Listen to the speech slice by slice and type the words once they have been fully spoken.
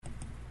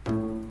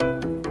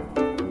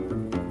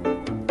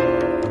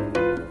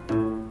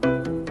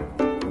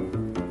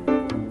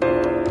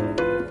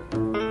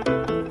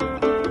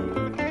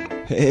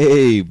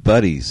Hey,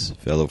 buddies,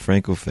 fellow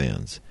Franco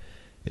fans.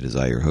 It is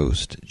I, your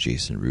host,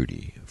 Jason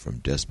Rudy, from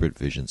Desperate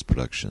Visions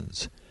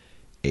Productions,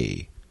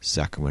 a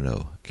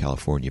Sacramento,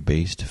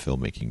 California-based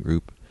filmmaking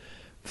group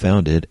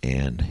founded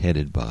and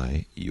headed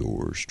by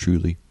yours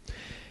truly.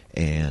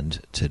 And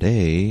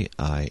today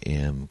I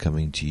am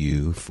coming to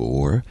you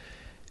for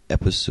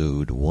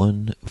episode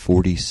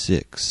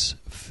 146,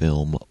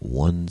 film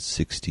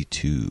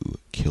 162,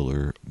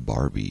 Killer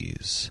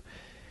Barbys.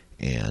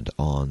 And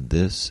on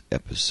this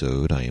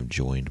episode, I am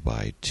joined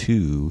by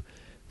two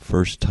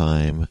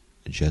first-time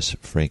Jess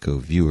Franco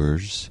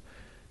viewers,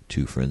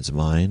 two friends of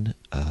mine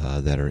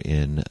that are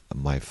in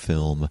my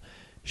film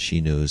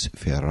She Knows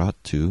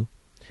Ferratu,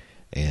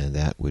 and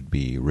that would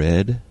be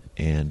Red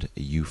and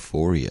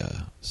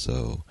Euphoria.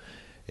 So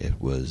it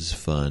was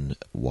fun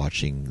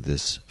watching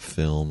this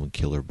film,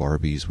 Killer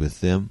Barbys,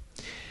 with them.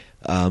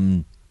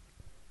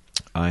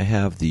 I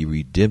have the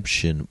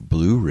Redemption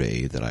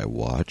Blu-ray that I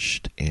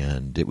watched,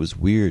 and it was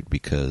weird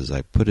because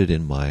I put it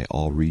in my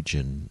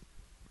all-region,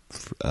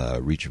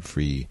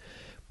 region-free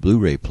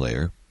Blu-ray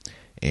player,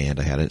 and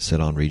I had it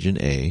set on Region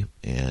A,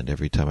 and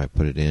every time I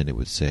put it in, it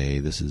would say,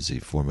 this is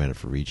formatted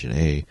for Region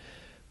A,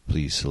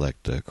 please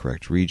select the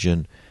correct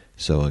region.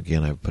 So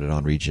again, I put it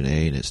on Region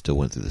A, and it still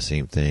went through the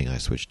same thing. I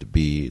switched to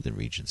B, then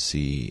Region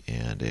C,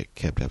 and it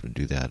kept having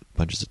to do that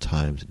bunches of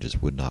times and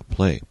just would not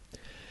play.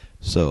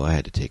 So I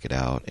had to take it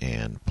out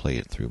and play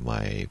it through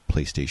my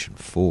PlayStation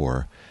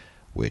 4,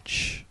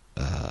 which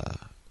I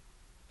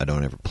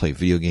don't ever play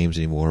video games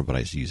anymore, but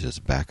I just use it as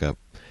a backup.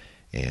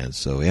 And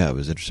so, yeah, it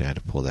was interesting. I had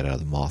to pull that out of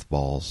the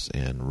mothballs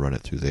and run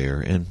it through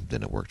there, and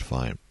then it worked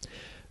fine.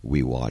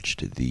 We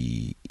watched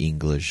the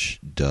English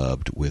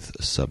dubbed with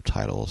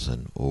subtitles,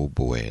 and oh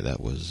boy, that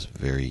was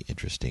very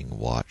interesting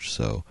watch.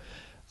 So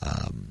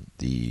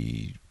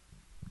the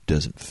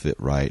doesn't fit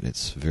right, and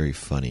it's very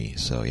funny.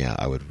 So yeah,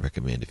 I would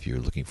recommend, if you're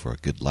looking for a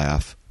good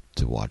laugh,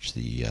 to watch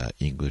the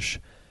English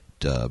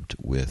dubbed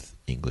with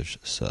English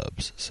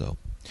subs. So,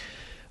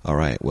 all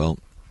right, well,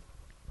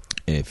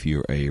 if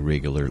you're a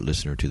regular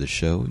listener to the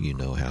show, you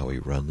know how we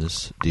run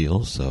this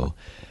deal. So,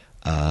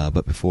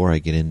 but before I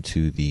get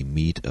into the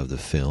meat of the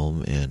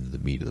film and the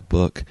meat of the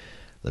book,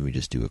 let me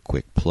just do a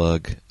quick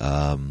plug.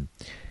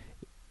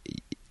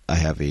 I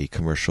have a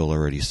commercial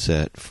already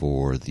set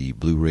for the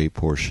Blu-ray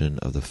portion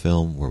of the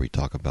film where we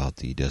talk about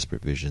the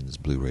Desperate Visions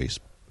Blu-rays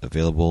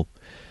available.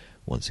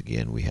 Once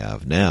again, we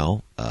have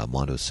now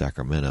Mondo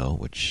Sacramento,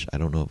 which I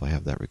don't know if I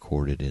have that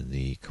recorded in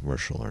the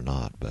commercial or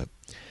not, but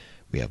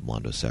we have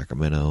Mondo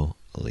Sacramento,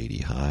 Lady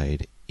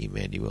Hyde,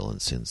 Emmanuel in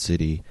Sin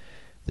City,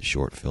 the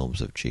short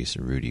films of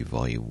Jason Rudy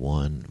Volume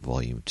 1,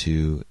 Volume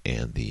 2,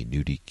 and the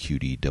Nudie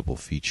Cutie double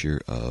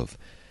feature of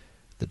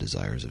The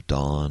Desires of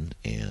Dawn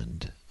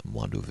and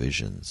Mondo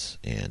Visions,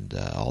 and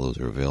all those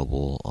are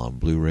available on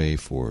Blu-ray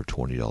for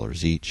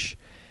 $20 each,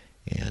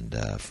 and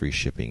free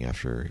shipping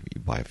after you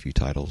buy a few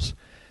titles.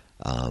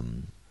 But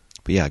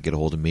yeah, get a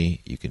hold of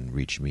me. You can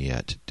reach me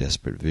at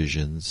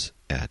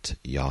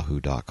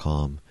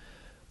desperatevisions@yahoo.com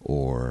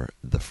or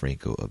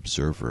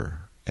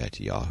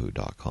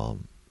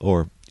thefrancoobserver@yahoo.com,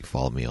 or you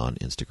follow me on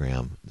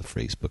Instagram, the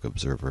Facebook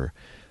Observer,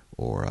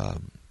 or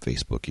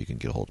Facebook. You can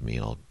get a hold of me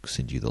and I'll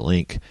send you the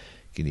link.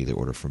 You can either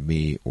order from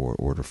me or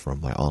order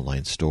from my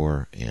online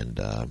store, and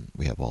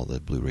we have all the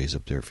Blu-rays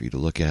up there for you to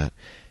look at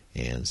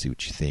and see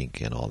what you think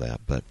and all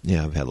that. But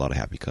yeah, I've had a lot of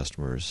happy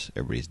customers.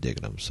 Everybody's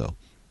digging them. So,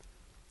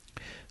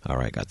 all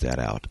right, got that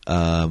out.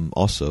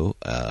 Also,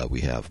 we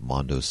have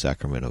Mondo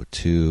Sacramento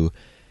 2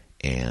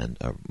 and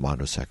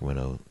Mondo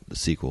Sacramento, the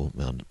sequel,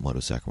 Mondo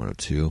Sacramento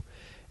 2,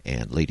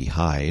 and Lady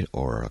Hyde,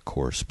 or of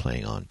course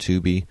playing on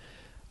Tubi.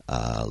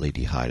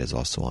 Lady Hyde is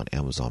also on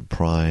Amazon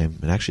Prime,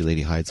 and actually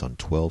Lady Hyde's on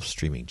 12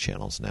 streaming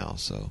channels now,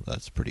 so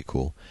that's pretty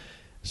cool.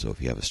 So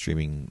if you have a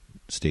streaming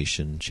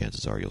station,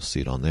 chances are you'll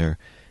see it on there.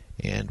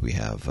 And we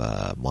have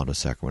Mondo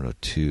Sacramento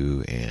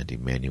 2 and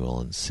Emmanuel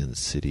in Sin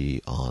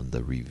City on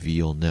the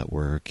Reveal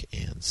Network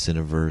and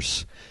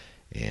Cineverse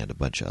and a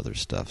bunch of other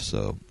stuff.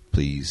 So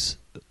please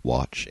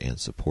watch and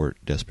support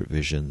Desperate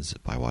Visions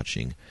by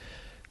watching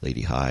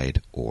Lady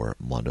Hyde or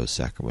Mondo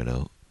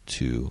Sacramento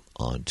 2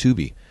 on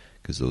Tubi,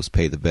 because those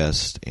pay the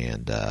best,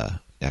 and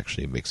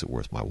actually it makes it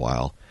worth my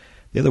while.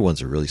 The other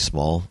ones are really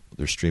small,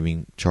 their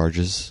streaming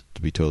charges,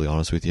 to be totally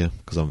honest with you,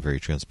 because I'm a very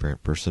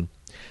transparent person.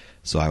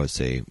 So I would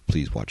say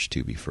please watch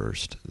Tubi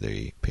first.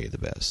 They pay the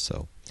best.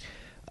 So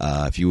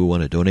if you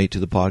want to donate to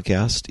the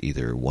podcast,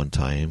 either one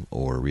time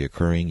or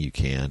reoccurring, you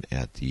can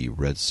at the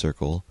Red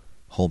Circle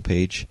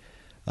homepage,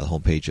 the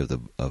homepage of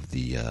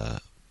the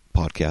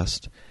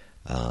podcast.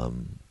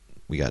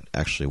 We got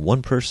actually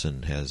one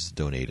person has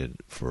donated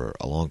for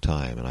a long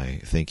time, and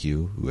I thank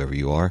you, whoever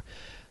you are.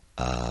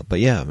 But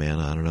yeah, man,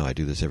 I don't know. I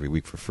do this every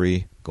week for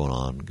free, going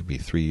on, could be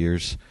 3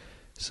 years.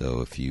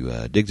 So if you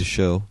dig the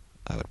show,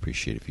 I would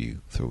appreciate if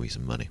you throw me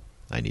some money.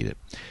 I need it.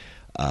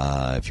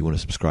 If you want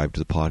to subscribe to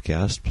the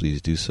podcast,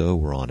 please do so.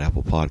 We're on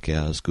Apple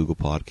Podcasts, Google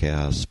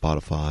Podcasts,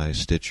 Spotify,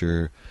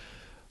 Stitcher,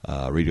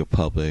 Radio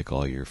Public,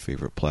 all your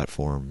favorite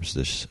platforms.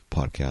 This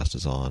podcast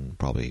is on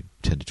probably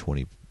 10 to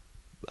 20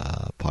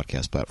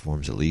 podcast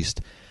platforms at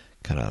least.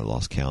 Kind of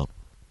lost count.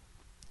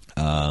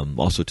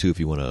 Also, too, if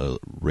you want to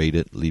rate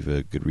it, leave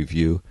a good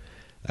review.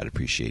 I'd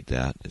appreciate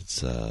that.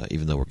 It's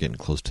even though we're getting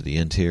close to the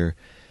end here,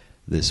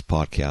 this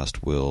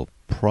podcast will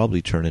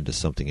probably turn into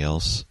something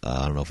else.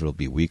 I don't know if it'll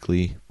be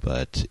weekly,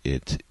 but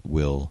it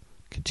will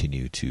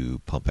continue to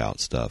pump out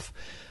stuff,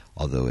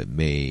 although it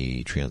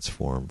may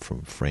transform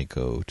from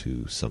Franco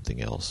to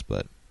something else.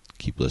 But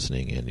keep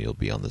listening, and you'll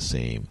be on the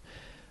same.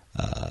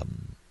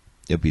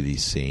 It'll be the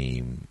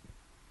same.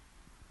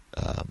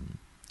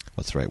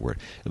 What's the right word?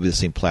 It'll be the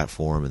same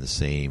platform and the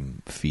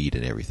same feed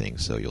and everything,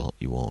 so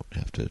you won't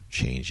have to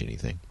change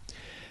anything.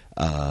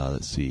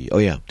 Let's see. Oh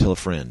yeah, tell a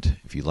friend.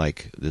 If you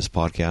like this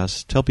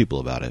podcast, tell people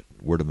about it.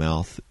 Word of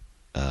mouth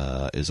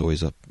is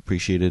always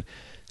appreciated,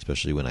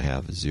 especially when I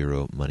have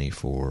zero money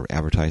for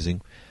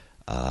advertising.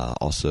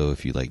 Also,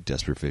 if you like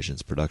Desperate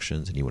Visions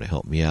Productions and you want to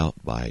help me out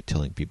by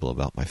telling people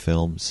about my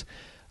films,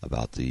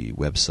 about the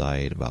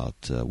website,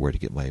 about where to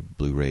get my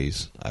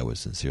Blu-rays, I would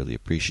sincerely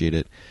appreciate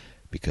it,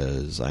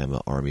 because I am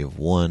an army of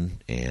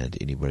one, and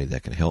anybody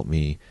that can help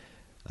me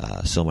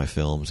sell my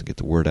films and get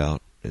the word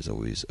out is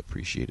always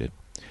appreciated.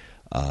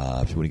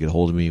 If you want to get a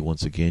hold of me,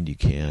 once again, you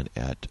can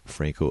at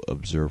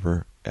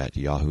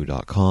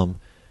francoobserver@yahoo.com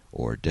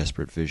or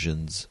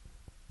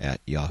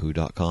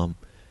desperatevisions@yahoo.com.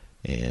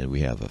 And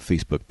we have a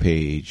Facebook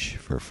page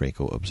for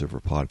Franco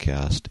Observer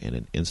Podcast and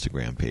an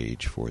Instagram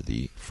page for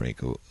the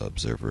Franco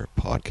Observer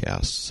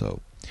Podcast.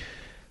 So,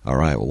 all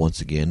right, well,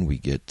 once again, we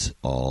get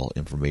all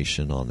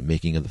information on the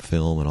making of the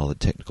film and all the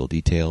technical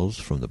details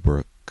from the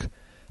book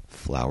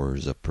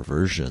Flowers of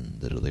Perversion,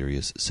 The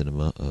Delirious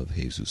Cinema of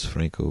Jesus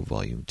Franco,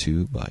 Volume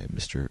 2 by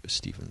Mr.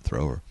 Stephen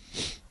Thrower.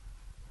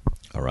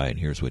 All right, and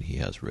here's what he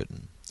has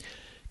written.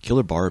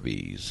 Killer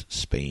Barbys,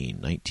 Spain,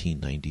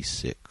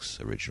 1996.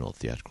 Original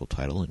theatrical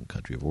title and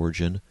country of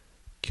origin,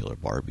 Killer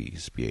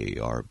Barbys,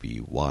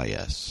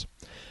 Barbys.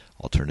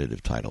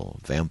 Alternative title,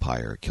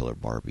 Vampire Killer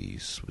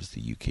Barbys, was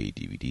the UK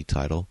DVD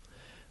title.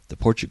 The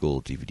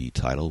Portugal DVD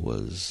title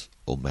was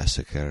O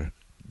Massacre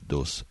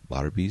dos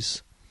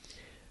Barbys.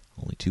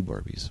 Only 2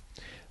 Barbies.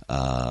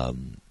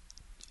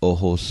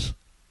 Ojos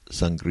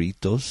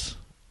Sangritos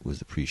was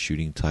the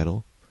pre-shooting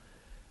title,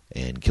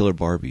 and Killer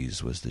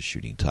Barbys was the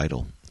shooting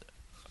title.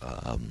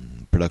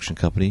 Production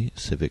company,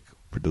 Civic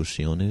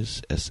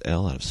Producciones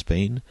SL out of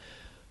Spain,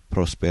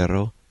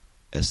 Prospero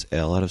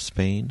SL out of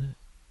Spain,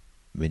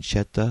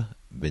 Mincheta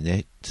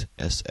Benet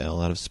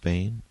SL out of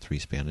Spain, 3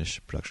 Spanish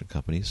production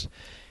companies,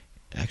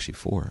 actually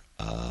 4,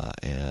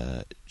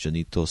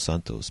 Janito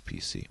Santos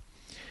PC.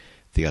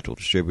 Theatrical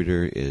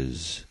distributor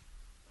is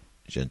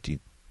Jacinto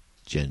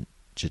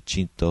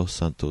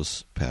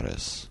Santos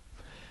Perez.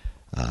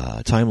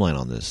 Timeline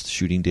on this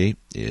shooting date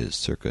is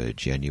circa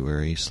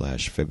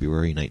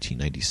January/February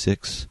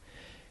 1996.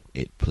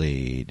 It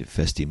played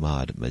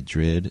Festimad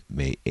Madrid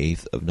May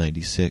 8th of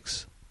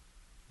 96,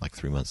 like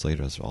 3 months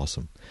later. That's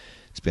awesome.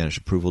 Spanish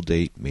approval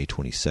date May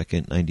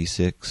 22nd,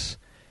 96,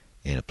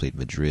 and it played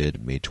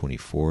Madrid May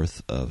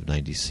 24th of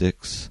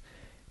 96.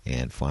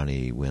 And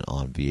finally went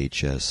on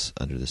VHS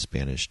under the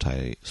Spanish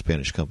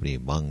company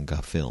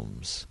Manga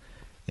Films,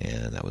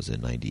 and that was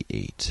in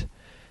 98.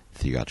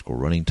 Theatrical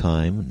running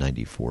time,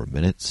 94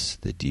 minutes.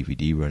 The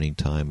DVD running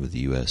time of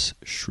the U.S.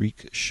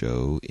 Shriek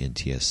Show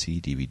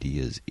NTSC DVD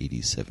is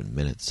 87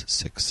 minutes,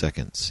 6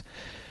 seconds.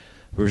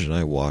 The version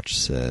I watched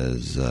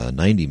says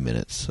 90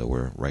 minutes, so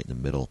we're right in the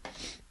middle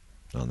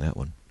on that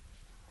one.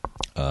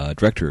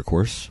 Director, of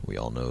course, we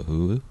all know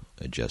who,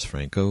 Jess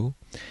Franco.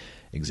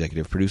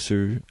 Executive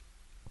producer,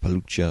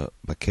 Palucha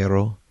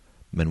Vaquero,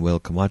 Manuel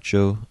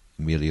Camacho,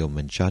 Emilio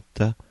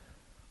Menchata,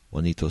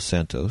 Juanito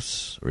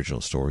Santos.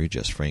 Original story,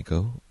 Jess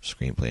Franco.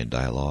 Screenplay and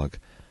dialogue,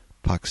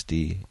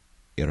 Paxti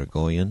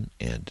Irigoyen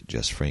and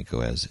Jess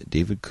Franco as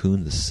David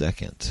Kuhn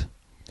II.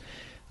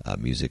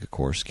 Music, of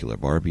course, Killer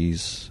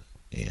Barbys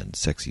and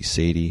Sexy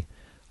Sadie,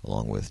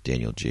 along with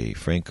Daniel J.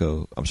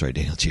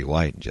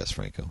 White and Jess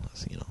Franco.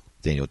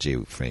 Daniel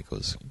J.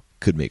 Franco's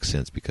could make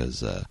sense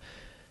because they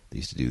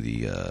used to do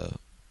the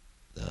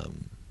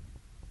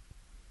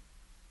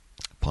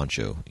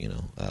Poncho,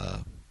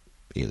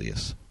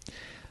 alias.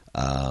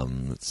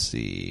 Let's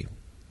see.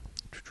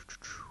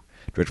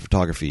 Director of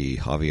photography,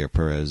 Javier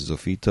Perez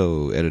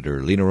Zofito.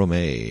 Editor, Lina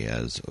Romay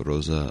as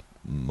Rosa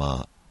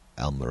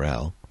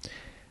Almoral.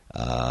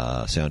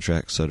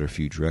 Soundtrack,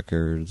 Subterfuge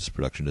Records.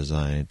 Production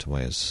design,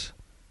 Tobias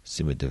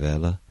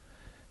Simadevela.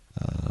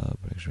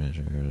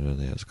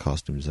 He has a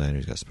costume designer.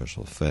 He's got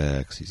special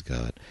effects. He's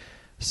got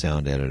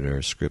sound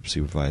editor, script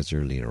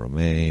supervisor, Lina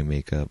Romay.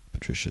 Makeup,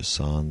 Patricia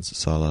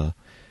Sala.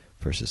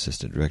 First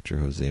assistant director,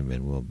 Jose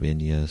Manuel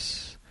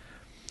Benyes.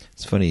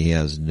 It's funny, he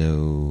has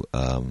no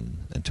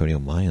Antonio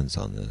Mayans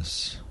on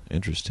this.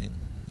 Interesting.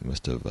 He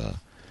must have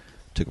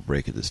took a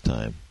break at this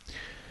time.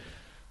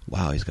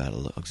 Wow, he's got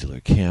an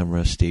auxiliary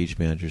camera, stage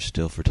manager,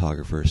 still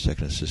photographer,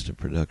 second assistant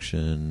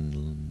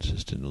production,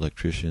 assistant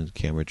electricians,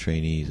 camera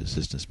trainees,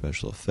 assistant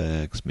special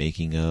effects,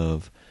 making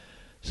of,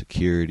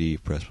 security,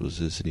 press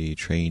publicity,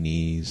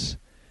 trainees,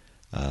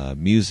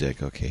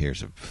 music. Okay,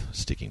 here's a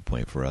sticking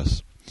point for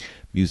us.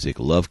 Music,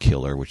 Love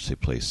Killer, which they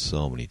play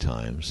so many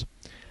times.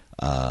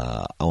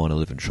 I Want to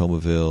Live in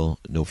Tromaville,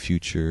 No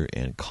Future,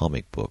 and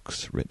Comic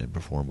Books, written and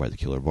performed by the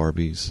Killer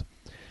Barbies.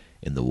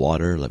 In the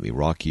Water, Let Me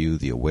Rock You,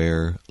 The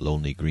Aware,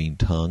 Lonely Green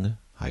Tongue,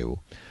 Hayo,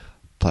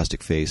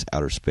 Plastic Face,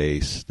 Outer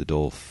Space, The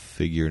Dole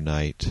Figure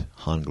Night,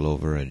 Han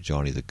Glover and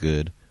Johnny the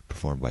Good,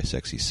 performed by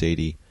Sexy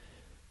Sadie.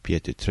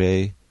 Pied de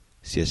Trait,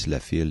 C'est la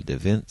file de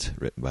Vint,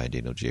 written by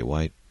Daniel J.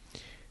 White.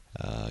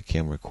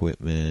 Camera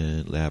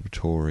equipment,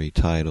 laboratory,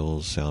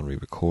 titles, sound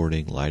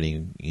re-recording,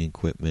 lighting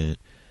equipment,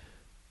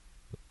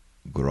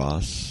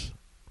 Gross,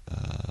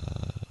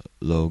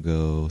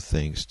 logo,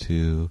 thanks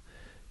to,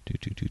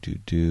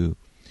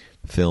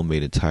 film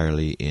made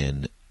entirely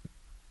in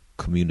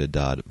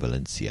Comunidad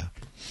Valencia.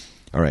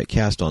 Alright,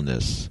 cast on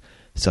this.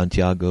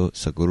 Santiago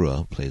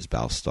Segura plays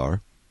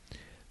Balstar.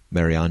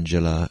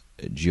 Mariangela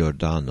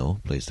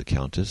Giordano plays the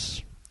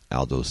Countess.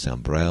 Aldo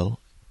Sambrel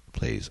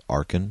plays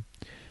Arkan.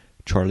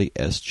 Charlie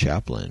S.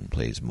 Chaplin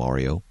plays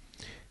Mario.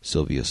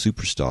 Sylvia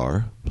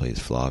Superstar plays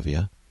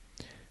Flavia.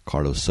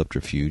 Carlos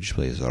Subterfuge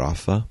plays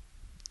Rafa.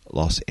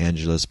 Los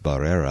Angeles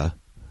Barrera,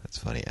 that's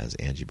funny, as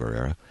Angie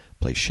Barrera,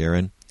 plays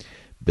Sharon.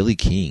 Billy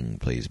King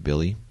plays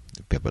Billy.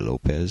 Pepe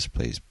Lopez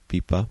plays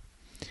Pipa.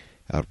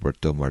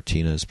 Alberto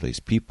Martinez plays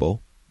Pipo.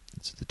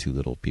 It's the two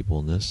little people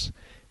in this.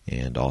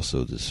 And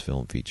also this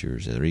film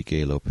features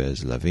Enrique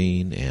Lopez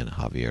Lavín and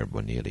Javier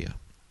Bonilla.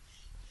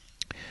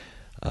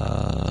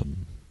 I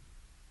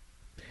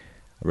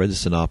read the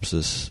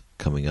synopsis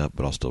coming up,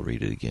 but I'll still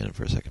read it again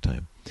for a second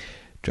time.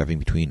 Driving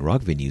between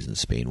rock venues in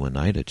Spain one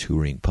night, a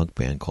touring punk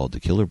band called the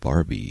Killer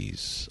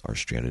Barbies are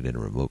stranded in a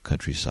remote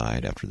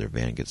countryside after their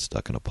van gets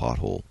stuck in a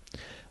pothole.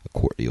 A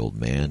courtly old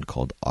man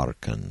called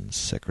Arkan,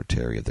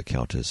 secretary of the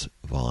Countess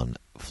von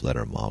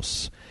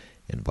Fledermaus,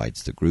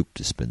 invites the group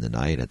to spend the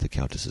night at the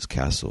Countess's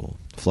castle.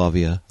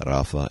 Flavia,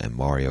 Rafa, and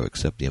Mario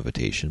accept the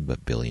invitation,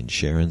 but Billy and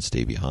Sharon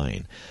stay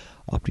behind,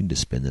 opting to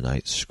spend the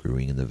night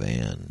screwing in the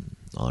van.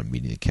 On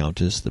meeting the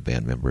Countess, the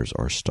band members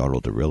are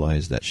startled to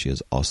realize that she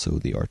is also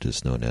the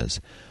artist known as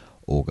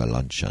Olga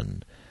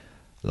Lanchan.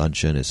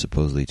 Lanchan is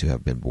supposedly to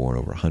have been born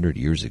over 100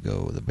 years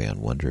ago. The band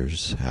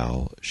wonders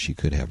how she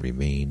could have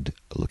remained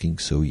looking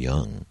so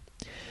young.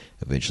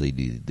 Eventually,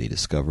 they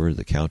discover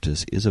the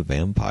Countess is a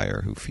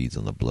vampire who feeds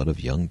on the blood of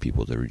young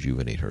people to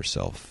rejuvenate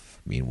herself.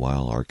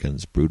 Meanwhile,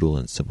 Arkan's brutal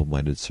and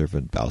simple-minded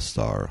servant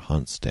Balstar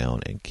hunts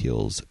down and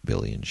kills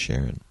Billy and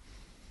Sharon.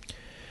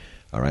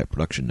 Alright,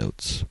 production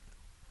notes.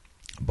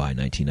 By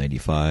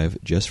 1995,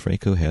 Jess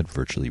Franco had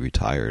virtually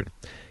retired.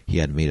 He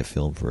had made a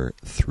film for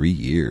 3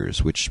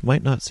 years, which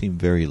might not seem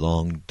very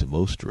long to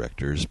most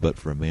directors, but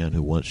for a man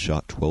who once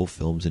shot 12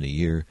 films in a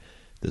year,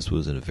 this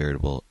was a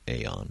veritable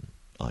aeon.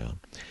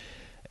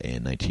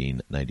 In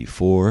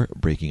 1994,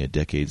 breaking a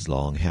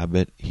decades-long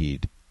habit,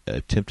 he'd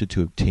attempted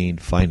to obtain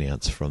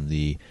finance from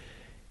the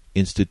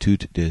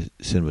Institut de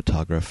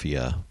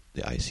Cinematografia,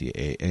 the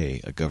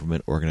ICAA, a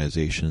government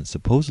organization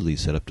supposedly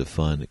set up to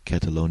fund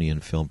Catalonian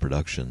film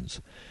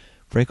productions.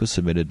 Franco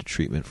submitted to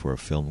treatment for a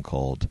film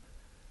called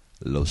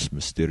Los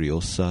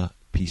Misteriosa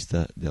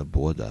Pista del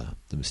Buda,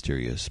 The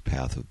Mysterious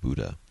Path of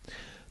Buddha,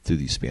 through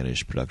the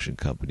Spanish production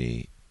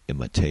company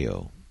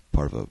Imateo,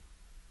 part of a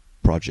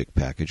project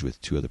package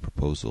with 2 other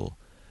proposals,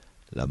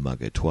 La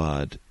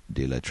Magnitude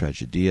de la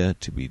Tragedia,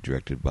 to be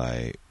directed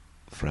by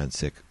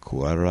Francesc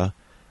Cuara,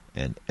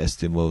 and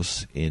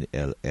Estemos en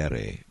el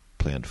Aire,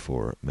 planned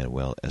for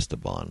Manuel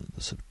Esteban,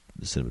 the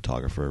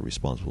cinematographer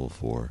responsible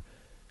for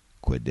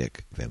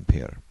Quedec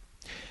Vampire.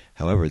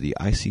 However, the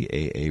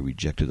ICAA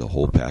rejected the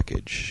whole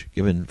package.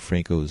 Given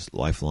Franco's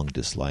lifelong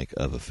dislike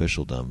of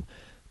officialdom,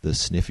 the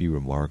sniffy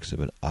remarks of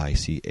an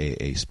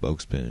ICAA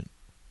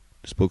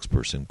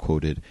spokesperson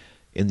quoted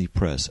in the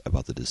press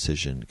about the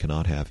decision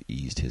cannot have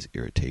eased his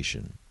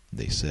irritation.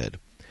 They said,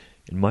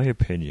 "In my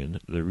opinion,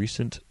 the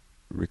recent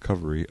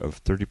recovery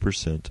of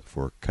 30%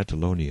 for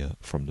Catalonia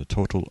from the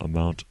total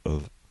amount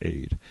of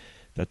aid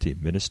that the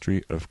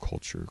Ministry of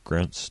Culture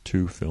grants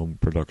to film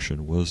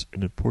production was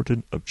an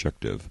important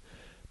objective,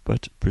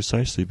 but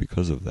precisely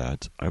because of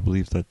that, I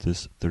believe that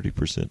this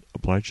 30%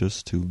 obliges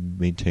us to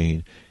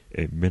maintain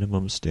a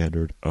minimum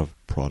standard of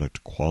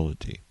product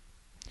quality."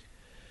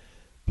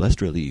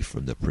 Blessed relief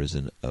from the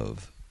prison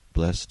of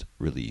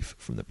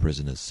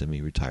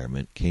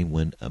semi-retirement came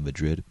when a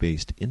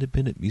Madrid-based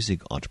independent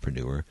music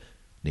entrepreneur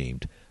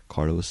named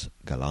Carlos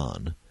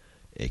Galan,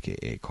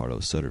 a.k.a.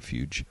 Carlos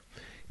Subterfuge,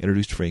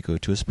 introduced Franco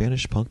to a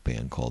Spanish punk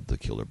band called the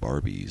Killer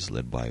Barbies,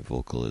 led by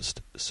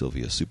vocalist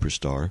Sylvia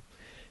Superstar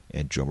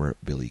and drummer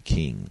Billy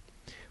King.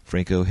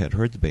 Franco had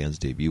heard the band's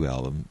debut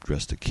album,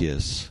 Dressed to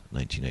Kiss,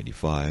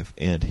 1995,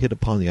 and hit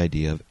upon the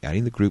idea of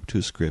adding the group to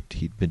a script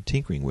he'd been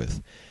tinkering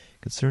with,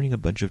 concerning a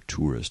bunch of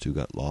tourists who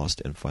got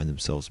lost and find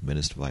themselves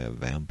menaced by a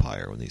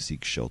vampire when they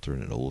seek shelter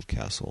in an old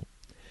castle.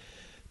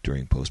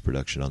 During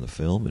post-production on the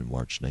film in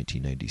March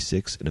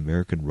 1996, an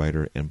American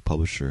writer and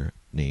publisher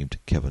named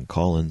Kevin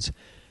Collins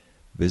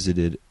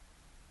visited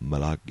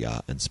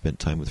Malaga and spent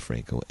time with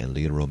Franco and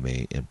Leon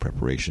Romay in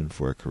preparation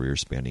for a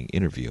career-spanning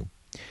interview.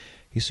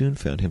 He soon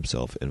found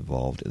himself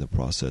involved in the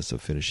process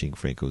of finishing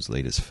Franco's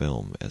latest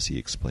film, as he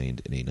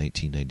explained in a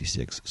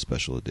 1996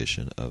 special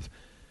edition of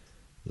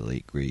the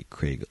late great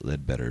Craig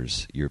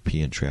Ledbetter's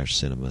European Trash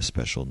Cinema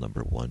Special No.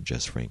 1,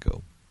 Jess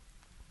Franco.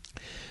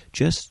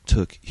 Jess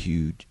took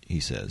Hugh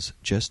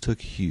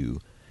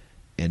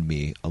and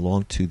me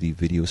along to the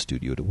video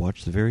studio to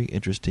watch the very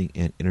interesting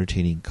and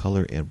entertaining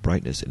color and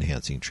brightness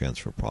enhancing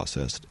transfer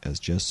process as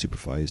Jess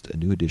supervised a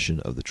new edition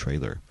of the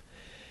trailer.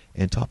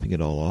 And topping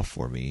it all off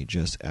for me,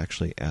 Jess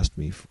actually asked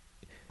me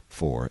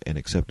for and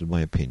accepted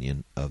my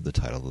opinion of the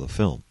title of the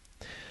film.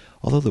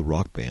 Although the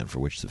rock band for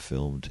which the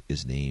film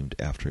is named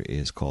after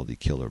is called the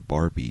Killer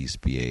Barbys,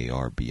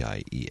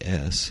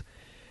 Barbies,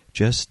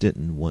 Jess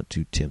didn't want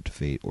to tempt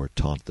fate or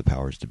taunt the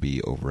powers to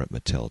be over at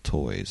Mattel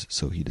Toys,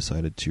 so he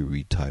decided to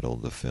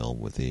retitle the film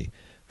with a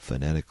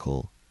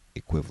phonetical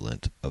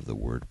equivalent of the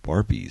word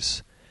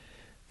Barbies.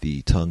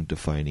 The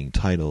tongue-defining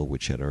title,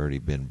 which had already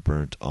been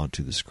burnt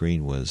onto the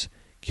screen, was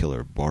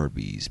Killer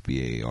Barbys,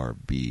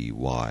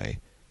 Barbys.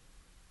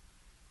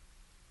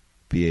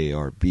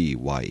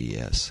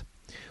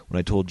 When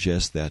I told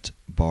Jess that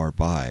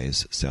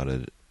Barbys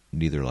sounded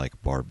neither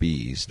like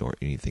Barbies nor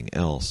anything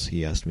else,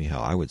 he asked me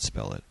how I would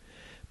spell it.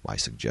 My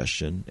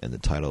suggestion, and the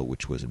title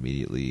which was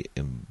immediately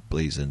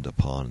emblazoned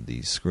upon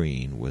the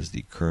screen, was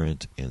the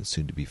current and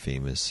soon-to-be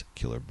famous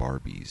Killer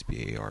Barbys,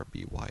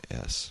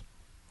 Barbys.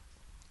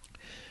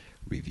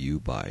 Review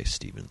by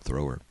Stephen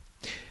Thrower.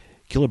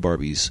 Killer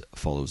Barbys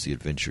follows the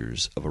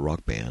adventures of a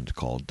rock band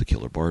called the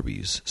Killer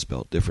Barbys,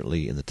 spelt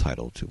differently in the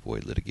title to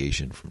avoid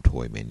litigation from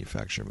toy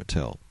manufacturer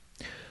Mattel,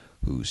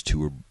 whose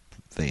tour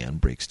van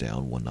breaks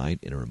down one night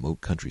in a remote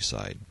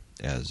countryside.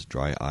 As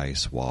dry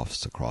ice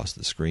wafts across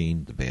the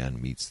screen, the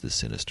band meets the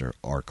sinister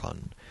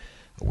Archon,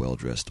 a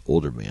well-dressed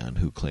older man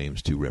who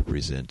claims to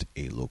represent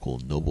a local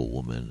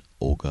noblewoman,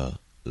 Olga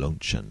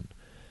Lonchin,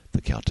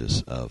 the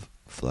Countess of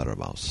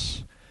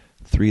Fledermaus.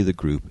 Three of the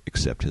group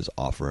accept his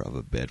offer of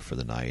a bed for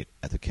the night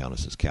at the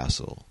Countess's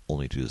castle,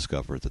 only to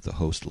discover that the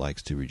host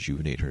likes to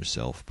rejuvenate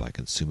herself by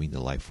consuming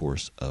the life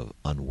force of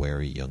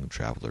unwary young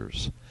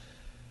travelers.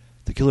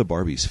 The Killer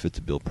Barbys fit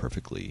the bill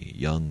perfectly,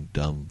 young,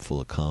 dumb, full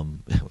of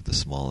cum, with a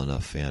small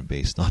enough fan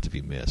base not to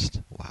be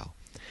missed. Wow.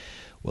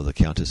 Will the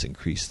Countess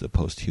increase the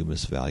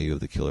posthumous value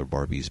of the Killer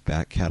Barbys'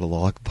 back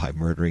catalog by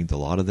murdering the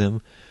lot of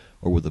them,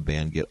 or will the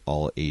band get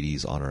all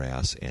 80s on her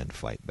ass and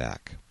fight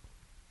back?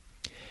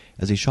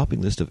 As a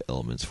shopping list of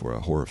elements for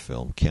a horror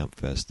film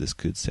campfest, this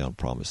could sound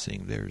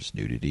promising. There's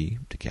nudity,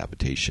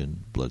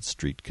 decapitation,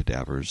 blood-streaked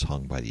cadavers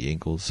hung by the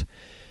ankles,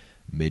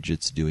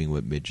 midgets doing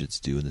what midgets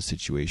do in the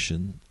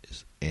situation,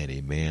 and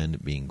a man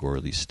being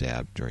gorily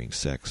stabbed during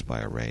sex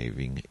by a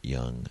raving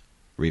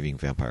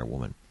vampire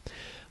woman.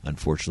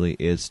 Unfortunately,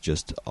 it's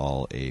just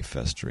all a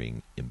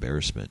festering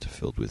embarrassment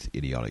filled with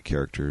idiotic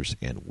characters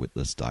and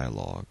witless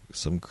dialogue.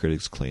 Some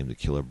critics claim the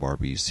Killer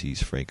Barbys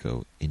sees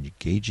Franco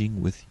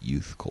engaging with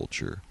youth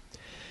culture.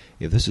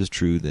 If this is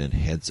true, then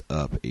heads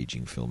up,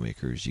 aging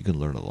filmmakers. You can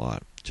learn a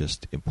lot.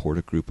 Just import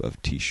a group of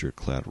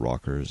t-shirt-clad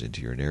rockers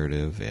into your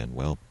narrative, and,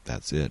 well,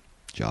 that's it.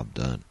 Job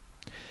done.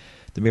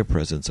 The mere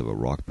presence of a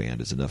rock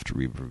band is enough to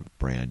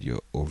rebrand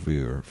your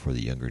oeuvre for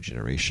the younger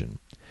generation.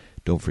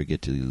 Don't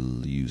forget to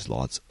use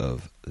lots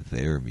of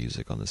their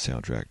music on the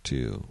soundtrack,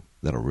 too.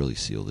 That'll really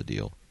seal the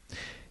deal.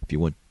 If you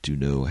want to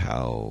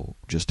know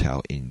just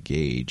how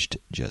engaged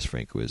Jess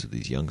Franco is with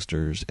these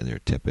youngsters and their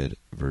tepid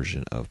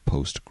version of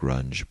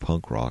post-grunge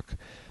punk rock,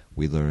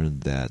 we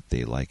learned that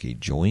they like a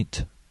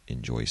joint,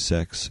 enjoy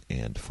sex,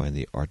 and find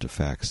the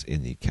artifacts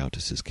in the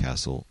Countess's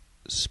castle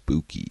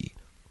spooky.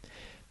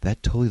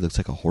 That totally looks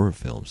like a horror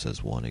film,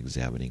 says one,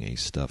 examining a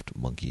stuffed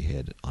monkey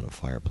head on a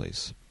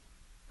fireplace.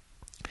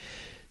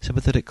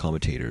 Sympathetic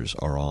commentators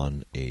are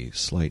on a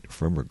slight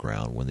firmer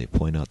ground when they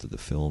point out that the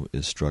film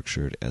is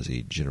structured as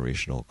a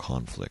generational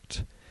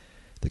conflict.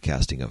 The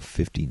casting of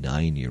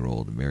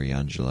 59-year-old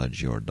Mariangela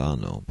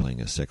Giordano playing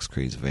a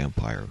sex-crazed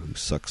vampire who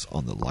sucks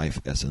on the life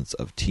essence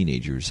of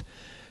teenagers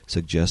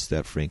suggests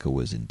that Franco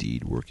was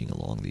indeed working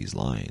along these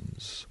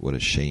lines. What a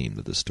shame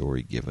that the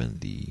story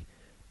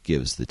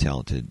gives the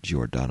talented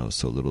Giordano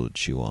so little to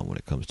chew on when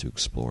it comes to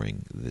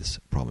exploring this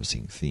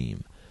promising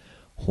theme.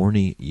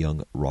 Horny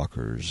young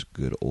rockers,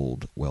 good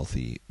old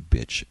wealthy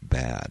bitch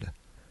bad.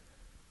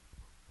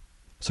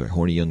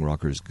 Horny young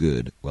rockers,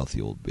 good, wealthy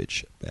old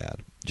bitch bad.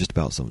 Just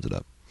about sums it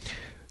up.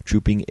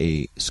 Trooping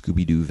a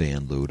Scooby-Doo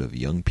van load of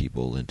young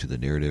people into the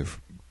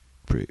narrative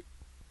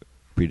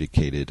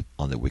predicated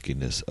on the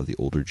wickedness of the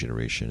older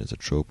generation is a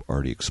trope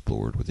already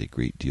explored with a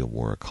great deal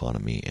more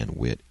economy and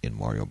wit in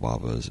Mario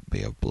Bava's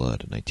Bay of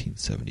Blood,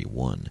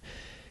 1971.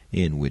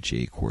 In which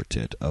a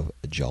quartet of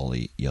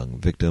jolly young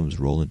victims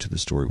roll into the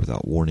story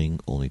without warning,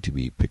 only to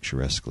be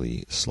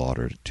picturesquely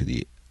slaughtered to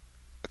the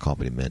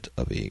accompaniment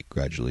of a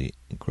gradually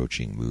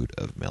encroaching mood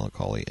of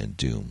melancholy and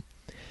doom.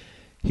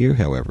 Here,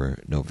 however,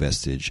 no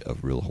vestige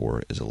of real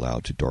horror is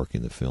allowed to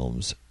darken the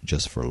film's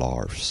just for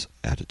laughs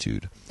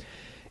attitude.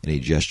 In a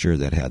gesture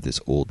that had this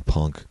old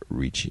punk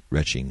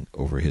retching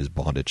over his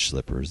bondage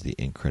slippers, the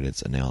end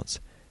credits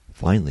announce,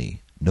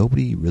 "Finally,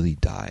 Nobody really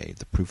died.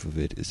 The proof of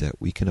it is that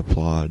we can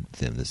applaud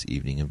them this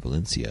evening in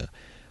Valencia.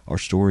 Our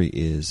story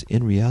is,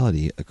 in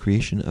reality, a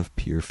creation of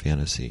pure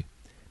fantasy.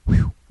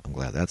 Whew, I'm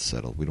glad that's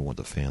settled. We don't want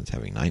the fans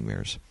having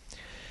nightmares.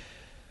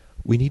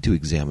 We need to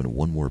examine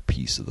one more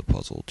piece of the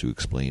puzzle to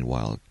explain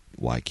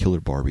why Killer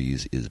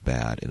Barbys is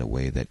bad in a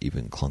way that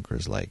even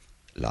clunkers like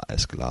La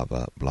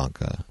Esclava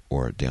Blanca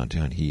or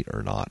Downtown Heat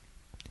are not.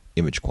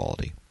 Image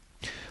quality.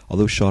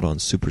 Although shot on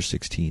Super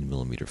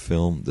 16mm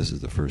film, this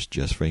is the first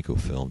Jess Franco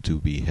film to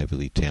be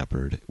heavily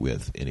tampered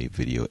with in a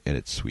video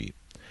edit suite.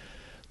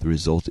 The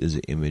result is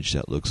an image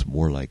that looks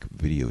more like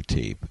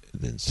videotape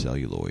than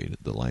celluloid,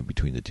 the line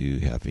between the two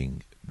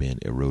having been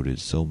eroded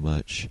so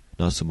much,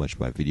 not so much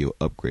by video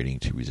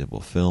upgrading to resemble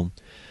film,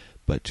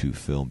 but to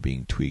film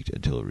being tweaked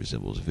until it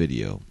resembles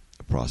video,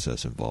 a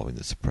process involving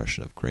the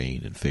suppression of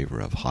grain in favor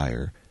of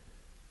higher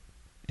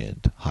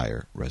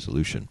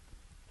resolution.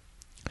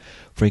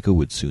 Franco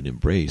would soon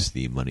embrace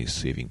the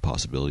money-saving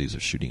possibilities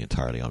of shooting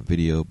entirely on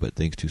video, but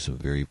thanks to some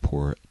very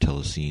poor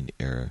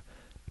telescene-era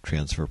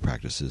transfer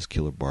practices,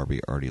 Killer Barbie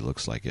already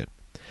looks like it.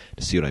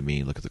 To see what I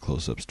mean, look at the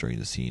close-ups during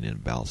the scene in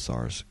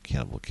Balthazar's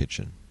cannibal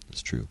kitchen.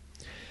 It's true.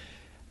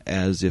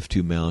 As if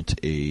to mount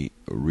a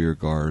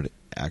rearguard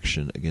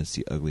action against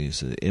the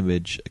ugliness of the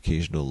image,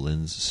 occasional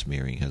lens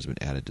smearing has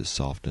been added to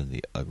soften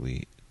the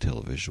ugly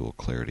televisual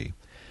clarity.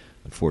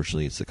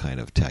 Unfortunately, it's the kind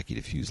of tacky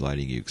diffuse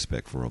lighting you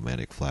expect for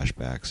romantic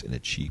flashbacks in a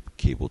cheap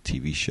cable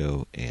TV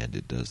show, and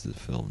it does the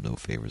film no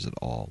favors at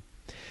all.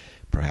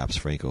 Perhaps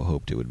Franco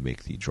hoped it would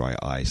make the dry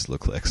ice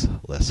look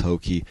less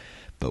hokey,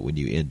 but when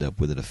you end up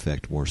with an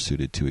effect more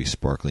suited to a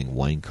sparkling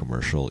wine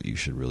commercial, you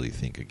should really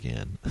think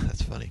again.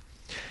 That's funny.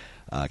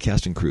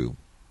 Cast and crew.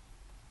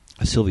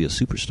 Sylvia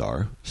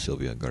Superstar,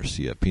 Sylvia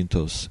Garcia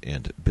Pintos,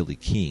 and Billy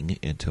King,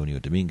 Antonio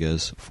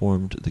Dominguez,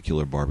 formed the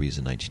Killer Barbys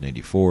in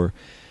 1994,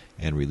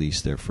 and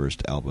released their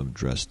first album,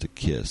 Dressed to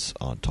Kiss,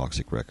 on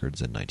Toxic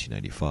Records in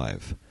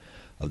 1995.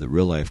 Of the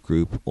real-life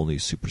group, only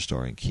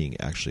Superstar and King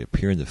actually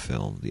appear in the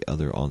film. The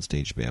other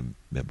onstage band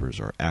members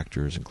are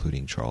actors,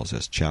 including Charles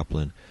S.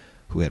 Chaplin,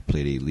 who had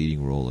played a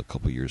leading role a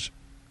couple years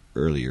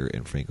earlier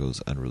in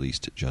Franco's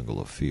unreleased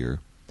Jungle of Fear,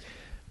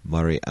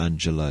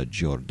 Mariangela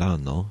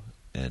Giordano,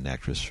 an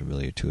actress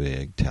familiar to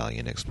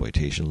Italian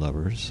exploitation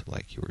lovers,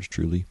 like yours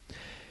truly,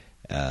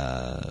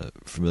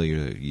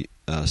 familiar to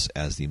us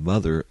as the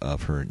mother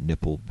of her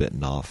nipple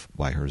bitten off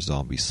by her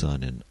zombie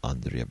son in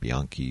Andrea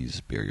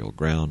Bianchi's Burial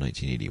Ground,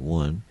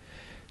 1981,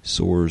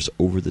 soars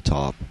over the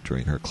top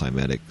during her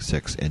climatic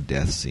sex and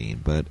death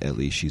scene, but at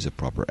least she's a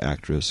proper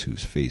actress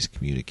whose face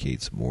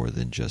communicates more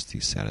than just the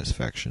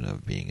satisfaction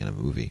of being in a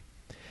movie.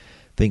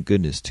 Thank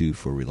goodness, too,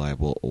 for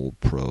reliable old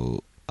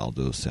pro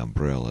Aldo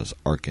Sambrell as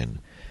Arkin.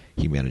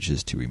 He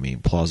manages to remain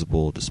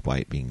plausible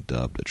despite being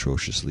dubbed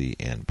atrociously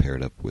and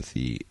paired up with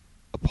the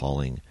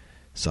appalling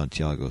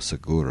Santiago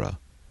Segura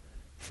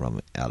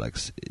from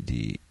Alex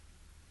de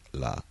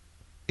la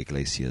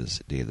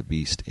Iglesias de the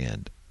Beast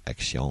and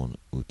Acción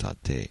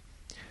Mutate,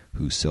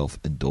 whose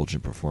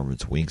self-indulgent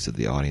performance winks at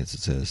the audience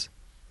and says,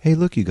 "Hey,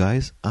 look, you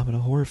guys, I'm in a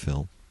horror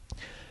film."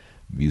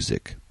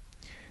 Music.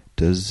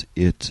 Does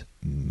it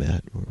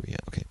matter?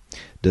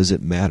 Does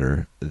it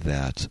matter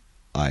that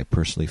I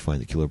personally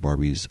find the Killer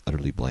Barbys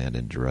utterly bland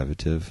and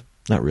derivative?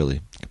 Not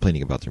really.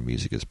 Complaining about their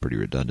music is pretty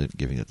redundant,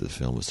 given that the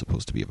film was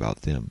supposed to be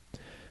about them.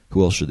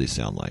 Who else should they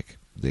sound like?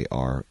 They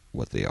are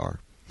what they are.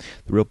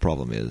 The real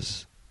problem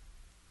is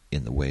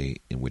in the way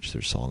in which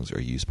their songs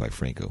are used by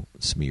Franco,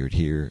 smeared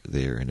here,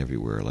 there, and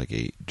everywhere like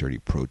a dirty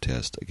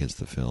protest against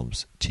the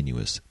film's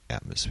tenuous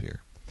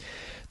atmosphere.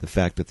 The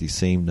fact that these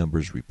same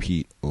numbers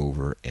repeat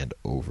over and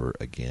over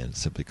again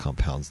simply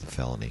compounds the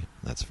felony.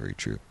 That's very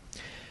true.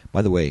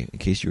 By the way, in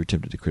case you were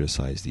tempted to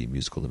criticize the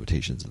musical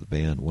limitations of the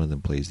band, one of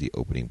them plays the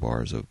opening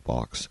bars of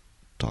Bach's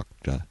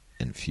Toccata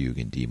and Fugue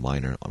in D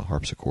minor on a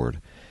harpsichord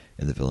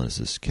in the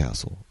villainous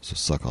castle. So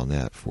suck on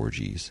that,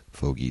 fogies.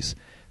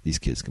 These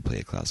kids can play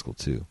it classical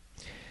too.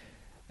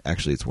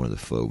 Actually, it's one of the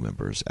faux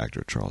members,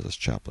 actor Charles S.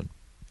 Chaplin.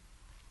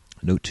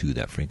 Note too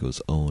that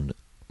Franco's own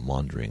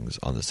maunderings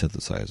on the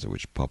synthesizer,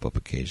 which pop up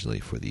occasionally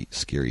for the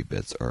scary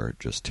bits, are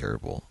just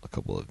terrible. A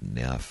couple of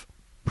naff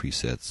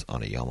presets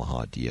on a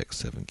Yamaha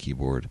DX7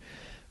 keyboard,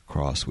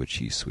 across which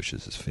he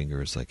swishes his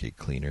fingers like a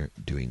cleaner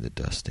doing the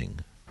dusting.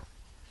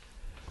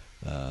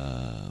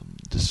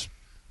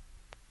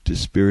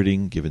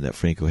 Dispiriting, given that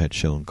Franco had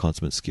shown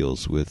consummate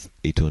skills with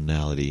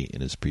atonality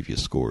in his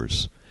previous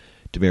scores.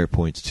 Demerit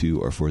points,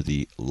 too, are for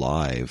the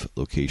live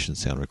location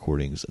sound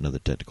recordings, another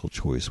technical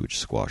choice which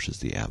squashes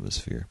the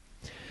atmosphere.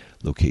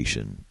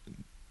 Location,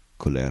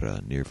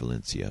 Colera, near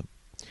Valencia.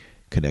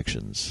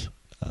 Connections.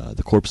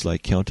 The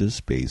corpse-like Countess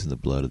bathes in the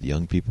blood of the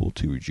young people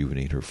to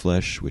rejuvenate her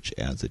flesh, which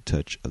adds a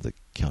touch of the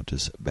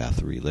Countess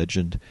Bathory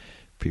legend,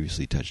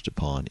 previously touched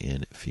upon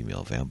in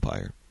Female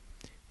Vampire.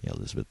 Yeah,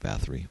 Elizabeth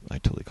Bathory. I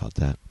totally caught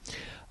that.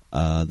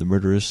 The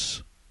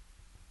murderous,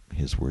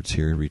 his words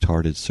here,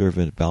 retarded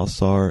servant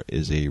Balthazar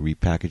is a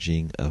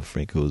repackaging of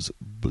Franco's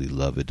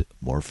beloved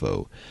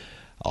Morpho,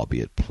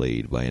 albeit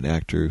played by an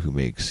actor who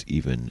makes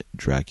even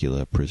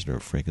Dracula, Prisoner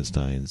of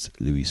Frankenstein's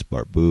Louis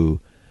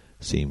Barbeau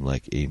seem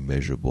like a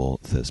measurable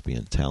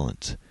thespian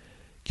talent.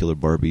 Killer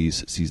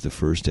Barbys sees the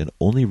first and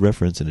only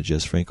reference in a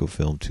Jess Franco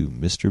film to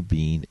Mr.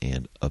 Bean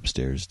and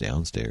Upstairs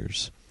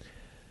Downstairs.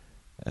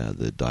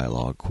 The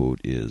dialogue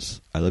quote is,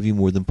 "I love you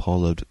more than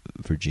Paul loved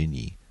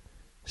Virginie.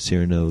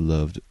 Cyrano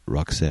loved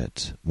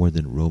Roxette more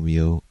than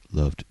Romeo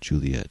loved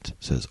Juliet,"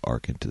 says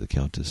Arkin to the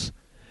Countess.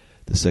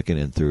 The second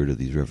and third of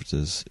these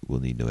references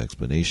will need no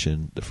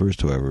explanation. The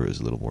first, however, is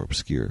a little more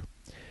obscure.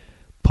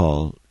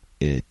 Paul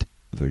et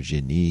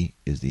Virginie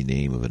is the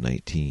name of a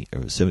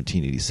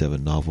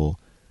 1787 novel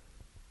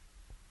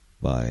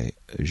by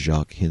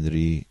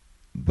Jacques-Henri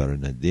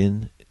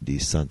Bernardin de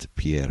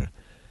Saint-Pierre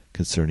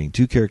concerning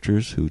two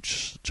characters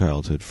whose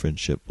childhood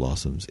friendship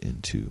blossoms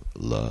into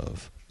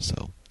love.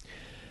 So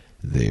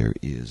there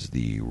is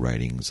the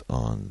writings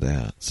on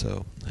that.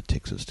 So that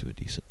takes us to a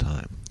decent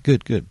time.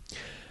 Good.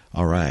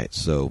 All right,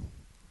 so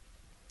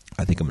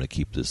I think I'm going to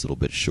keep this a little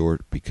bit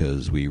short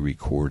because we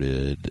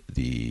recorded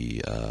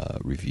the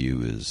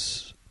review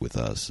is with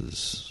us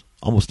is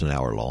almost an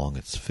hour long.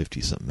 It's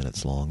 50-something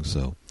minutes long,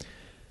 so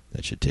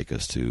that should take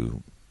us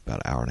to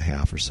about an hour and a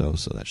half or so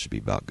that should be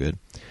about good.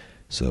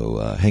 So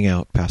hang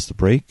out past the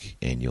break,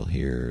 and you'll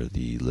hear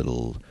the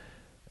little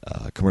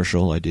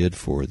commercial I did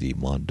for the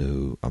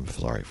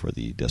for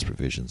the Desperate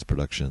Visions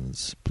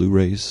Productions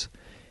Blu-rays.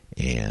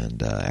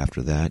 And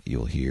after that,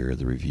 you'll hear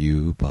the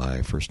review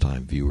by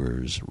first-time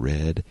viewers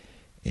Red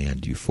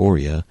and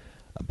Euphoria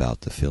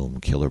about the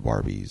film Killer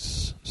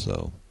Barbys.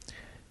 So,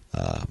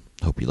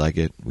 hope you like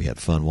it. We had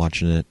fun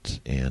watching it,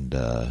 and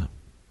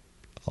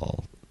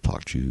I'll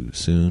talk to you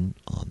soon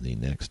on the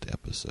next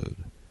episode.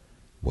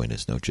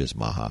 Buenas noches,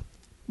 maha.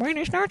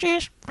 Buenas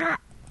noches. Ah.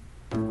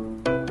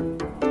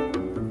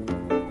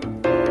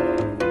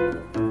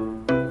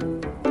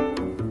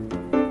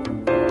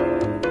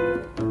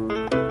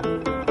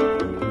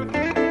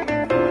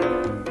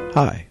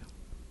 Hi,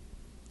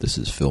 this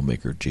is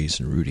filmmaker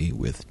Jason Rudy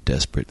with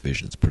Desperate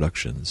Visions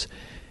Productions,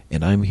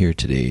 and I'm here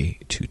today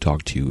to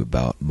talk to you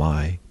about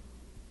my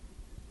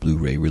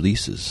Blu-ray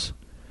releases.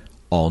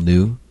 All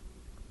new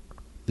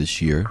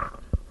this year,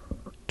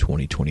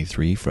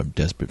 2023, from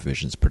Desperate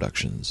Visions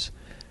Productions.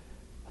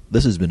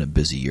 This has been a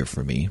busy year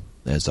for me,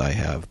 as I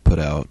have put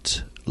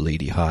out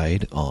Lady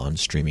Hyde on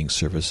streaming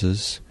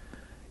services,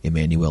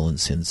 Emmanuel in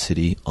Sin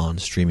City on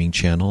streaming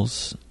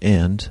channels,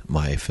 and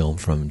my film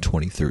from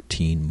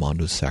 2013,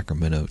 Mondo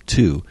Sacramento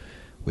 2,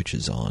 which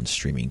is on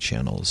streaming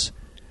channels.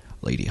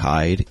 Lady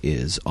Hyde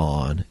is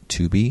on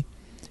Tubi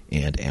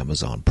and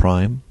Amazon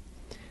Prime.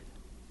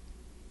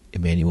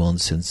 Emmanuel in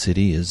Sin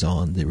City is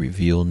on the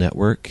Reveal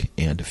Network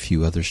and a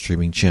few other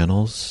streaming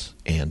channels,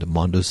 and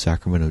Mondo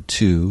Sacramento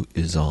 2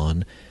 is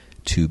on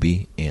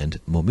Tubi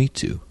and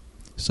Momitu.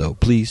 So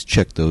please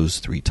check those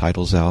three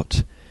titles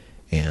out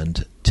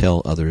and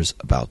tell others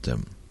about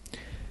them.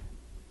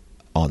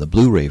 On the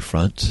Blu-ray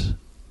front,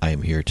 I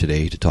am here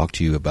today to talk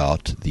to you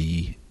about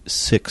the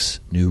 6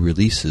 new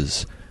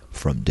releases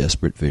from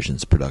Desperate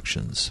Visions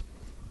Productions.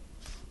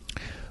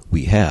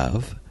 We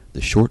have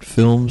the short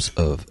films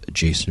of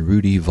Jason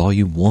Rudy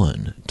Volume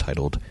 1,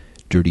 titled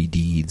Dirty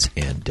Deeds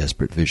and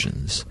Desperate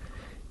Visions.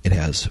 It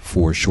has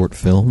 4 short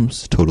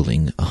films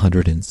totaling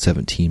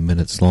 117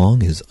 minutes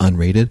long, is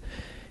unrated,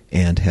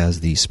 and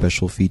has the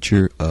special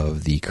feature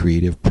of the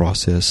Creative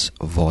Process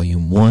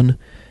Volume 1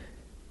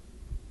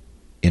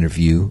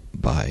 interview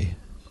by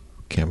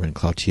Cameron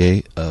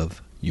Cloutier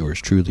of yours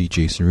truly,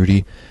 Jason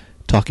Rudy,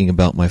 talking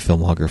about my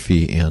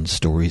filmography and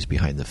stories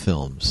behind the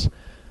films.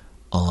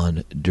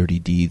 On Dirty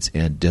Deeds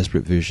and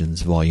Desperate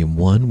Visions Volume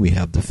 1, we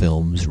have the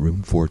films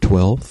Room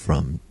 412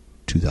 from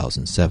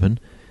 2007,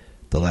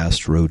 The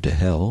Last Road to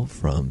Hell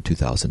from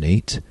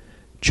 2008,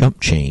 Chump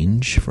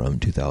Change from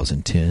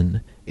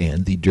 2010,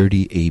 and The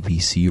Dirty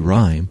ABC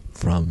Rhyme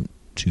from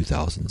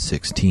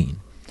 2016.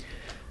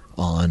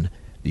 On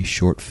the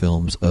short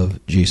films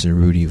of Jason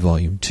Rudy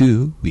Volume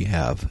 2, we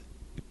have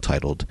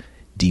titled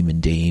Demon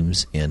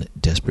Dames and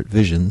Desperate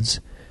Visions.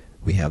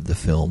 We have the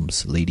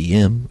films Lady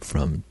M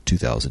from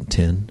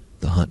 2010,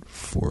 The Hunt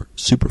for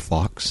Super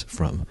Fox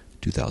from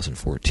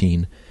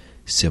 2014,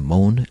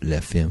 Simone La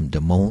Femme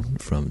de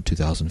Monde from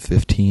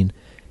 2015,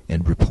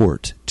 and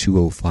Report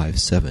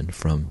 2057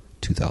 from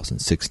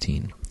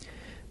 2016.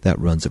 That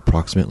runs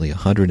approximately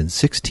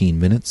 116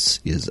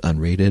 minutes, is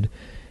unrated,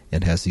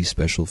 and has the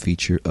special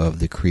feature of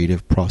the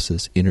Creative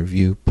Process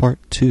Interview Part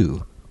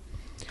 2,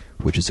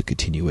 which is a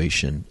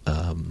continuation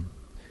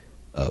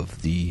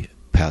of the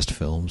past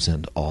films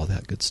and all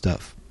that good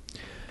stuff.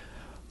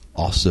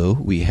 Also,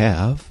 we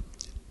have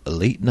a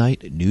Late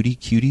Night Nudie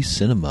Cutie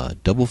Cinema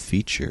double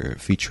feature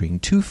featuring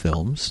 2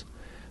 films,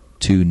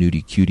 2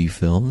 Nudie Cutie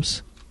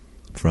films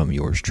from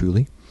yours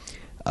truly,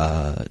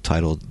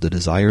 titled The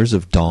Desires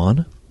of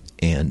Dawn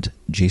and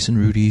Jason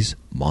Rudy's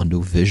Mondo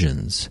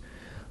Visions.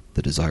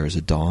 The Desires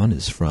of Dawn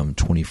is from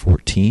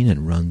 2014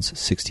 and runs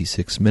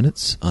 66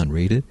 minutes,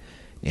 unrated,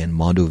 and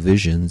Mondo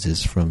Visions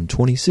is from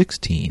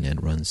 2016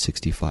 and runs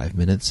 65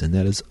 minutes, and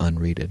that is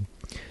unrated.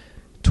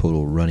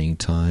 Total running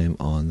time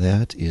on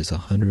that is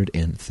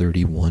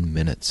 131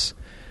 minutes.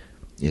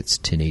 It's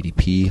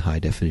 1080p high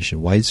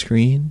definition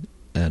widescreen,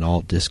 and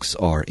all discs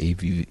are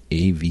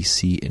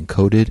AVC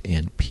encoded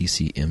and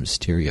PCM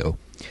stereo.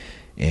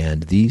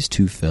 And these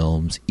two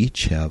films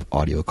each have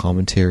audio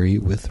commentary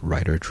with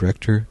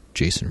writer-director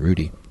Jason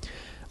Rudy.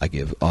 I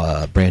give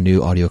brand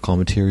new audio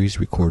commentaries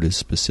recorded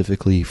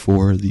specifically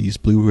for these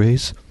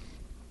Blu-rays.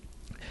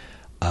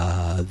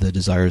 The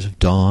Desires of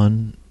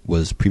Dawn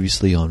was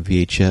previously on on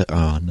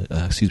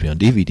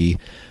DVD.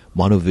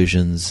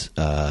 Monovisions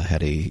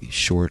had a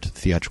short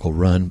theatrical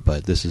run,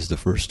 but this is the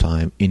first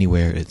time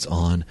anywhere it's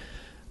on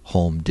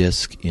home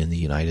disc in the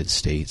United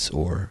States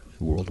or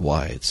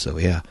worldwide. So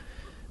yeah,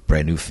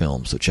 brand new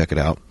film, so check it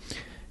out.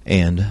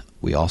 And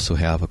we also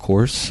have, of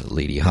course,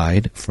 Lady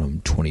Hyde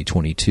from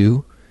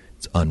 2022.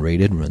 It's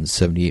unrated, runs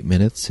 78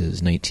 minutes,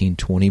 is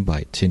 1920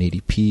 by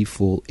 1080p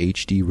full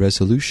HD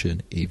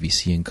resolution,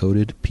 AVC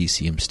encoded,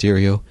 PCM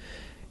stereo,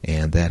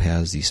 and that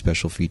has the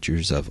special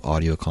features of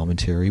audio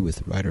commentary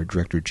with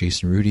writer-director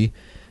Jason Rudy,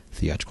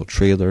 theatrical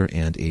trailer,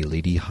 and a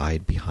Lady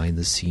Hyde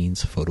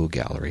behind-the-scenes photo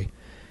gallery.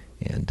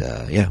 And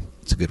yeah,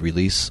 it's a good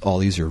release. All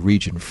these are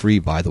region-free,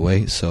 by the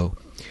way, so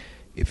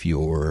if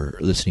you're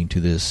listening to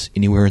this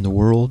anywhere in the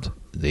world,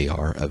 they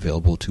are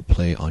available to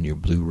play on your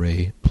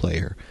Blu-ray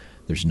player.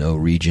 There's no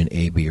region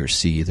A, B, or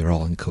C. They're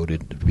all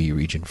encoded to be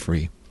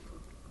region-free.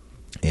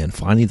 And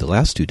finally, the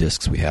last two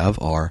discs we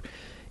have are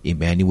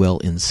Emmanuel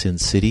in Sin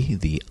City,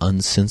 the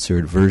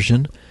uncensored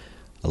version.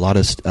 A lot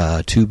of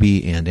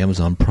Tubi and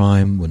Amazon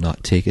Prime would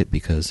not take it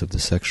because of the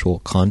sexual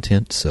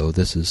content, so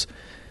this is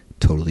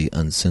totally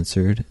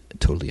uncensored,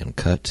 totally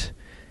uncut,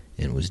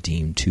 and was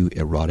deemed too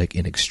erotic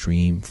and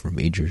extreme for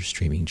major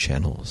streaming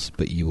channels.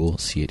 But you will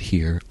see it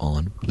here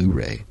on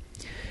Blu-ray.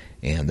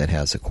 And that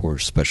has, of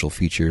course, special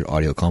featured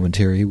audio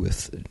commentary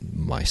with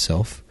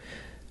myself,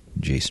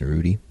 Jason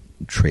Rudy,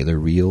 trailer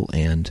reel,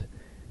 and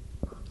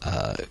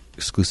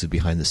exclusive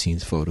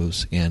behind-the-scenes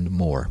photos, and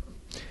more.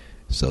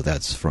 So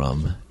that's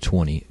from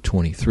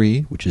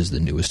 2023, which is the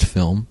newest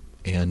film.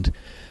 And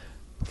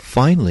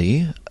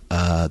finally,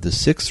 the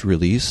sixth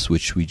release,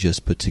 which we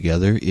just put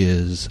together,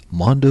 is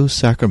Mondo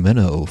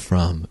Sacramento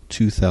from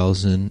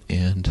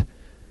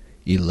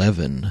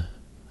 2011, I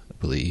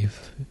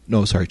believe.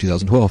 No, sorry,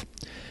 2012.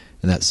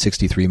 And that's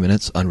 63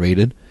 minutes,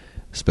 unrated.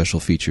 Special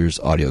features,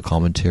 audio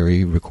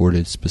commentary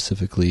recorded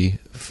specifically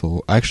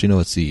for... Actually, no,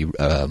 it's the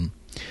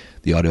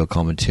audio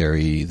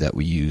commentary that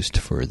we used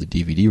for the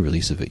DVD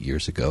release of it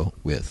years ago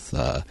with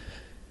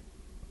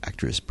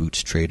actress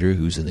Boots Trader,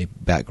 who's in the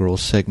Batgirl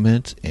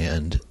segment,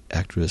 and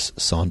actress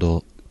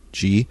Sondal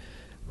G,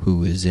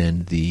 who is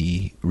in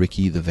the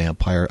Ricky the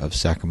Vampire of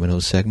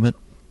Sacramento segment.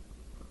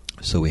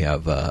 So we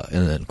have,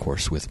 and then of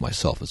course with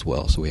myself as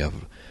well. So we have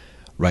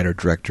writer,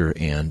 director,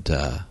 and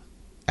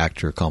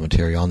actor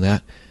commentary on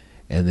that.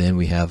 And then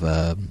we have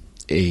a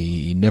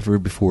never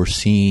before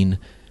seen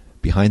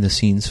behind the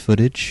scenes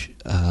footage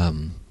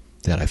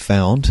that I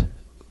found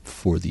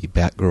for the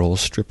Batgirl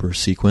stripper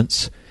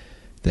sequence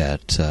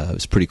that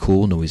was pretty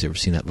cool. Nobody's ever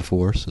seen that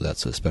before, so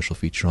that's a special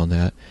feature on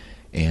that.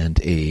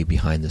 And a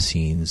behind the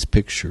scenes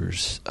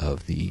pictures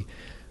of the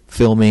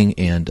filming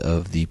and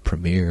of the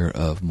premiere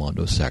of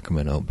Mondo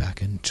Sacramento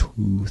back in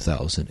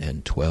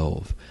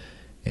 2012.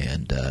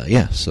 And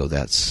yeah, so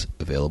that's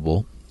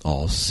available.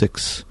 All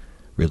 6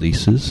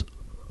 releases,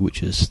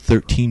 which is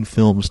 13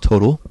 films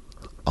total,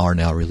 are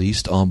now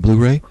released on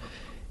Blu-ray,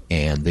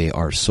 and they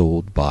are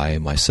sold by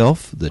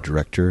myself, the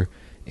director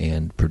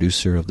and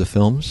producer of the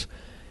films.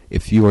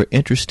 If you are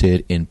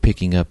interested in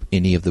picking up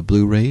any of the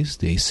Blu-rays,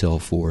 they sell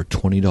for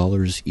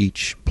 $20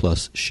 each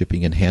plus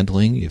shipping and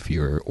handling if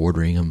you're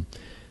ordering them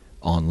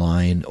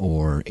online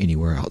or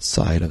anywhere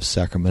outside of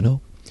Sacramento.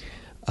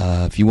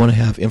 If you want to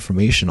have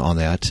information on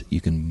that,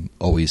 you can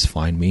always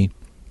find me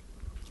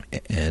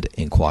and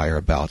inquire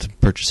about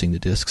purchasing the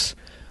discs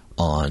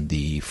on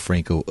the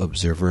Franco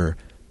Observer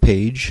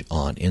page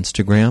on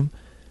Instagram,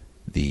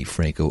 the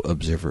Franco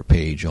Observer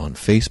page on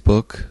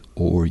Facebook,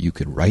 or you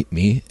could write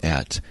me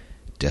at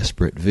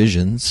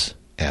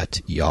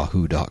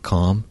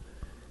desperatevisions@yahoo.com.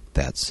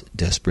 That's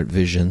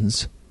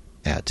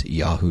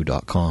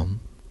desperatevisions@yahoo.com,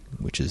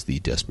 which is the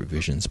Desperate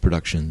Visions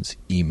Productions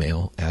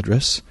email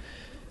address.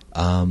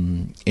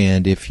 And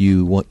if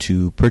you want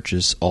to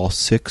purchase all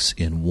 6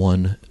 in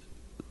one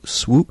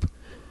swoop,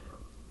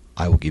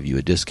 I will give you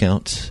a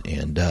discount,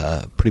 and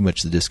pretty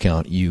much the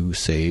discount you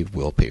save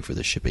will pay for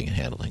the shipping and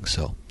handling.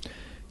 So,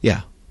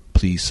 yeah,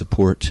 please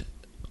support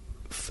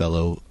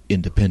fellow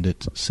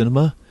independent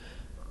cinema.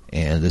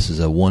 And this is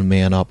a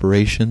one-man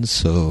operation,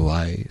 so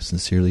I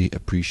sincerely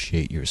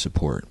appreciate your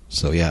support.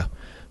 So, yeah,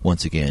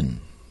 once again,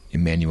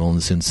 Emmanuel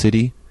in Sin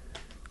City,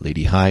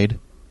 Lady Hyde,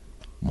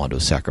 Mondo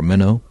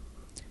Sacramento,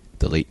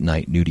 the Late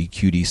Night Nudie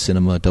Cutie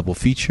Cinema double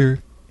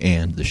feature,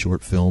 and the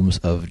short films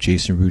of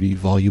Jason Rudy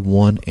Volume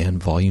 1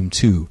 and Volume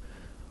 2,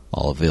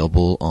 all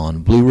available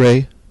on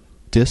Blu-ray,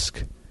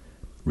 disc,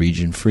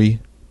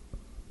 region-free,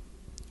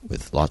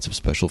 with lots of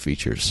special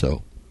features.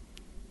 So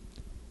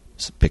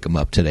pick them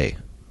up today.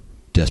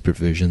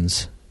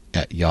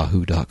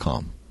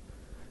 DesperateVisions@yahoo.com.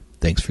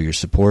 Thanks for your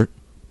support,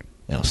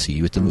 and I'll see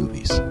you at the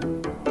movies.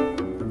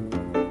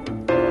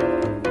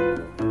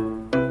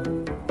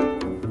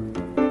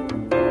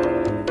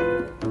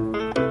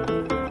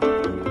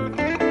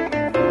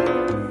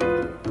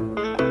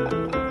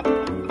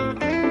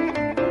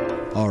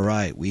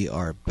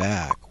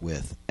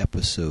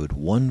 episode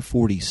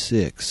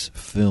 146,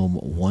 film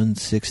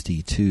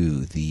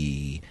 162,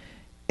 the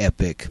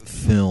epic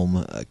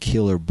film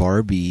Killer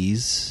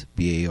Barbys,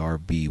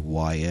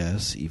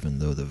 Barbys, even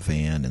though the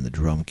van and the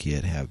drum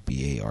kit have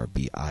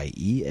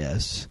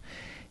Barbies.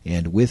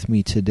 And with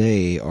me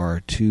today are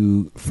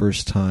two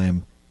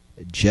first-time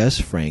Jess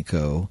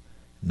Franco,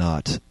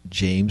 not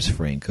James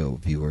Franco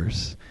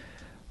viewers,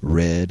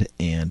 Red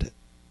and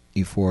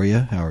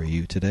Euphoria. How are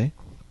you today?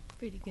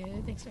 Pretty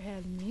good. Thanks for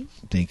having me.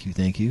 Thank you.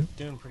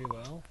 Doing pretty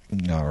well.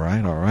 All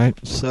right.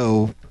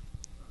 So,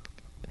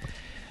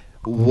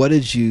 what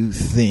did you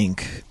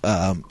think,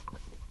 there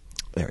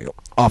we go,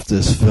 off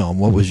this film?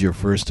 What was your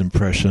first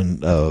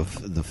impression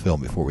of the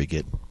film before we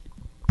get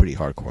pretty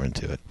hardcore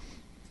into it?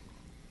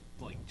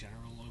 Like,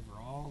 general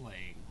overall,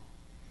 like,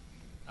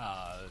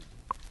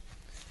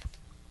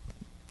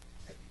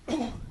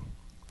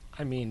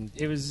 I mean,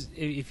 it was,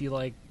 if you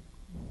like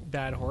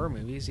bad horror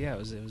movies, yeah, it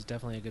was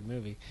definitely a good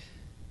movie.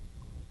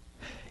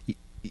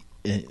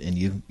 And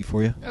you,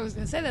 Euphoria? I was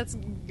going to say that's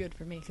good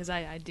for me because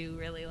I do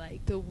really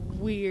like the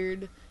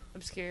weird,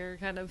 obscure,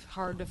 kind of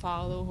hard to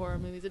follow horror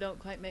movies that don't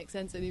quite make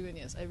sense. And even,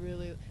 yes, I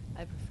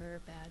prefer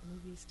bad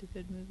movies to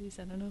good movies.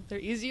 I don't know. They're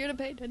easier to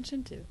pay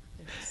attention to.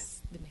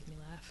 They make me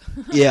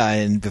laugh. Yeah,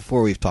 and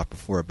we've talked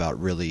before about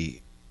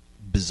really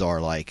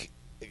bizarre, like,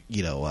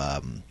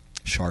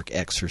 Shark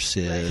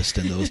Exorcist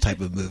and those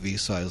type of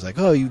movies. So I was like,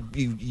 oh, you'd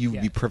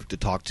be perfect to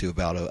talk to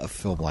about a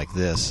film like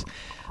this.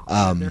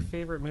 Their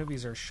favorite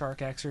movies are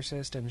Shark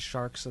Exorcist and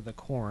Sharks of the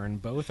Corn.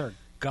 Both are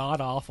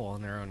god-awful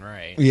in their own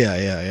right.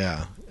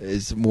 Yeah.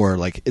 It's more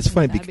like, it's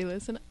funny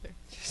Fabulous and other.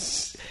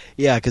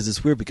 Yeah, because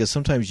it's weird because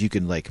sometimes you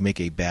can like make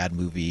a bad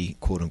movie,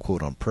 quote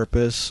unquote, on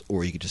purpose,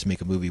 or you could just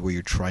make a movie where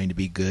you're trying to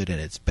be good and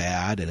it's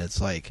bad, and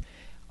it's like,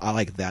 I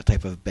like that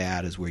type of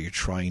bad is where you're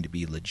trying to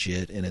be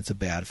legit and it's a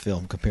bad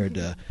film compared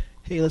to,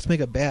 hey, let's make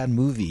a bad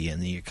movie,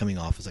 and then you're coming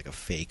off as like a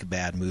fake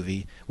bad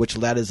movie, which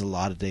that is a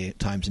lot of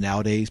times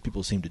nowadays.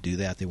 People seem to do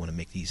that. They want to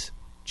make these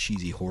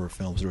cheesy horror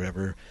films or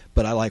whatever,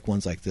 but I like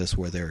ones like this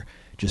where they're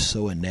just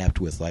so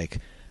inept with like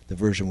the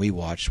version we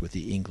watched with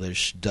the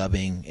English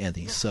dubbing and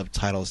the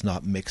subtitles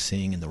not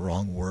mixing and the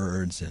wrong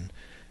words, and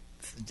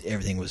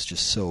everything was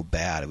just so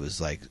bad. It was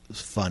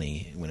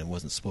funny when it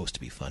wasn't supposed to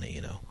be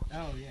funny,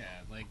 Oh, yeah.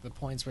 Like the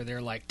points where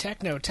they're like,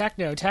 techno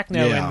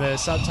Yeah. in the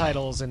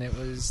subtitles, and it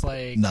was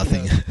like...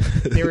 Nothing.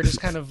 They were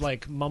just kind of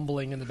like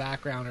mumbling in the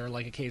background or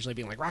like occasionally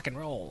being like rock and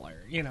roll or,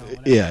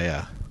 whatever.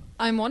 Yeah.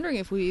 I'm wondering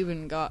if we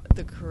even got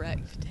the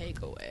correct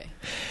takeaway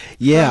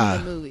Yeah.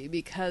 from the movie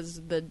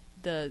because the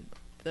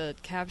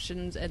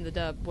captions and the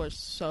dub were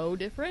so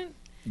different.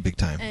 Big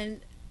time. And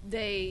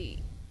they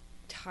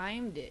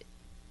timed it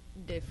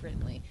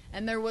differently.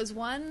 And there was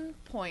one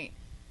point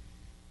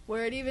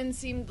where it even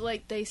seemed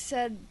like they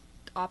said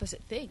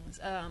opposite things.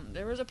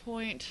 There was a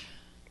point...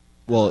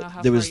 Well,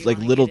 there was like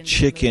Little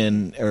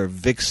Chicken or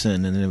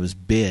Vixen, and then it was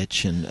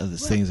Bitch, and other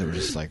things that were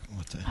just like,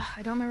 what the...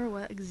 I don't remember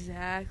what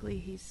exactly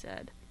he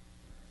said.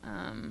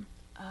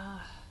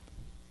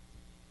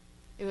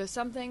 It was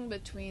something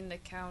between the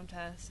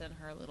Countess and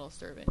her little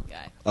servant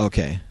guy.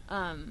 Okay.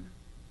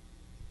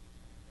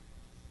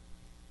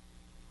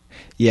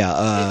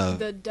 Yeah,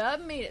 the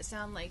dub made it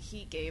sound like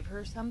he gave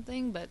her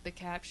something, but the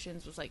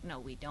captions was like,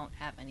 no, we don't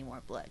have any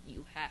more blood.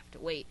 You have to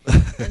wait.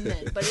 But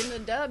in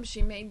the dub,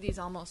 she made these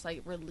almost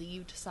like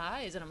relieved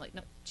sighs, and I'm like,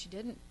 no, she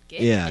didn't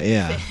get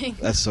anything.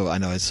 That's so, I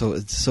know, it's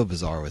so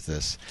bizarre with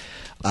this.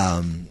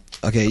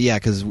 Okay, yeah,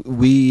 because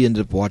we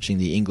ended up watching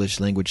the English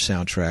language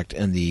soundtrack,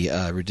 and the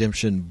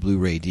Redemption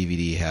Blu-ray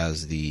DVD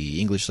has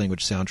the English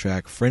language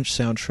soundtrack, French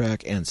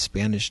soundtrack, and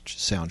Spanish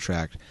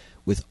soundtrack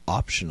with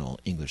optional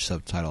English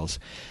subtitles.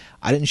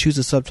 I didn't choose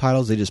the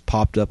subtitles, they just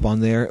popped up on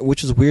there,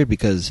 which is weird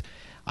because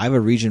I have a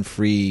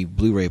region-free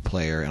Blu-ray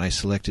player, and I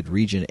selected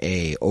region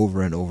A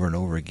over and over and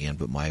over again,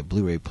 but my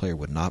Blu-ray player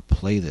would not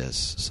play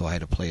this, so I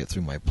had to play it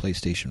through my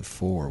PlayStation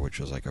 4,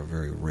 which was like a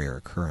very rare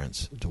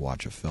occurrence to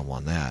watch a film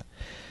on that.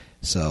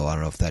 So I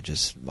don't know if that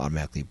just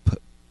automatically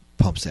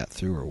pumps that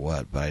through or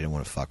what, but I didn't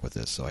want to fuck with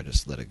this, so I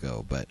just let it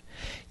go. But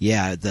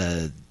yeah,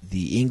 the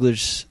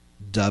English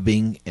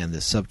dubbing and the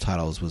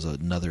subtitles was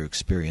another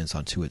experience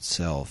unto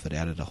itself. It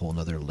added a whole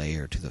other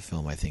layer to the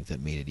film, I think,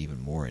 that made it even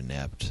more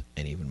inept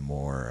and even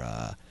more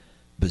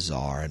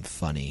bizarre and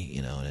funny,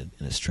 in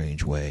a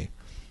strange way.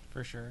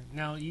 For sure.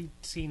 Now, you've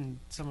seen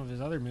some of his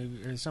other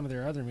movies, or some of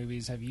their other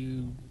movies. Have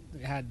you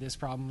had this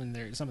problem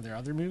in some of their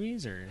other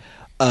movies, or?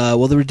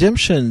 Well, the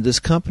Redemption, this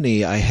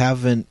company, I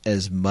haven't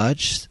as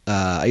much.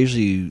 I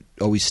usually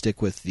always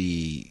stick with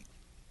the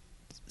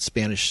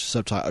Spanish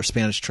subtitle or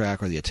Spanish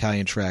track or the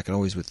Italian track, and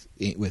always with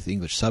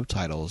English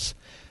subtitles.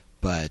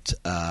 But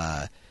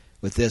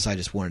with this, I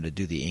just wanted to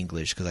do the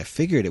English because I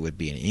figured it would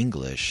be in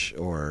English,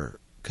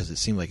 or because it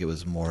seemed like it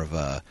was more of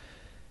a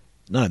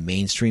not a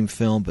mainstream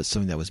film, but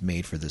something that was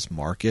made for this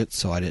market.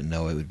 So I didn't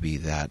know it would be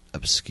that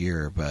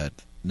obscure. But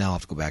now I'll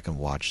have to go back and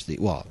watch the.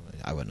 Well,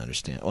 I wouldn't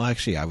understand. Well,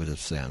 actually, I would have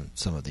seen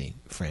some of the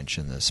French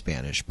and the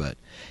Spanish, but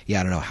yeah,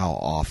 I don't know how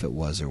off it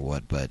was or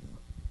what, but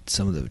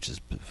some of it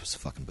just was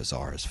fucking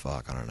bizarre as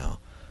fuck. I don't know.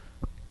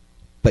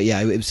 But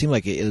yeah, it seemed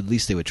like at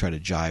least they would try to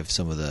jive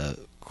some of the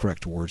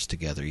correct words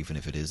together, even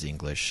if it is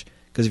English.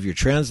 Because if you're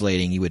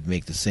translating, you would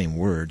make the same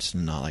words,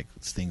 not like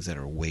things that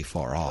are way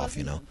far off,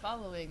 you know.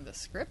 Following the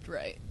script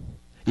right.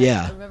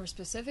 Yeah. I remember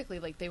specifically,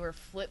 like, they were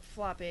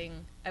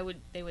flip-flopping.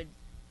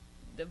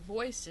 The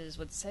voices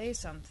would say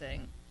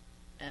something,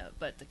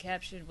 but the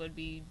caption would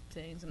be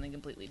saying something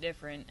completely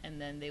different, and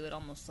then they would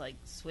almost, like,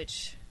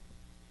 switch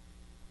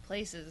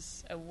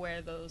places of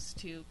where those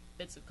two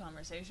bits of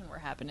conversation were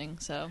happening,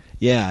 so...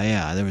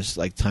 Yeah. There was,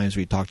 like, times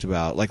where he talked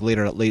about, like, late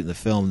in the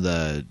film,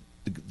 the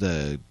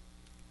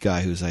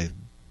guy who's,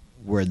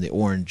 wearing the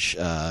orange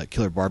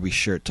Killer Barbie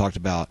shirt talked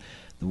about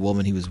the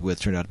woman he was with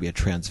turned out to be a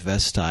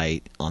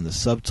transvestite on the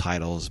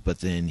subtitles,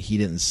 but then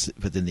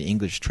the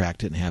English track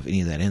didn't have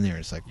any of that in there.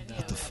 It's like,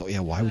 what the fuck?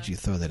 Yeah, why would you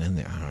throw that in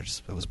there? I don't know,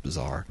 it was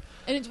bizarre.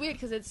 And it's weird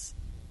because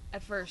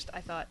at first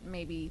I thought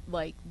maybe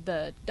like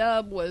the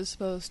dub was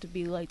supposed to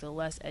be like the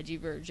less edgy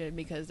version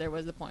because there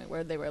was a point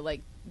where they were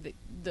like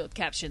the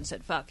caption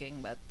said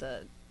fucking, but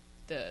the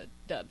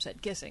dub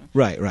said kissing.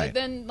 Right. But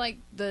then like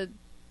the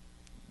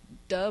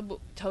dub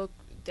took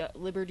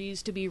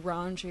liberties to be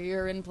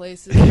raunchier in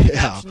places, and the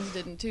captions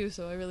didn't too.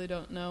 So I really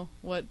don't know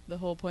what the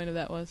whole point of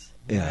that was.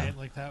 Yeah, right,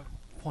 like that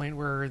point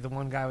where the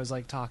one guy was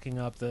like talking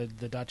up the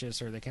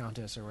Duchess or the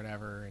Countess or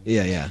whatever. And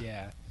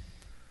yeah.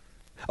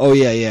 Oh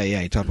yeah.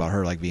 He talked about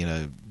her like being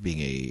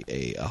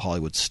a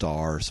Hollywood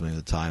star or something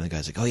at the time. The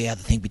guy's like, oh yeah,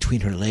 the thing between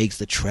her legs,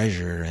 the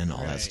treasure, and all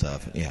that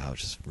stuff. Yeah, it was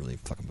just really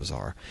fucking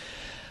bizarre.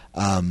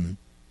 And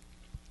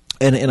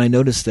I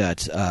noticed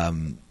that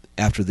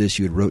after this,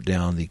 you had wrote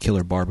down the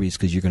Killer Barbies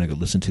because you're going to go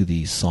listen to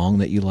the song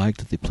that you liked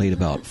that they played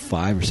about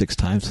 5 or 6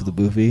 times through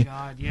the movie. Oh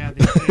God, yeah,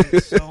 they played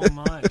it so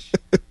much.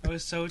 I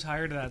was so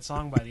tired of that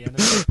song by the end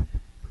of it.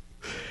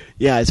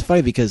 Yeah, it's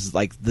funny because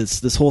like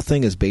this whole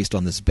thing is based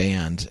on this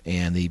band,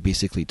 and they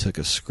basically took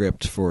a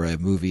script for a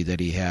movie that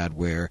he had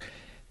where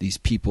these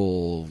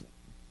people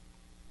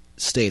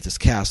stay at this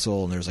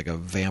castle, and there's like a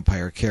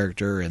vampire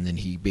character, and then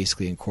he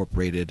basically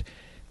incorporated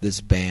this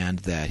band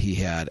that he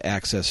had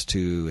access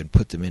to and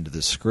put them into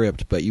the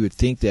script. But you would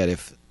think that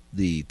if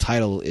the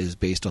title is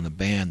based on the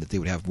band, that they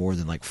would have more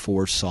than like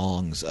 4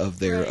 songs of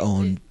their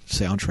own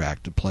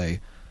soundtrack to play.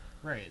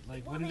 Right,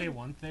 like wouldn't they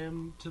want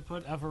them to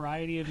put a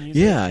variety of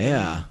music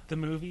in the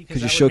movie? Because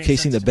you're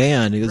showcasing the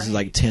band. This is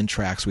like 10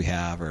 tracks we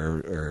have,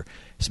 or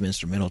some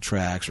instrumental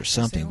tracks or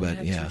something. They only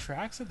but had 2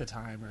 tracks at the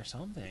time or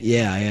something.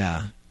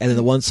 Yeah. And then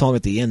the one song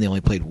at the end they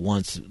only played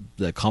once,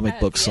 the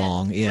comic book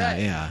song. Right.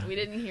 Yeah. We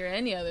didn't hear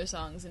any other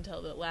songs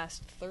until the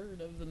last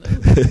third of the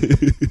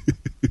movie.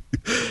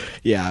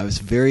 Yeah, it was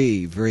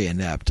very, very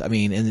inept. I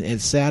mean, and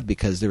it's sad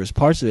because there was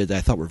parts of it that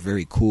I thought were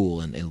very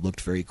cool and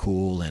looked very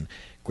cool, and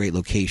great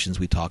locations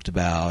we talked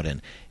about,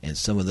 and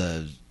some of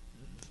the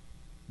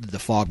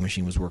fog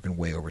machine was working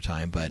way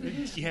overtime, but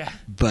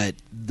but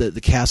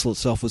the castle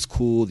itself was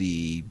cool.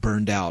 The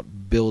burned out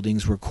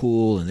buildings were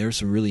cool, and there was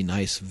some really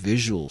nice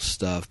visual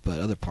stuff. But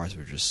other parts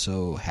were just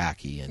so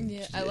hacky.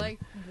 And I like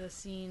the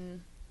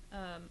scene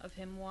of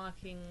him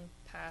walking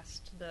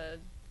past the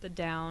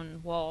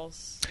down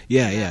walls.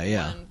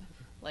 Yeah. One,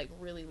 like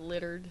really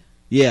littered.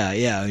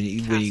 Yeah. When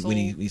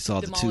he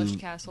saw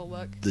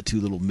the two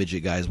little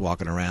midget guys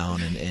walking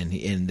around,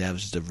 and that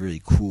was just a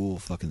really cool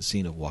fucking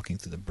scene of walking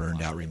through the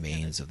burned out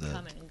remains of the.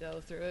 Come in and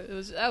go through it.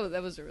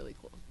 That was a really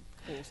cool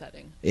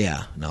setting.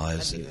 Yeah, no, it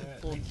was.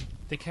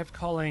 They kept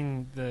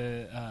calling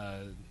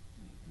the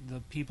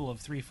people of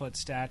 3-foot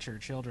stature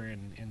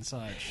children and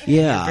such.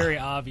 Yeah, they're very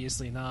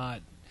obviously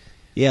not.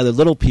 Yeah, the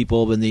little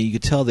people, but then you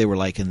could tell they were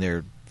like in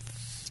their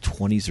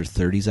 20s or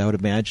 30s, I would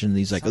imagine.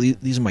 These like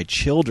these are my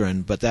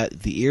children, but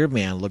the ear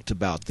man looked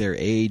about their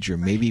age or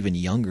maybe even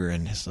younger,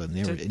 and so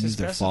he's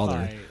their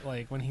father.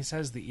 Like when he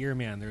says the ear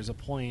man, there's a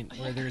point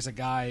where there's a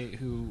guy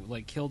who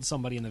like killed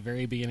somebody in the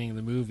very beginning of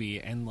the movie,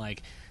 and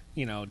like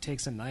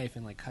takes a knife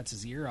and like cuts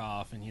his ear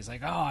off, and he's like,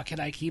 "Oh, can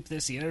I keep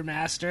this ear,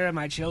 master?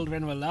 My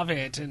children will love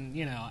it." And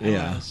I don't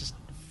know, it's just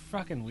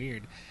fucking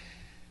weird.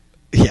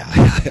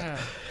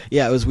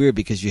 Yeah, it was weird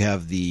because you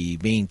have the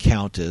main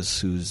countess,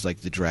 who's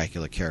like the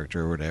Dracula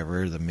character or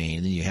whatever, the main,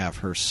 and then you have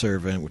her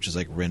servant, which is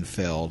like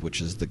Renfeld, which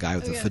is the guy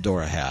with the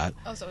fedora hat.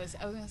 Oh, so I was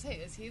going to say,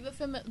 is he the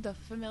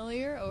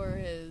familiar, or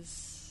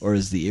is... Or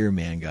is the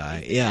earman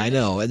guy? Yeah, I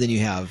know. And then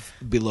you have,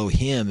 below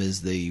him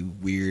is the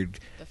weird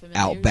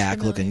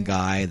outback-looking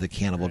guy, the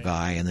cannibal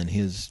guy, and then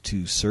his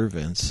 2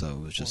 servants, so it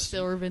was just...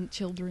 Servant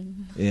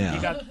children. Yeah.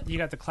 You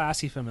got the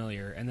classy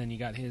familiar, and then you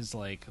got his,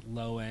 like,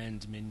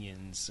 low-end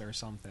minions or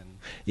something.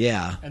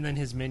 Yeah. And then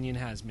his minion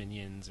has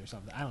minions or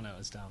something. I don't know,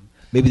 it's dumb.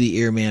 Maybe the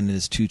earman and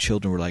his 2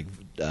 children were like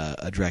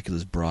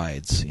Dracula's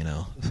brides,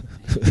 Well,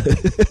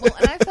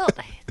 and I felt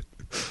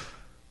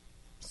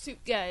Suit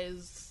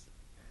Guy's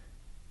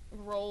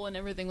role and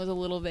everything was a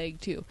little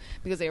vague too,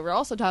 because they were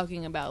also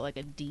talking about like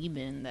a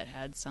demon that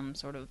had some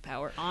sort of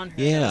power on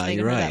her. Yeah,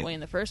 you're right. That way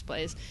in the first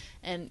place,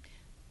 and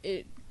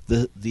it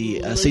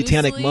the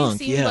satanic monk.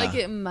 Seemed like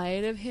it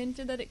might have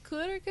hinted that it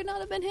could or could not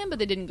have been him, but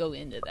they didn't go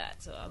into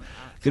that. So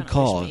good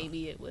call.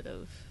 Maybe it would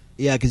have.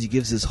 Yeah, because he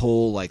gives this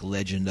whole like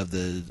legend of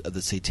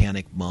the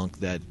satanic monk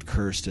that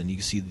cursed, and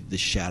you see the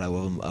shadow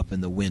of him up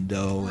in the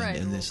window, Right,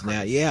 and a this and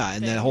little that. Yeah,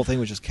 and thing. that whole thing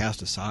was just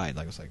cast aside.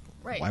 Like, it's like,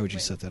 Right. why would you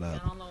set that Down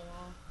up? on the wall.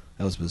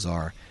 That was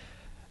bizarre.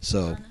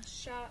 So. On a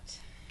shot.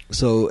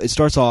 So it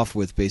starts off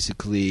with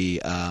basically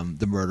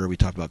the murder. We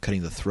talked about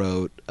cutting the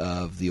throat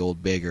of the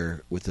old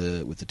beggar with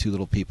the two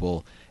little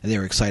people, and they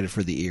were excited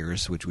for the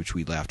ears, which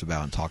we laughed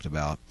about and talked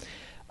about.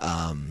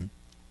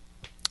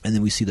 And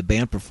then we see the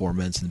band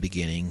performance in the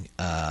beginning,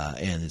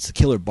 and it's the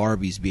Killer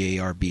Barbies,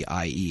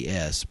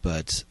 Barbies,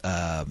 but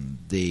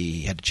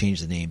they had to change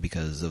the name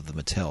because of the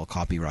Mattel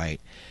copyright.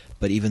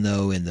 But even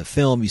though in the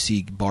film you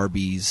see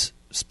Barbies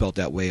spelt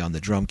that way on the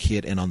drum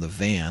kit and on the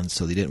van,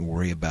 so they didn't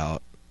worry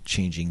about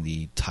changing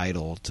the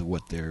title to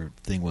what their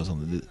thing was on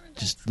the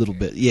just a little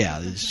bit. Yeah,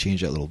 they just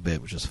changed that a little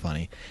bit, which is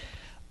funny.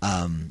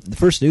 The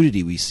first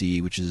nudity we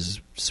see, which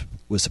was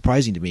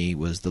surprising to me,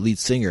 was the lead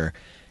singer.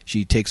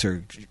 She takes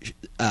her,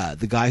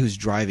 the guy who's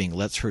driving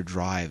lets her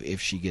drive if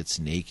she gets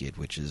naked,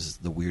 which is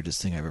the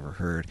weirdest thing I've ever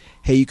heard.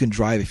 Hey, you can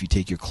drive if you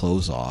take your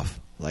clothes off.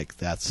 Like,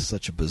 that's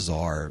such a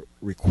bizarre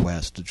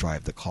request to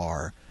drive the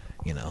car,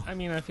 you know. I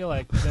mean, I feel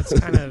like that's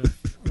kind of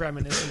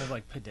reminiscent of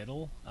like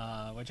padiddle,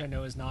 which I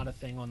know is not a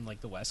thing on like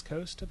the West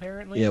Coast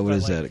apparently. Yeah, what but,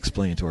 is like, that?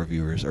 Explain it to our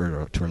viewers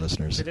or to our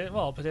listeners.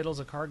 Padiddle's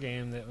a car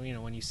game that, you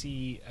know, when you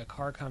see a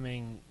car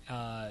coming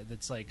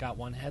that's like got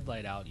one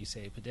headlight out, you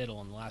say padiddle,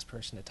 and the last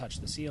person to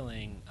touch the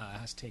ceiling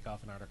has to take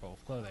off an article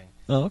of clothing.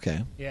 Oh,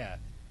 okay. Yeah.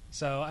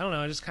 So I don't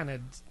know. It just kind of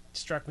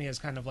struck me as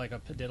kind of like a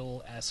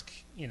padiddle-esque,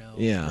 you know,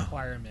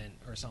 requirement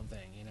or something.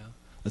 You know.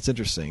 That's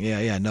interesting.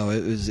 Yeah. No,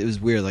 it was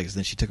weird. Like,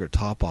 then she took her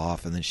top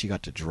off, and then she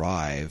got to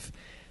drive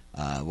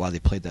while they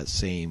played that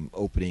same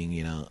opening.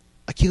 You know,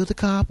 I killed a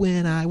cop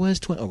when I was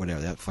 20, or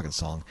whatever, that fucking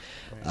song,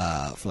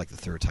 for like the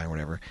third time, or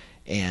whatever.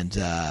 And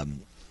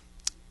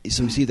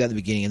so we see that in the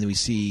beginning, and then we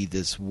see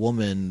this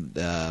woman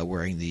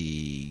wearing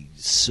the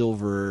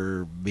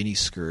silver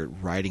miniskirt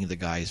riding the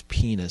guy's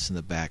penis in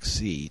the back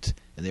seat,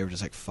 and they were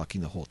just like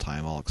fucking the whole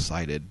time, all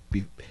excited.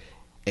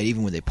 And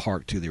even when they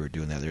parked too, they were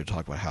doing that. They were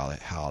talking about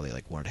how they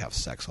like wanted to have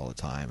sex all the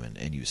time,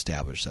 and you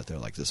established that they're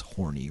like this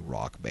horny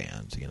rock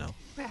band, you know.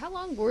 Wait, how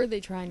long were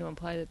they trying to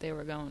imply that they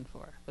were going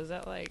for? Was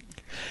that like?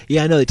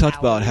 Yeah, I know they talked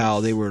hours? about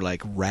how they were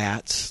like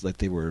rats, like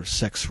they were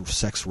sex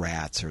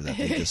rats, or that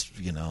they just,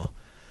 you know.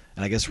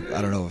 And I guess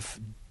I don't know if.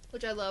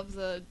 Which I love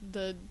the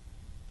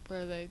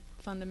where the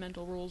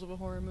fundamental rules of a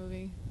horror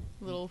movie,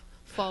 little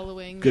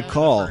following. Good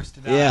call. First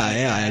to die.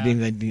 Yeah. I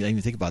didn't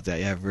even think about that.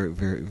 Yeah, very,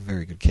 very,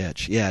 very good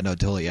catch. Yeah, no,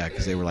 totally. Yeah,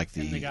 because they were like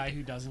And the guy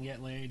who doesn't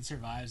get laid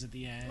survives at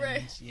the end.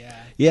 Right.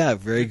 Yeah. Yeah,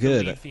 very The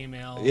good. lead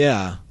female.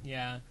 Yeah,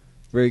 Yeah.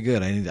 very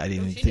good. I didn't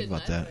even She think didn't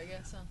about that. either, I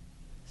guess.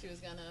 She was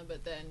gonna,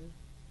 but then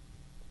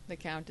the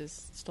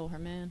Countess stole her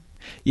man.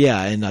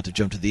 Yeah, and not to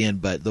jump to the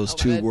end, but those Oh,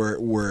 two good.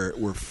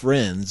 were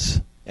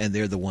friends, and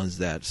they're the ones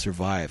that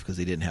survived because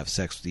they didn't have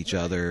sex with each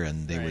other,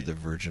 and they were Right. the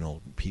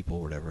virginal people,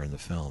 or whatever, in the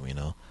film. You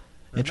know,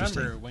 Remember,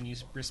 interesting. when you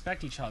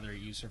respect each other,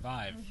 you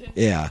survive.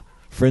 Yeah,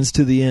 friends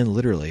to the end,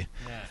 literally.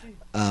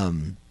 Yeah.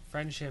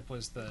 Friendship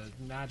was the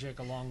magic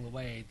along the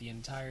way the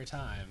entire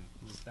time.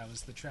 That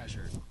was the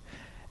treasure.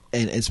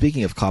 And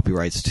speaking of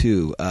copyrights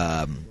too,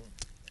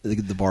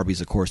 the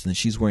Barbies, of course, and then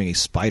she's wearing a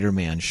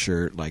Spider-Man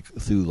shirt like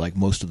through like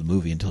most of the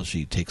movie until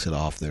she takes it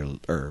off there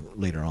or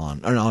later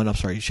on. Oh no, I'm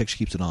sorry, she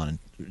keeps it on,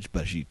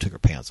 but she took her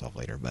pants off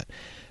later. But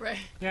Right.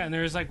 Yeah, and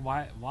there's like,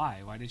 why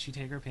did she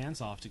take her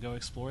pants off to go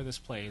explore this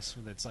place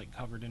that's like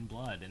covered in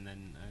blood? And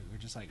then we're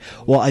just like,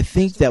 oh, well, I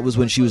think that was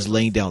when she was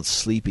laying down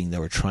sleeping. They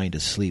were trying to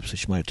sleep, so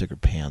she might have took her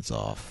pants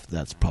off.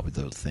 That's probably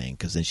the thing,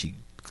 because then she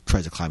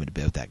tries to climb into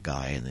bed with that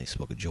guy, and they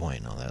smoke a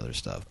joint and all that other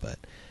stuff. But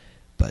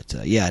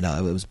yeah,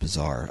 no, it was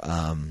bizarre.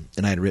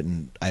 And I had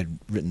written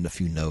a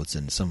few notes,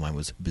 and some of mine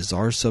was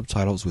bizarre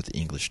subtitles with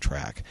English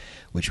track,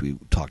 which we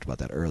talked about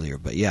that earlier.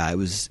 But yeah,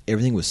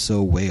 everything was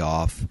so way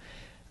off.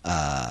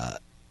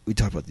 We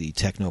talked about the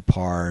techno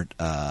part.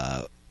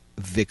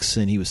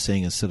 Vixen, he was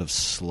saying instead of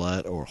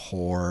slut or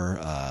whore.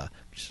 I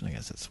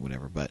guess that's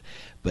whatever. But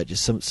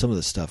just some of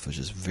the stuff was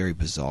just very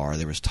bizarre.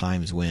 There was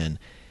times when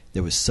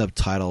there was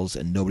subtitles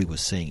and nobody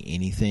was saying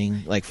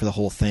anything, like for the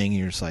whole thing. And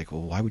you're just like,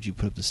 well, why would you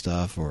put up the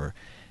stuff?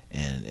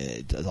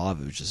 And a lot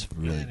of it was just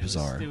really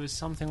bizarre. It was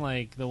something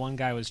like the one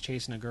guy was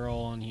chasing a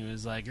girl, and he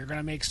was like, "You're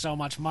gonna make so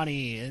much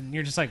money," and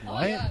you're just like,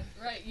 "What?" Oh, yeah,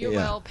 right. You're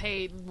Yeah.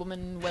 well-paid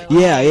woman. Yeah.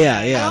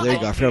 Oh, There you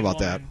go. I forgot about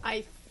that.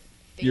 I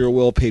think You're a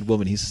well-paid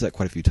woman. He says that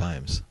quite a few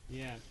times.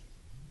 Yeah.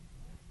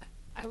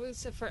 I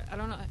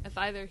don't know if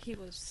either he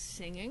was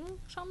singing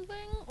something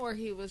or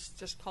he was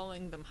just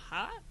calling them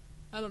hot.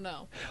 I don't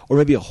know. Or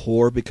maybe a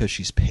whore because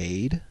she's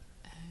paid.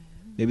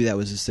 Maybe that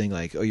was his thing,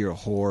 like, oh, you're a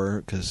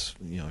whore because,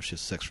 you know, she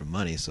has sex for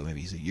money, so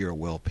maybe he's you're a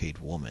well-paid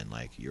woman.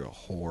 Like, you're a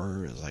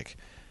whore is like,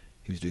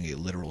 he was doing a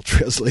literal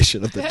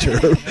translation of the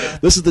term.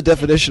 This is the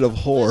definition of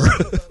whore.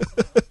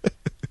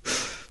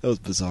 That was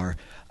bizarre.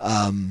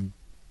 Oh,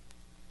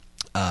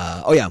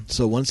 yeah,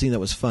 so one scene that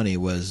was funny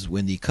was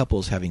when the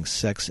couple's having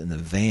sex in the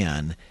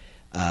van,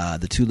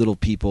 the two little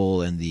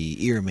people and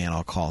the ear man,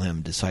 I'll call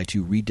him, decide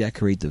to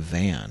redecorate the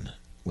van.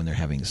 when they're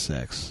having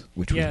sex,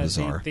 which was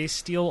bizarre. They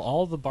steal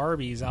all the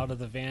Barbies out of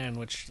the van,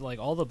 which, like,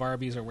 all the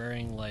Barbies are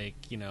wearing, like,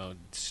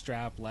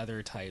 strap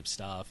leather type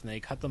stuff, and they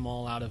cut them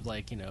all out of,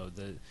 like,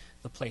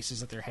 the places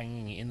that they're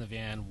hanging in the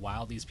van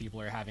while these people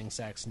are having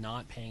sex,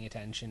 not paying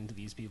attention to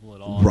these people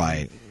at all.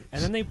 Right.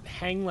 And then they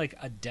hang, like,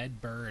 a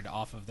dead bird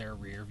off of their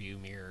rear view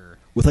mirror.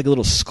 With, like, a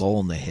little skull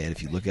in the head,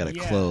 if you look at it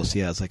close.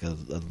 Yeah, it's like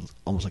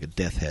almost like a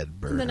death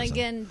head bird. And then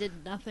again,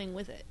 did nothing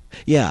with it.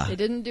 Yeah. They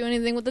didn't do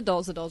anything with the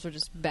dolls. The dolls were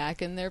just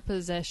back in their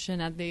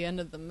possession at the end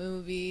of the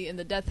movie. And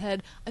the death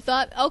head, I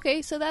thought,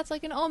 okay, so that's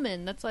like an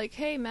omen. That's like,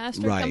 hey,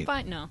 master, come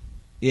find... No.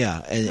 Yeah,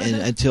 and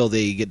until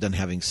they get done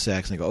having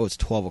sex, and they go, oh, it's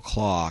 12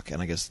 o'clock,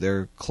 and I guess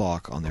their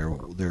clock on their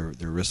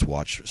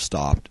wristwatch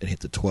stopped and hit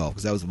the 12,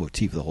 because that was the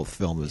motif of the whole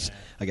film, was,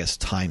 I guess,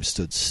 time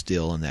stood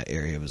still in that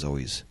area. It was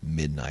always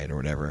midnight or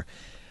whatever.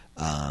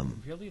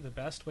 Really, the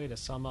best way to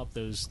sum up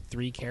those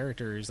three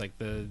characters, like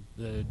the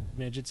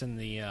midgets and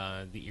the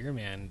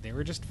earman, they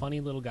were just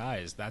funny little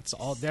guys. That's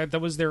all. That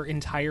was their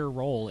entire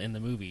role in the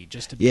movie,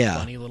 just to be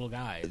funny little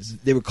guys.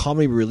 They were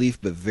comedy relief,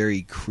 but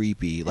very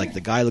creepy. Like, the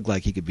guy looked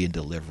like he could be in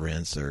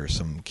Deliverance or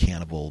some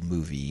cannibal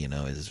movie.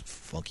 His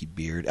funky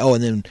beard. Oh,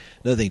 and then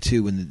another thing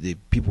too, when the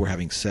people were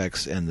having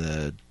sex and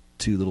the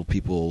two little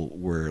people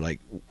were like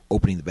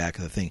opening the back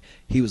of the thing,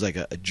 he was like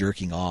a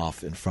jerking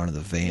off in front of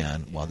the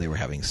van while they were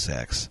having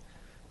sex.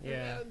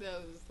 Yeah,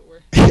 that was the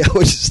worst. Yeah,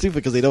 which is stupid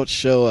because they don't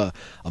show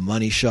a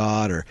money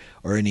shot or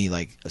any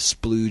like a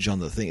splooge on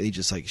the thing. They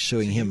just like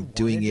showing him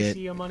doing it. To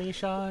see a money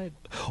shot?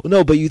 Well,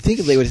 no, but you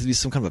think they would be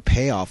some kind of a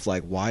payoff.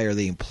 Like, why are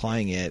they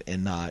implying it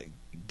and not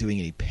doing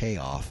any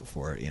payoff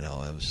for it? It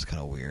was just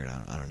kind of weird.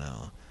 I don't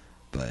know,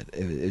 but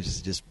it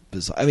was just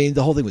bizarre. I mean,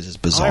 the whole thing was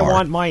just bizarre. I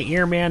want my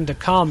earman to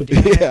come.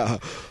 Yeah.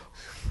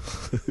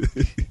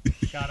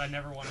 God, I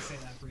never want to say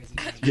that phrase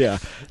again. Yeah.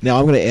 Now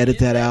I'm going to edit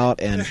that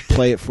out and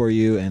play it for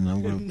you, and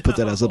I'm going to put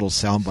that as a little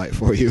soundbite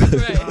for you.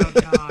 Right. Oh,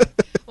 God.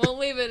 Won't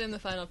leave it in the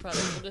final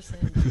product. We'll just say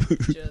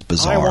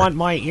bizarre. I want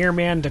my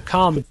earman to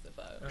come.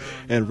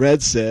 And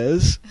Red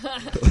says,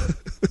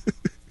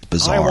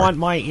 bizarre. I want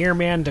my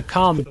earman to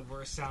come. The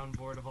worst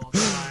soundboard of all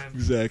time.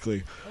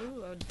 Exactly.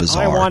 Oh,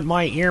 Bizarre. I want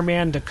my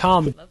earman to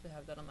come. I'd love to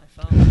have that on my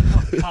phone.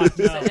 God,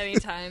 no. So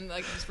anytime,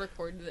 like, just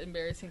record the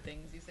embarrassing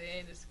things you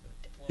say, just.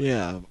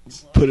 Yeah,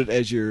 put it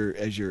as your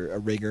a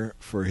ringer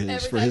for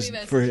his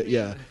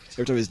yeah.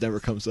 Every time his number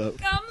comes up,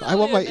 Come I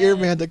want my earman.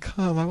 earman to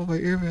come. I want my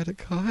earman to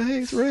come. Hey,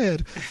 it's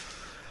Red.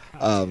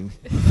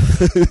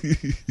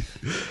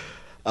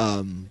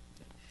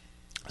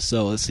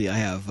 So let's see. I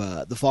have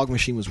the fog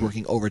machine was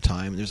working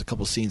overtime. And there's a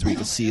couple scenes where you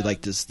can see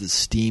like this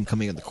steam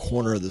coming in the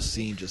corner of the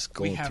scene, just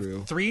going through. We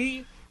have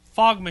 3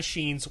 fog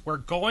machines. We're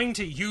going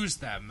to use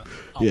them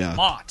a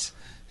lot.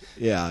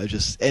 Yeah,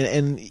 just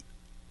and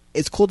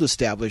it's cool to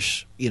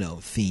establish,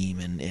 theme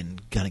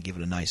and kind of give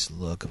it a nice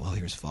look of,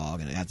 here's fog,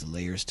 and it adds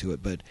layers to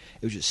it, but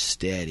it was just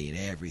steady and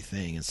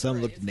everything, and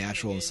some looked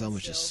natural and some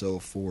was just so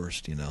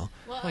forced, Well,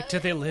 like,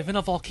 did they live in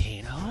a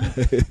volcano? I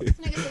guess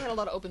they had a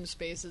lot of open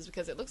spaces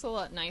because it looks a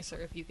lot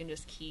nicer if you can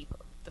just keep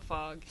the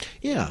fog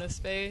in the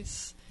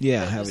space.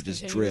 Yeah, have it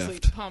just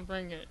drift.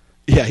 Pumping it.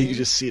 Yeah, you can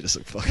just see it as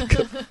fucking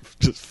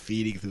just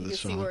feeding through the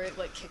shot. You see where it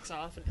like kicks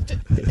off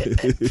and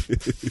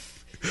it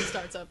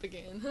starts up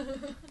again.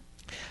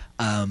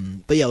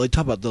 But yeah, like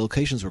talk about the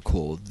locations were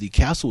cool. The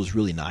castle was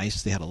really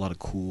nice. They had a lot of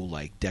cool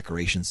like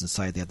decorations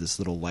inside. They had this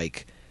little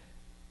like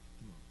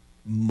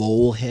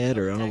mole head,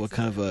 or I don't know what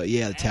kind of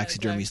the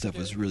taxidermy stuff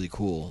was really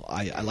cool.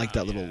 I like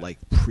that little like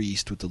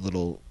priest with the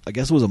little, I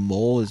guess it was a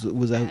mole.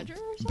 Was that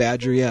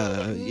badger?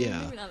 Yeah,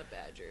 yeah. Maybe not a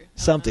badger.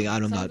 Something.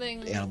 I'm not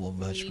Something animal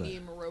much, but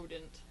medium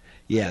rodent.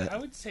 yeah. I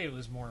would say it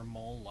was more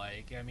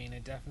mole-like. I mean,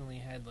 it definitely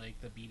had like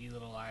the beady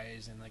little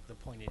eyes and like the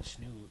pointed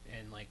snoot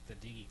and like the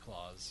diggy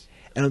claws.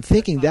 And I'm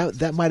thinking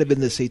that might have been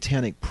the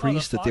satanic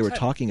priest that they were fox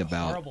had talking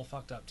about. Horrible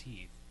fucked up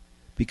teeth.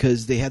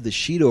 Because they had the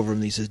sheet over him,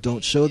 and he says,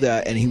 "Don't show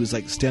that," and he was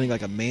like standing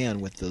like a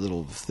man with the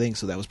little thing.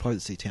 So that was probably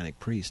the satanic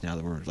priest. Now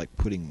that we're like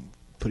putting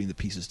the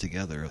pieces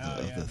together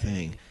of the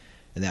thing,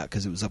 and that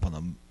because it was up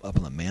on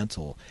the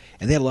mantle,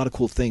 and they had a lot of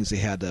cool things. They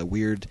had that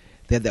weird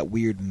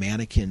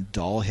mannequin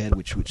doll head,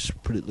 which looks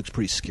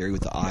pretty scary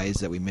with the eyes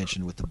that we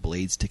mentioned with the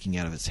blade sticking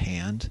out of its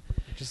hand.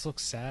 It just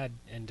looked sad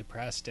and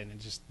depressed, and it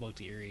just looked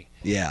eerie.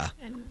 Yeah,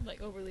 and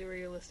like overly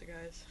realistic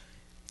eyes.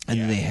 And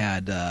then they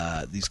had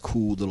these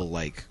cool little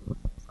like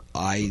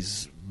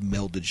eyes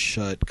melded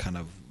shut kind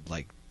of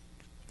like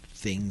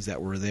things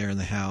that were there in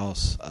the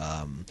house.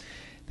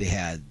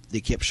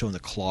 They kept showing the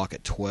clock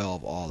at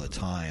 12 all the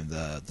time.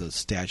 The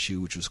statue,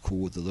 which was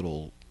cool with the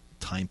little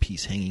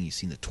timepiece hanging, you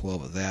seen the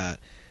 12 of that,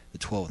 the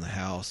 12 in the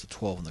house, the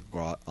 12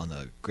 on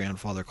the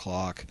grandfather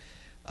clock,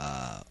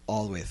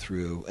 all the way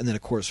through. And then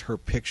of course her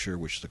picture,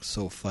 which looks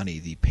so funny,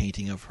 the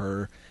painting of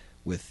her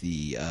with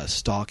the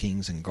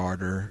stockings and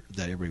garter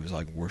that everybody was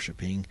like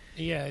worshiping.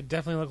 Yeah, it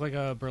definitely looked like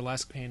a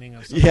burlesque painting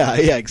of something. Yeah,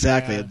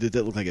 exactly. Yeah. It did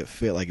look like it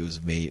fit, like it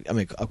was made. I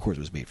mean, of course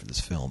it was made for this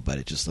film, but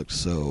it just looked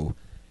so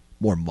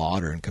more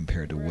modern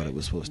compared to what it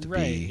was supposed to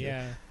be.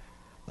 Yeah.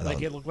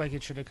 Like it looked like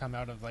it should have come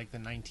out of like the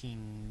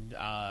 19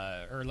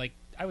 or like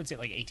I would say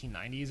like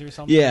 1890s or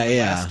something. Yeah, like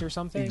yeah. West or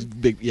something.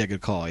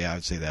 Good call. Yeah, I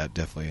would say that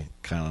definitely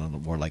kind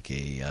of more like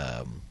a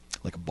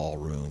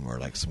ballroom or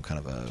like some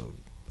kind of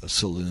a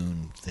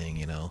saloon thing,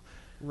 you know.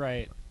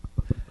 Right.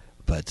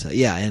 But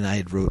yeah, and I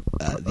had wrote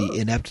the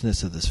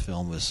ineptness of this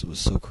film was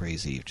so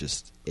crazy.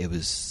 It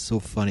was so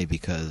funny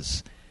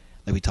because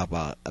like we talk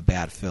about a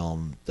bad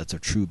film that's a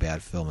true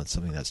bad film and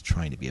something that's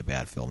trying to be a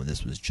bad film, and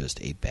this was just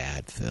a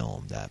bad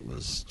film that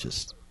was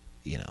just,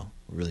 you know,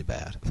 really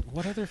bad.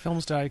 What other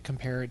films do I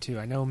compare it to?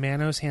 I know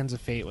Manos Hands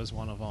of Fate was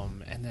one of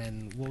them, and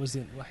then what was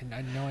it?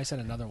 I know I said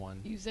another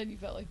one. You said you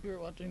felt like you were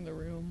watching The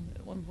Room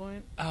at one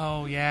point.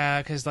 Oh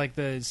yeah, because like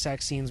the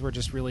sex scenes were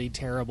just really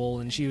terrible,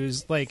 and she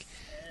was like,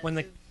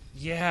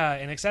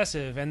 and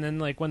excessive, and then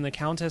like when the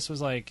Countess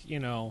was like, you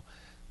know,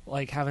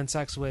 like having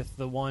sex with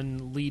the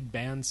one lead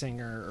band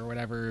singer or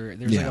whatever,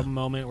 there's like a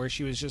moment where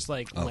she was just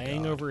like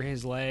laying over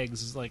his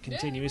legs, like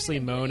continuously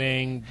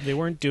moaning. They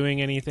weren't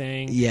doing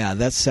anything. Yeah,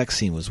 that sex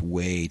scene was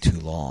way too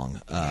long.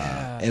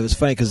 It was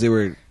funny because they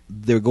were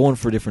going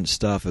for different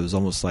stuff. It was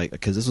almost like,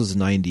 because this was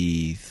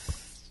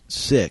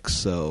 96,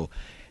 so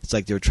it's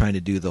like they were trying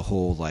to do the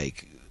whole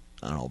like,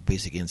 I don't know,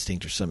 Basic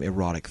Instinct or some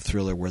erotic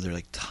thriller where they're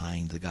like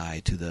tying the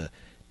guy to the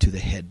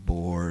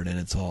headboard, and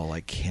it's all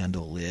like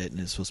candle lit, and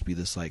it's supposed to be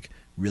this like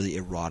really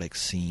erotic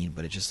scene,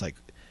 but it just like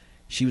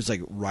she was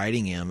like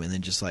riding him, and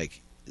then just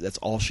like that's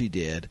all she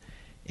did,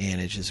 and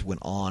it just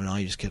went on and on.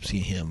 You just kept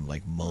seeing him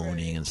like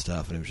moaning and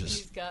stuff, and it was just.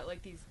 He's got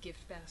like these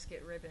gift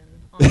basket ribbon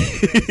on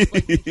his wrist,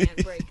 like he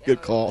can't break Good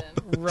out call.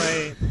 of them.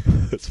 Right.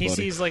 He funny.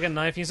 sees like a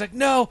knife. He's like,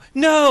 no,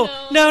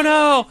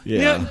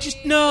 Yeah.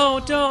 just no,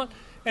 don't.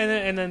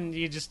 And then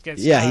you just get.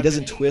 Yeah, he stabbed.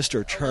 doesn't twist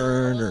or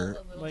turn a or.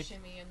 little like-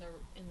 shimmy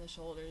in the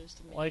shoulders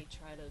to maybe Like-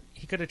 try to.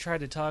 He could have tried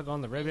to tug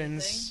on the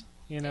ribbons,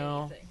 you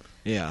know. Anything.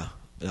 Yeah,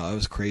 no, it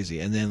was crazy,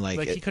 and then like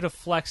He could have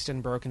flexed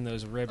and broken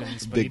those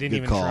ribbons, but big, he didn't good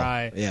even call.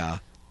 try. Yeah, like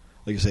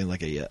you're saying,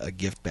 like a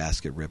gift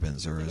basket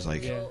ribbons, or it was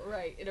like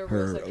Right, in a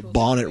her real sexual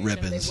bonnet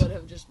situation, ribbons. They would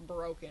have just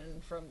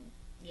broken from,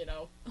 you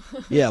know.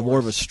 more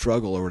of a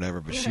struggle or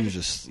whatever. But she was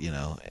just, you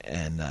know,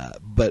 and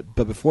but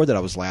before that, I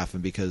was laughing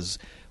because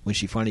when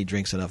she finally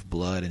drinks enough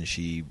blood and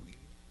she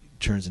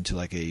turns into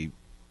like a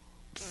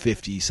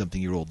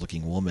 50-something-year-old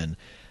looking woman.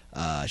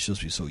 She's supposed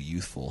to be so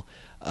youthful.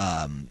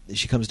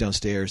 She comes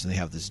downstairs and they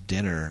have this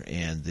dinner,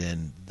 and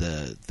then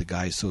the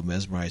guy's so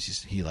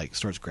mesmerized he like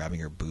starts grabbing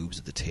her boobs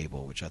at the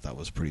table, which I thought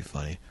was pretty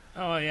funny.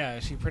 Oh yeah,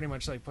 she pretty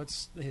much like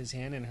puts his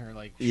hand in her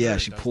like. Yeah,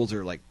 shirt, she doesn't pulls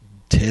her like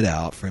tit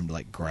out for him to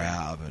like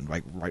grab and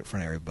right in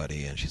front of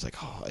everybody, and she's like,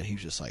 oh, and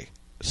he's just like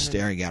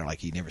staring at her like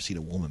he'd never seen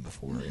a woman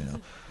before, you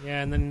know.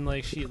 Yeah, and then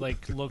like she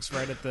like looks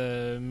right at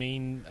the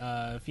main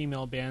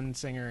female band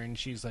singer, and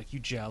she's like, "You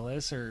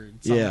jealous?" or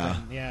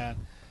something. Yeah.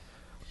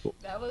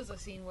 That was a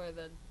scene where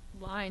the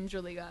lines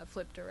really got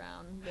flipped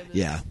around. It was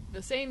Yeah.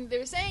 the same. They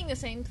were saying the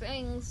same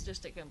things,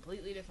 just at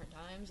completely different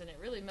times, and it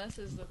really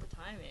messes with the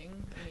timing.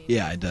 I mean,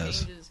 Yeah, it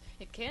does.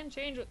 It can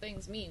change what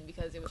things mean,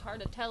 because it was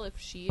hard to tell if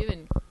she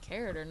even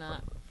cared or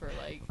not for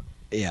like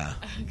Yeah.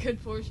 a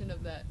good portion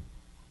of that.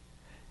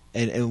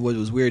 And what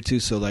was weird too,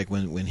 so like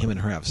when him and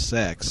her have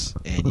sex,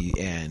 and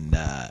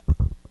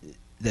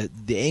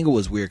the angle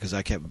was weird because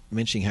I kept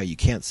mentioning how you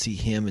can't see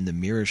him in the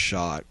mirror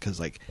shot because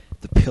like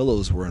the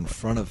pillows were in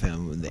front of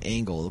him, and the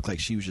angle looked like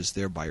she was just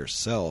there by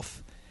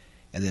herself,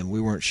 and then we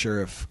weren't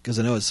sure if, because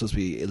I know it's supposed to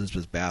be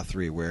Elizabeth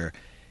Bathory where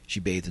she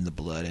bathed in the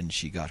blood and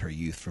she got her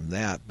youth from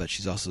that, but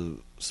she's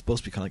also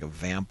supposed to be kind of like a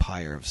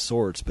vampire of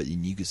sorts, but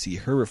you could see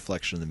her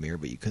reflection in the mirror,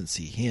 but you couldn't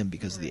see him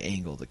because of the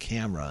angle of the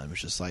camera, and it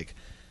was just like,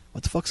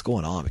 what the fuck's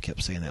going on? I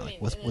kept saying that, like,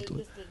 It what?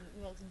 was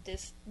the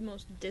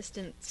most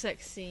distant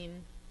sex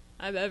scene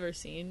I've ever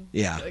seen.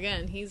 Yeah. So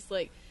again, he's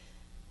like,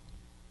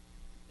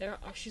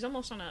 she's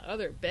almost on that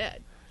other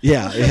bed.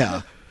 Yeah,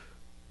 yeah.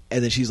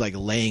 And then she's like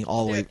laying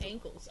all the Their way.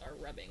 ankles are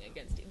rubbing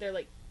against you. They're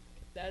like,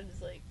 that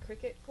is like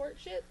cricket court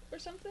shit or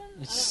something.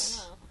 I don't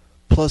know.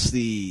 Plus,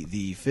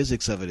 the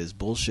physics of it is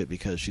bullshit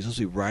because she's supposed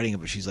to be riding it,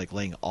 but she's like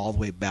laying all the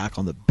way back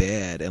on the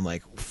bed and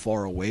like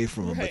far away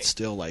from him, but Right.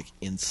 still like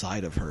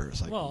inside of her.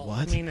 It's like, Well,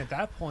 what? I mean, at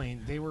that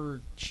point,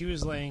 she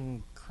was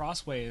laying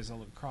crossways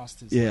across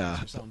his Yeah.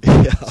 legs or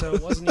something. Yeah. So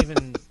it wasn't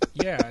even.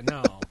 Yeah,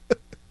 no.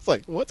 It's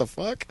like, what the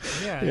fuck?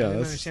 Yeah, I Yeah, didn't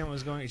that's- understand what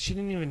was going. She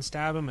didn't even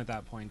stab him at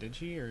that point, did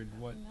she, or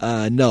what?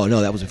 No,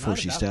 that was before Not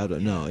she at that stabbed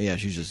point, him. No, yeah,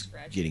 she was just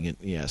getting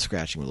it,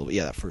 scratching him a little bit.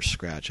 Yeah, that first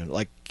scratch, and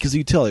like, because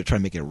you tell they're trying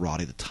to make it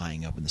erotic, the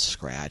tying up and the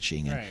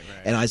scratching, and, Right.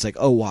 and I was like,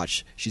 oh,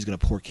 watch, she's gonna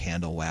pour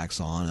candle wax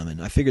on him,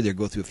 and I figured they'd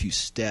go through a few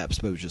steps,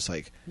 but it was just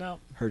like No.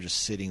 her just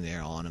sitting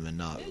there on him and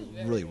not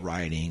really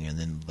riding, and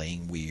then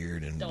laying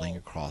weird and laying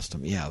across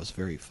him. Yeah, it was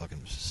very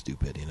fucking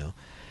stupid, you know.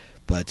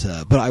 But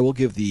I will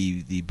give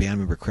the band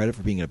member credit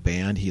for being in a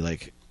band. He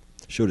like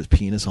showed his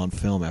penis on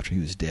film after he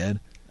was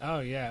dead. Oh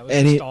yeah, it was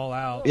And just he- all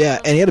out. Yeah,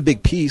 and he had a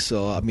big piece,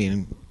 so I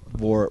mean,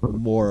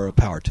 more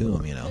power to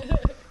him, you know.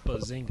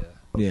 Bazinga.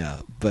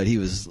 Yeah, but he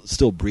was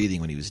still breathing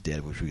when he was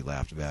dead, which we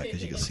laughed about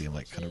because you could see him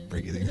like kind of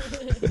breathing.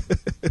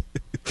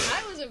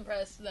 I was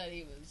impressed that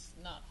he was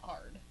not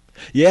hard.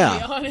 Yeah. To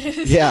be honest.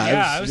 Yeah.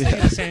 Yeah, I was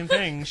thinking the same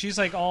thing. She's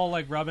like all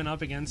like rubbing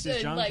up against his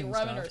And, junk like and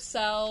rubbing stuff.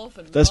 herself.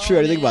 And That's true.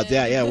 I didn't think about moaning.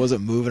 that. Yeah, it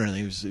wasn't moving or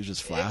anything. It was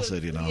just It flaccid,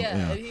 was- you know.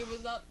 Yeah, and he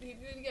was not. He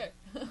didn't care.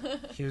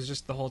 He was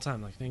just the whole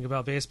time like, think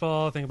about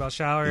baseball, think about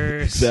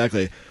showers,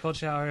 Exactly. cold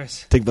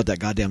showers. Think about that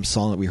goddamn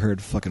song that we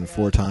heard fucking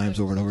 4 times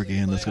over and over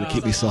again. That's going to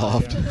keep me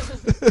soft.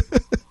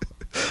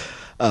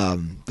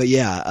 But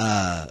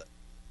yeah,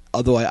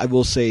 although I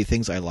will say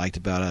things I liked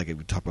about it, like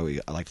we talked about,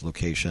 I liked the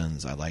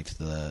locations, I liked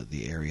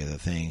the area, the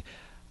thing.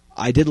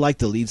 I did like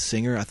the lead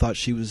singer. I thought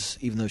she was,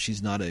 even though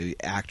she's not an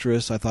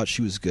actress, I thought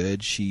she was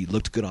good. She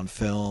looked good on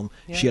film.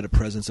 Yeah. She had a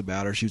presence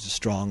about her. She was a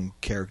strong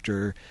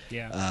character.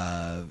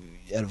 Yeah.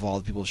 Out of all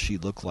the people, she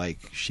looked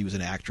like she was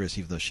an actress,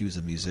 even though she was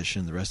a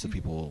musician. The rest of the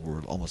people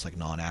were almost like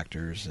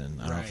non-actors,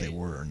 and I don't know if they Right.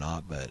 were or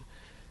not, but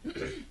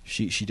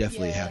she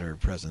definitely had her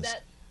presence.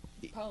 That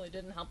probably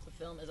didn't help the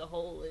film as a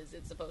whole. Is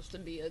it's supposed to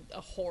be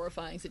a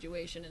horrifying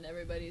situation, and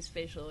everybody's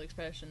facial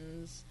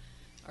expressions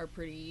are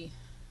pretty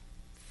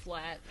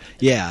flat.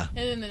 Yeah.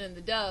 And then in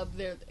the dub,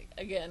 we're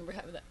having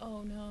that.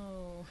 Oh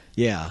no,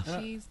 Yeah.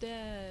 she's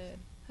dead.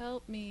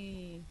 Help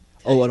me.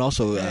 Oh, and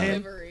also,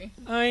 Delivery.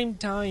 I'm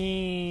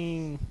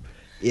dying.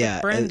 yeah,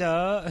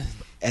 Brenda.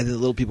 and the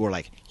little people were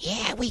like,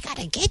 Yeah, we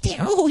gotta get there.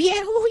 Oh, yeah.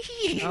 Oh,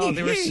 yeah. Oh,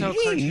 they were so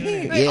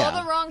cartoony. Right, Yeah.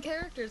 all the wrong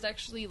characters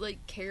actually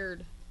like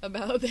cared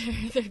about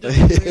their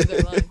delivery of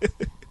their lines.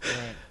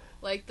 Right.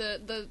 Like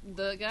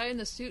the guy in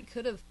the suit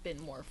could have been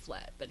more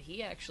flat, but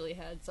he actually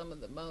had some of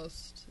the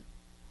most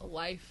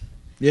life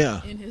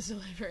yeah, in his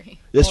delivery.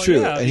 that's Well, true.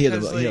 yeah, And he had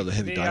because, the like,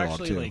 heavy they dialogue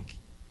actually, too. Like,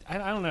 I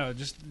don't know.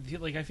 Just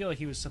like I feel like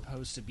he was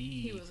supposed to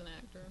be. He was an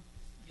actor.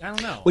 I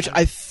don't know. Which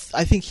I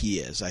think he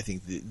is. I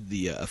think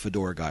the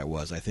Fedora guy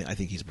was. I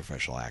think he's a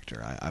professional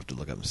actor. I have to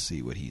look up and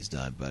see what he's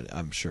done, but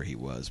I'm sure he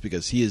was,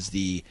 because he is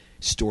the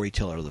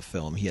storyteller of the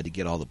film. He had to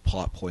get all the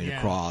plot point Yeah.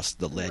 across,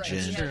 the Right,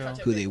 legend, he had such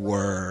a who big they role.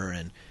 were,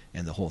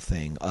 and the whole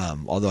thing.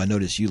 Although I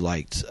noticed you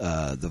liked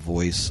the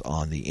voice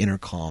on the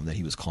intercom that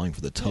he was calling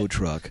for the tow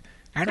truck.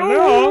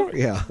 Hello,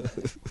 Yeah.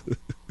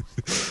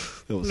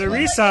 That was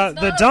Larissa,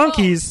 It's the not a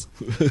donkeys.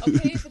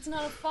 Okay, if it's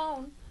not a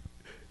phone,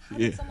 how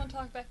did Yeah. someone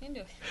talk back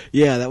into it?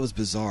 Yeah, that was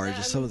bizarre. Yeah,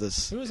 Just I some of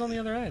this. Who was on the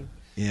other end?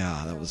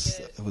 Yeah, that don't was get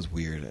it. that was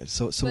weird.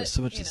 So But, much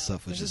of you the know,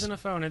 stuff was This just isn't a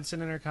phone; it's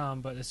an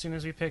intercom. But as soon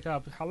as we pick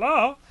up,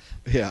 hello.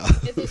 yeah.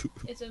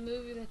 It's a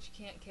movie that you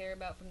can't care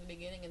about from the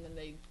beginning, and then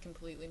they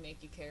completely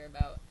make you care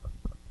about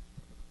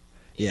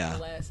Yeah.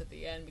 less at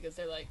the end because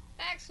they're like,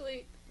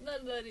 actually,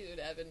 none of that would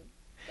happen.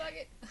 Fuck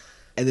it.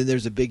 And then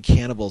there's a big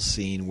cannibal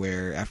scene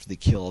where after they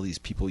kill all these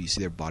people, you see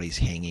their bodies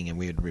hanging, and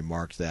we had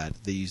remarked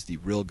that they used the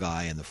real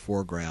guy in the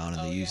foreground,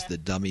 and Oh, they used yeah. the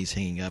dummies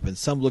hanging up, and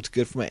some looked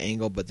good from an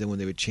angle, but then when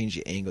they would change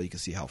the angle, you could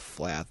see how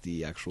flat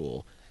the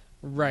actual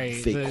Right.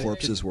 fake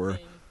corpses were. And-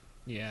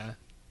 Yeah.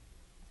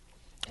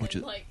 Which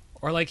and, is- like,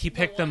 Or like he The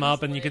picked them ones,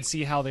 up and you like- could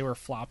see how they were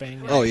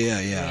flopping. Oh yeah,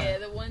 yeah.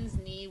 the one's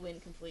knee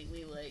went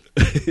completely like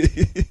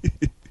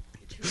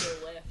to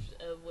the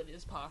left of what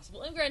is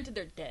possible. And granted,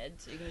 they're dead,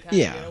 so you can kind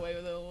Yeah. of get away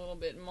with it a little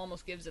bit, and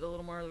almost gives it a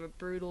little more of a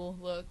brutal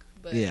look.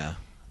 But Yeah.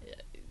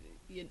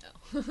 you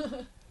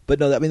know. But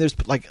no, I mean, there's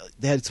like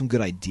they had some good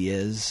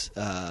ideas.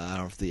 I don't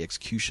know if the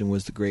execution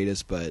was the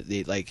greatest, but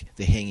they like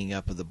the hanging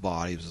up of the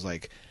bodies was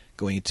like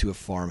going into a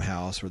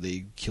farmhouse where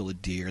they kill a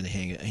deer and they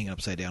hang it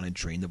upside down and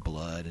drain the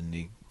blood and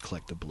they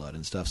collect the blood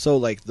and stuff. So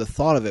like the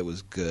thought of it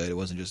was good. It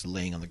wasn't just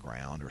laying on the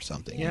ground or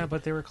something. Yeah,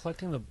 but they were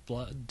collecting the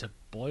blood to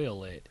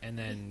boil it and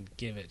then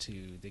give it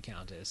to the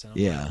Countess. And I'm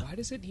Yeah. like, why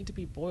does it need to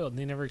be boiled? And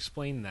they never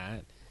explained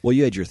that. Well,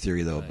 you had your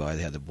theory though Right. about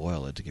they had to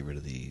boil it to get rid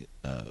of the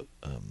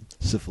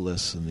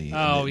syphilis and the.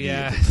 Oh, and the-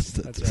 yeah.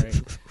 the- That's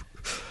right.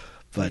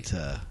 But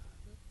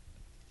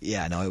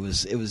yeah, no, it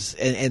was,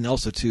 and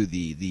also too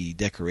the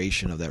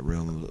decoration of that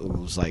room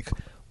was like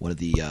one of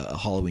the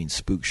Halloween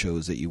spook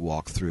shows that you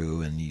walk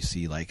through and you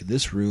see like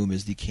this room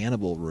is the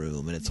cannibal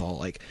room and it's all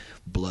like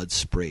blood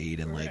sprayed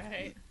and like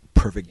Right.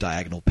 perfect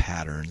diagonal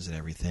patterns and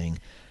everything.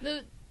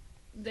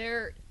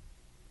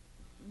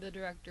 The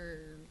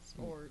directors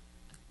or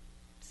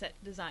set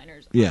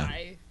designers' Yeah.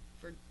 eye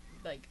for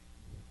like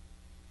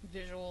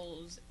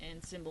visuals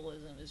and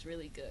symbolism is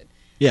really good.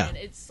 Yeah, And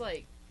it's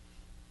like,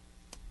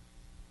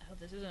 I hope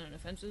this isn't an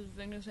offensive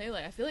thing to say.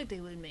 Like, I feel like they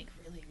would make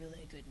really,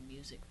 really good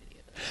music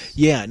videos.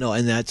 yeah, no,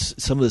 and that's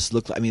some of this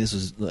looked like. I mean, this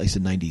was like I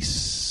said, Did I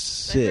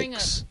bring up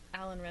 '96.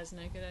 Alan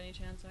Resnick at any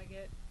chance I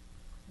get?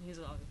 He's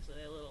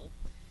obviously a little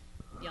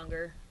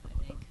younger,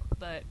 I think,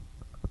 but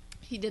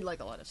he did like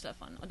a lot of stuff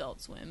on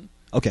Adult Swim.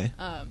 Okay,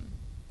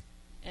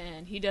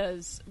 And he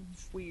does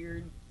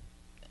weird,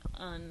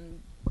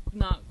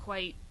 not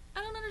quite.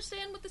 I don't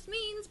understand what this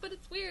means, but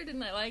it's weird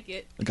and I like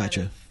it.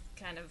 Gotcha.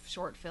 Kind of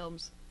short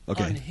films.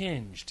 okay,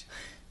 Unhinged.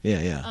 yeah,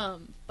 yeah,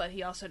 But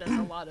he also does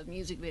a lot of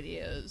music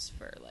videos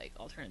for like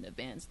alternative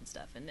bands and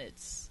stuff, and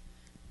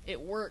it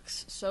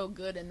works so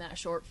good in that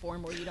short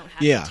form where you don't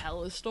have Yeah. to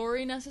tell a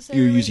story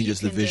necessarily. You're using You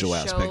just the can visual show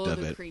aspect of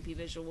the it. creepy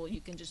visual.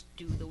 You can just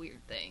do the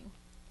weird thing.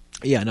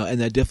 yeah, no,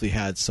 and that definitely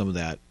had some of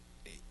that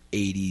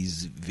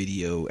 '80s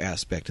video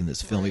aspect in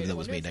this film, Right, even though I it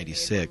was wonder made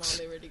if they made one '96.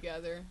 while they were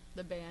together,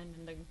 the band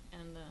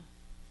and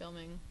the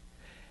filming.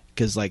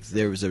 Because like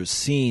there was a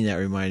scene that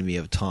reminded me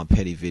of Tom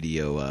Petty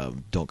video,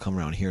 "Don't Come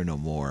Around Here No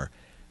More,"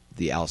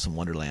 the Alice in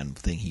Wonderland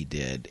thing he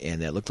did,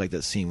 and that looked like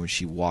that scene when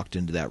she walked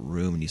into that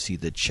room and you see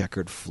the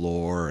checkered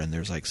floor and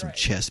there's like some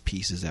chess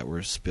pieces that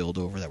were spilled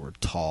over that were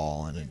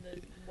tall and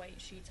the white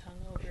sheets hung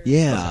over.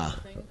 Yeah.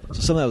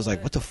 So some of that was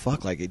like, what the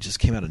fuck? Like it just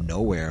came out of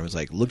nowhere. It was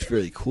like looked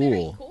really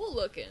cool. Very cool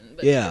looking,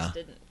 but Yeah.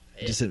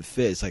 it just didn't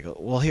fit. It's like,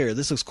 well, here,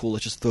 this looks cool.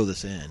 Let's just throw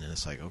this in, and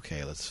it's like,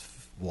 okay,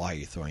 why are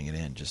you throwing it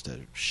in? Just to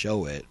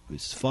show it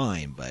was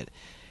fine, but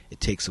it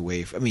takes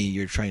away. I mean,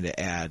 you're trying to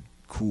add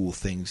cool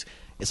things.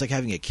 It's like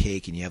having a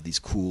cake, and you have these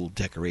cool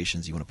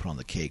decorations you want to put on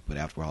the cake, but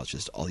after a while, it's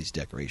just all these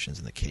decorations,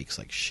 and the cake's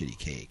like shitty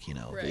cake. You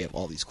know, They have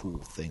all these cool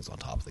things on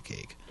top of the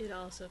cake. It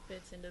also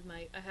fits into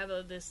I have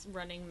this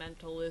running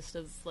mental list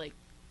of like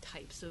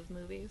types of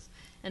movies,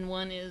 and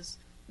one is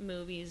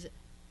movies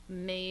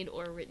made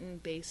or written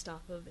based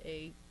off of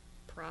a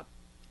prop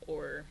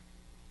or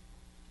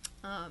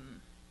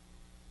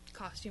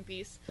costume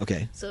piece.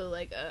 Okay. So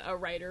like a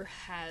writer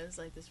has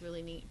like this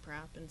really neat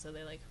prop, and so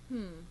they're like,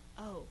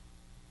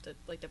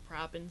 the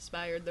prop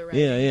inspired the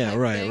writing. Yeah,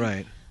 right, thing.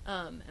 right.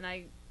 And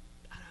I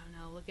don't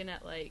know, looking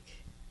at like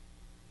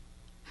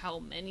how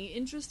many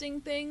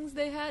interesting things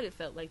they had, it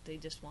felt like they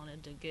just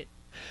wanted to get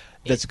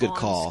That's a good on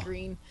call.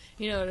 screen.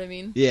 You know what I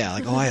mean? Yeah,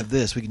 like, oh, I have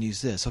this. We can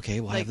use this. Okay,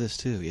 well, I have Like, this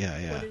too.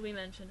 Yeah. What did we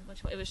mention?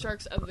 Which one? It was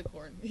Sharks of the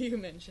Corn. You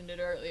mentioned it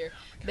earlier.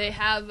 They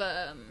have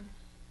a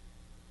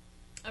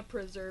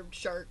preserved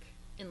shark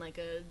in like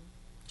a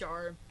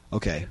jar.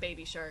 Okay. Like a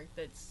baby shark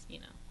that's,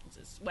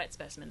 it's a wet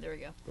specimen. There we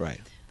go. Right.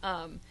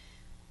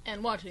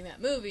 And watching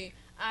that movie,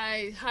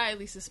 I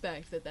highly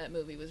suspect that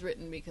movie was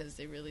written because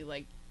they really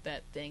liked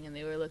that thing and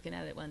they were looking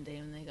at it one day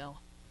and they go,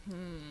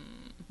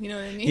 you know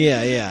what I mean?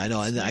 Yeah, I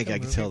know. I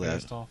can tell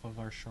that. Based off of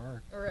our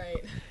shark.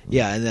 Right.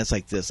 Yeah, and that's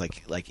like this,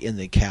 like in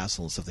the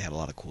castle and stuff. They had a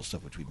lot of cool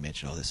stuff, which we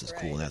mentioned. Oh, this is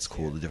cool, Right, and that's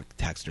cool. yeah. The different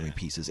taxidermy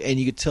pieces, and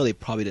you could tell they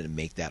probably didn't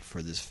make that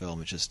for this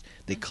film. It's just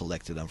they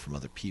collected them from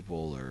other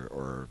people,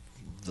 or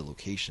the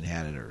location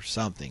had it, or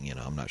something. You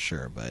know, I'm not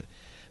sure, but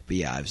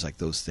yeah, it was like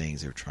those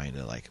things they were trying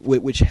to like,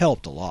 which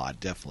helped a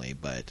lot, definitely.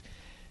 But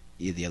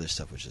yeah, the other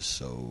stuff was just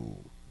so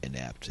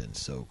inept and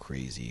so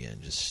crazy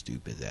and just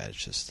stupid that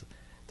it's just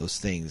those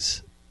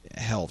things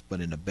helped,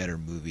 but in a better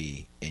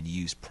movie and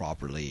used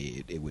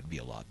properly, it would be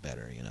a lot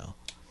better, you know.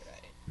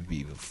 Right. It'd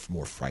be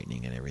more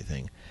frightening and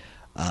everything.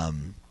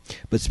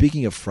 But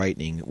speaking of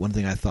frightening, one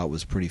thing I thought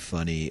was pretty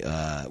funny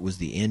was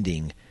the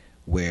ending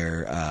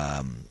where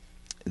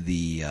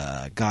the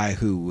guy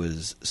who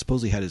was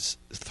supposedly had his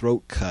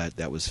throat cut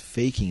that was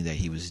faking that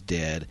he was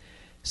dead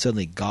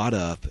suddenly got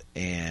up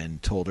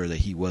and told her that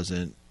he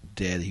wasn't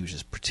dead, he was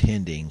just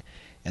pretending,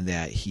 and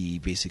that he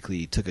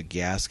basically took a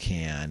gas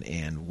can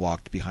and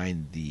walked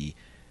behind the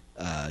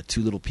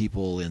two little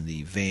people in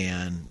the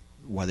van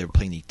while they were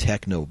playing the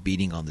techno,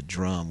 beating on the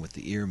drum with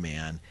the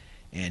earman,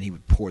 and he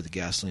would pour the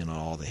gasoline on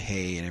all the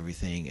hay and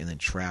everything and then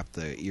trap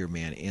the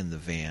earman in the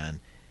van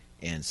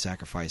and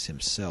sacrifice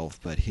himself.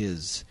 But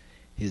his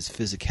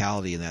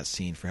physicality in that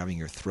scene for having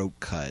your throat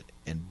cut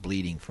and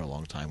bleeding for a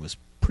long time was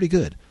pretty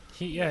good.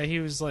 He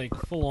was like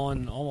full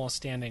on, almost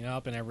standing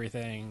up and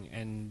everything,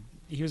 and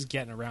he was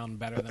getting around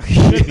better than he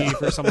should be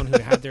for someone who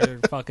had their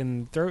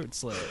fucking throat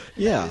slit.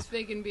 Yeah. He was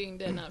faking being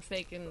dead, not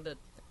faking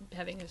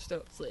having his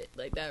throat slit.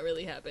 Like, that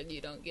really happened. You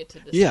don't get to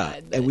decide. Yeah,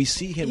 and we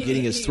see him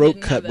getting his throat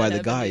didn't cut have by that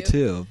the guy happen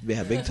to too.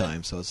 Yeah, big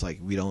time. So it's like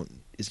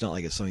it's not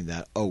like it's something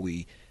that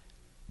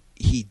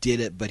he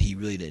did it, but he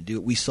really didn't do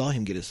it. We saw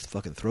him get his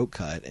fucking throat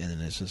cut, and then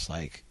it's just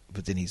like,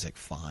 but then he's like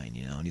fine,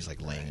 you know, and he's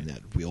like laying in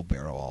that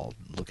wheelbarrow, all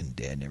looking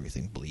dead and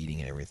everything, bleeding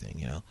and everything,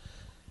 you know.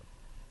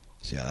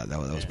 So yeah, that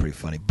was pretty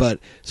funny. But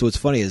so what's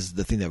funny is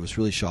the thing that was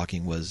really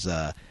shocking was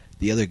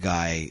the other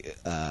guy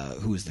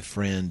who was the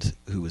friend,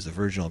 who was the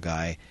virginal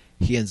guy.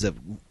 He ends up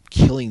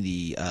killing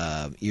the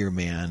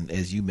earman,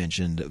 as you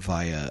mentioned,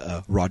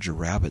 via Roger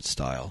Rabbit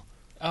style.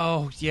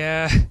 Oh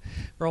yeah,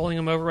 rolling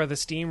him over with a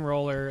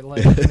steamroller,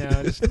 like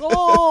just,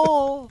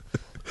 oh,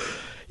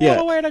 Yeah.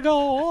 what a way to go!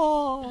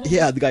 Oh.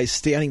 Yeah, the guy's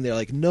standing there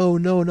like, no.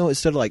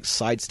 Instead of like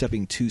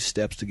sidestepping 2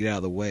 steps to get out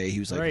of the way, he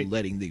was like Right.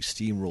 letting the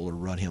steamroller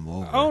run him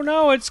over. Oh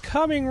no, it's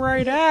coming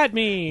right at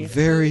me!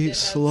 Very Did have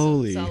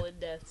slowly. some solid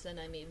deaths, and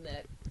I mean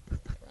that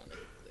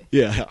chronically.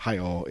 Yeah,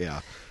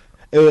 yeah.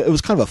 It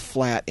was kind of a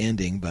flat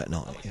ending, but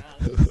no. Oh my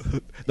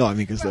God. No, I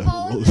mean because For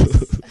all of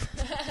this.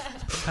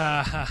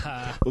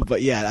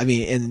 But yeah, I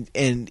mean,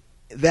 and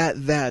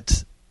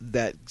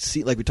that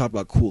scene, like we talked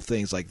about, cool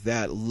things like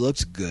that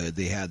looks good.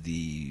 They had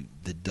the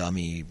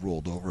dummy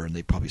rolled over, and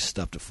they probably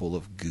stuffed it full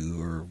of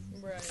goo or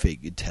Right. fake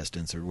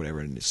intestines or whatever,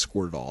 and it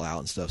squirted all out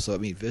and stuff. So I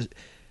mean,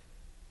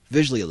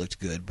 visually it looked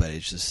good, but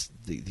it's just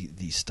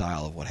the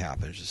style of what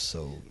happened is just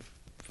so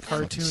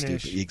fucking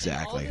Cartoonish. stupid.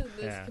 Exactly. And all of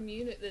this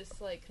Yeah.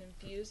 this like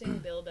confusing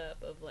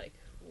build-up of like,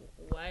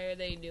 why are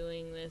they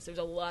doing this? There's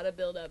a lot of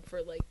build-up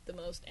for like the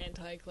most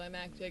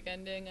anticlimactic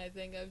ending I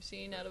think I've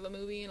seen out of a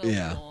movie in a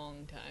Yeah.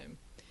 long time.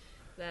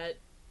 That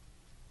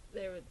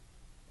there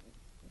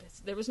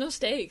was no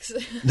stakes.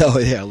 No,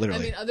 yeah, I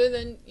literally. mean, other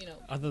than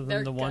Other than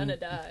they're the one, gonna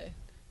die.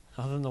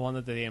 Other than the one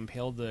that they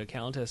impaled the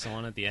Countess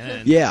on at the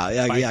end.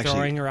 Yeah, by actually,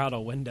 throwing her out a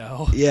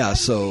window. Yeah,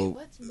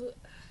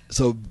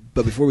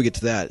 but before we get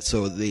to that,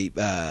 so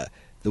the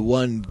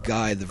one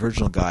guy, the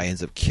virginal guy,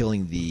 ends up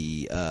killing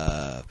the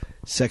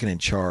second in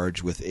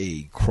charge with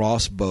a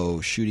crossbow,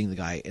 shooting the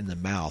guy in the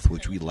mouth,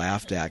 which we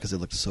laughed at because it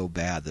looked so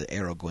bad. The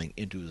arrow going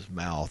into his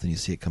mouth, and you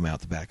see it come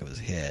out the back of his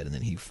head, and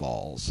then he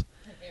falls.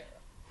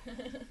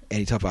 And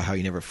he talked about how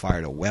he never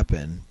fired a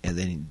weapon, and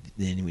then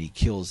when he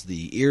kills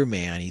the ear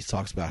man, he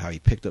talks about how he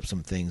picked up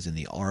some things in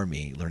the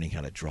army, learning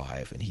how to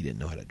drive, and he didn't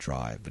know how to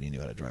drive, but he knew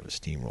how to drive a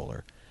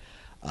steamroller.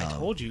 I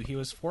told you he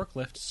was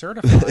forklift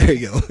certified. There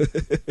you go.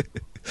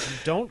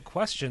 Don't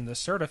question the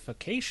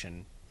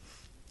certification.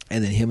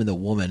 And then him and the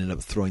woman end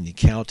up throwing the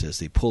Countess.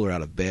 They pull her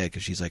out of bed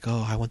because she's like,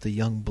 "Oh, I want the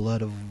young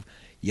blood of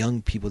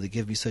young people that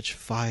give me such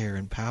fire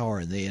and power."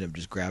 And they end up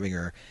just grabbing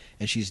her,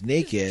 and she's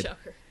naked.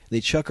 They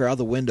chuck her out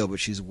the window,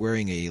 but she's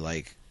wearing a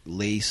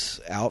lace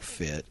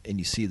outfit, and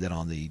you see that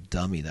on the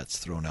dummy that's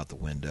thrown out the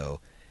window.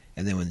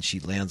 And then when she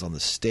lands on the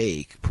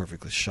stake,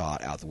 perfectly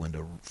shot out the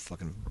window,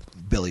 fucking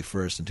belly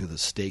first into the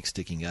stake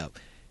sticking up,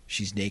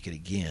 she's naked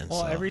again.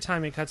 Well, so. every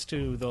time it cuts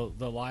to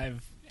the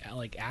live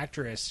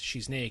actress,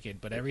 she's naked,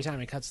 but every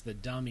time it cuts to the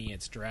dummy,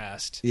 it's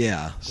dressed.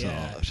 Yeah, so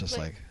Yeah. it's just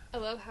I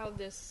love how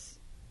this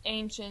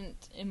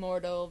ancient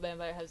immortal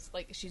vampire has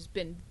she's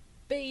been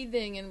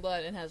bathing in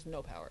blood and has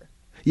no power.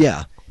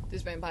 Yeah.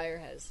 This vampire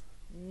has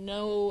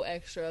no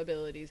extra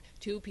abilities.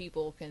 Two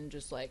people can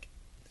just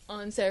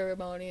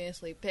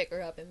unceremoniously pick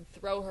her up and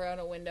throw her out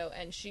a window,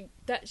 and she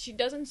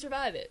doesn't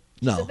survive it.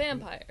 She's No. a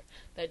vampire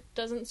that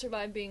doesn't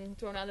survive being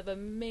thrown out of a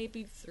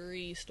maybe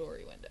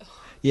 3-story window.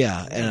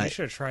 Yeah, and I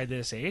should have tried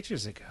this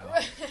ages ago.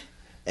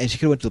 And she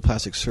could have went to the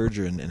plastic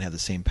surgeon and had the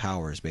same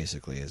powers,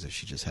 basically, as if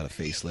she just had a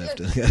facelift.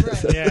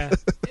 Right. Yeah.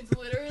 It's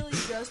literally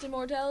just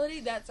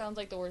immortality. That sounds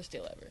like the worst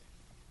deal ever.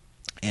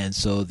 And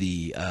so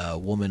the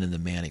woman and the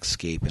man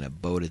escape in a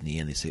boat in the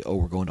end. They say, "Oh,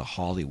 we're going to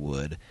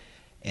Hollywood."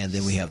 And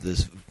then we have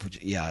this,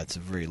 it's a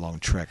very long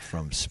trek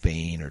from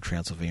Spain or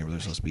Transylvania, where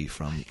they're supposed to be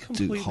from, to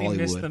Completely Hollywood.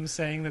 missed them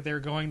saying that they're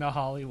going to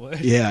Hollywood.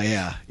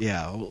 Yeah.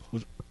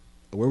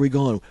 Where are we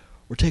going?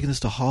 We're taking this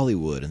to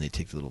Hollywood. And they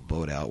take the little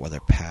boat out while they're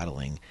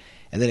paddling.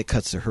 And then it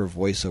cuts to her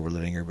voiceover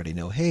letting everybody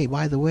know, "Hey,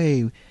 by the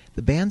way,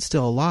 the band's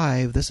still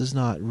alive. This is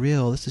not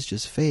real. This is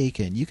just fake.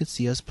 And you can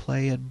see us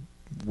play at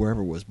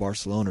wherever it was,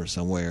 Barcelona or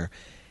somewhere."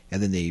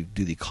 And then they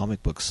do the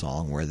comic book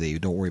song where they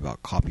don't worry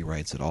about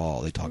copyrights at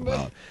all. They talk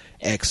about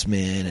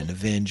X-Men and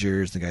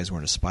Avengers. The guy's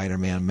wearing a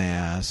Spider-Man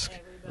mask,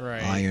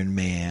 Right. Iron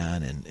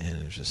Man, and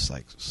it's just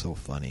so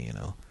funny,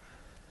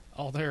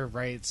 All their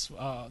rights.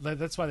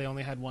 That's why they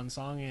only had one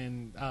song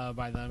in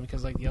by them,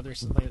 because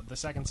the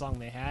second song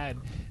they had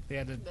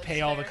to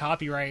pay all the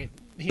copyright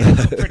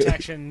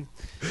protection.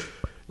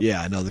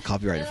 Yeah, I know, the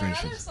copyright And our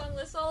infringement. other song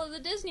lists all of the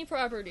Disney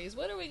properties.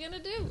 What are we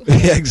gonna do?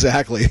 Yeah,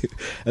 exactly. And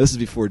this is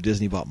before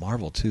Disney bought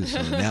Marvel too,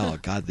 so now,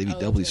 God, they'd be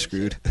doubly that's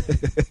screwed.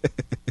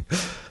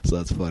 So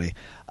that's funny.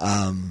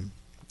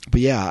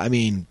 But yeah, I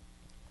mean,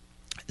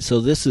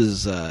 so this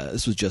was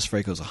Jess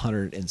Franco's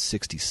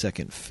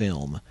 162nd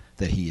film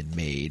that he had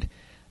made.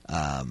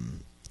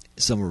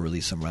 Some were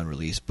released, some were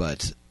unreleased,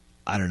 but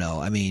I don't know.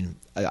 I mean,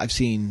 I've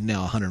seen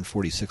now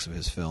 146 of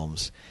his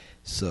films,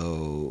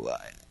 so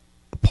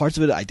parts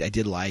of it I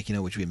did like,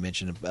 which we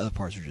mentioned. Other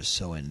parts were just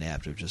so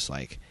inept. It was just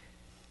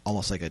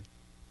almost like a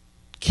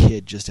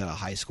kid just out of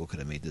high school could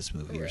have made this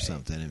movie or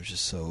something. It was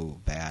just so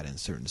bad in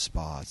certain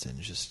spots, and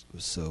it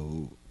was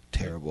so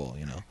terrible,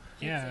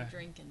 Yeah. It's a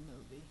drinking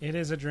movie. It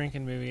is a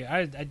drinking movie.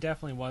 I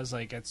definitely was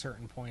at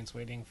certain points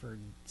waiting for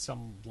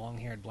some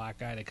long-haired black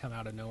guy to come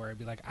out of nowhere and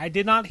be like, "I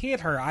did not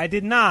hit her. I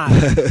did not."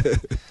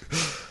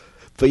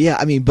 But yeah,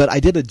 I mean, but I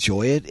did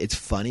enjoy it. It's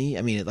funny.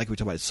 I mean, like we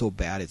talked about, it's so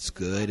bad it's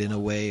good in a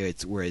way.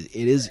 It's where it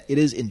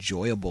is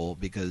enjoyable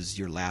because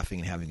you're laughing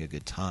and having a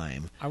good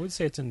time. I would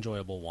say it's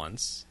enjoyable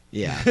once.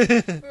 Yeah.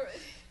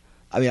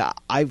 I mean,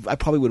 I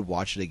probably would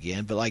watch it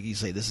again, but like you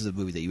say, this is a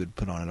movie that you would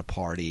put on at a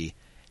party,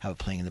 have it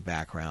playing in the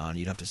background.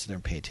 You don't have to sit there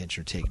and pay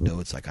attention or take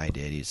notes like I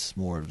did. It's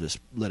more of just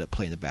let it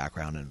play in the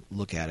background and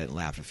look at it and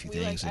laugh at a few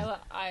things.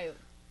 I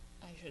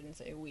shouldn't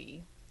say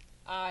we.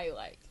 I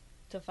like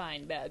to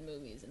find bad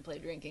movies and play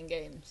drinking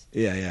games.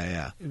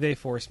 Yeah. They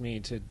force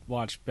me to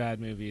watch bad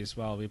movies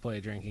while we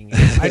play drinking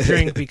games. I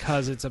drink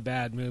because it's a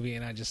bad movie,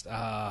 and I just,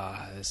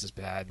 this is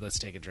bad. Let's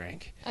take a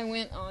drink. I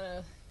went on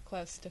a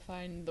quest to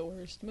find the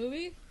worst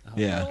movie. Oh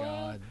Yeah. my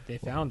God, they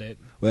found it.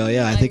 Well,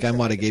 yeah, I think I I'm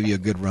might have sure gave you a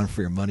good run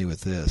for your money with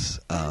this.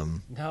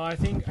 No, I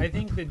think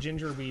the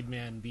Gingerweed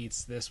Man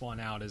beats this one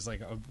out as a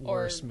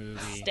worse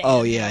movie.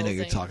 Oh yeah, I know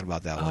you're talking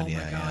about that one. Oh Yeah,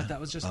 my God, yeah. that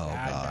was just Oh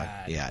bad. God,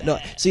 bad. yeah. No,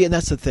 see, and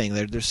that's the thing.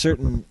 There's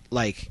certain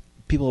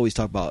people always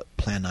talk about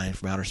Plan 9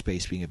 from Outer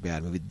Space being a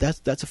bad movie.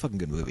 That's a fucking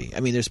good movie. I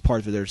mean, there's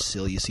parts where they're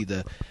silly. You see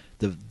the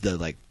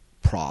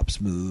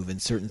props move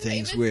and certain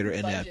things where they're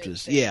inept.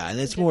 And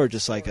it's more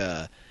just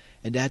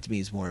and that to me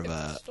is more of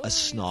a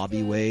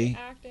snobby way.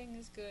 Acting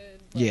is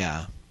good.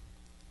 Yeah.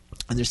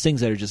 And there's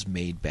things that are just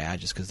made bad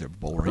just because they're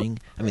boring.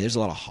 I mean, there's a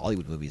lot of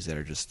Hollywood movies that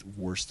are just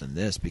worse than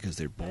this because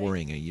they're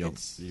boring and you're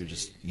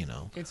just, you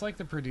know. It's like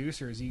the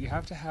producers. You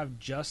have to have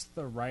just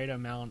the right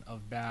amount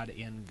of bad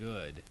and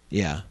good.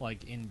 Yeah.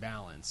 Like, in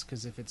balance.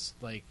 Because if it's,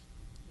 like,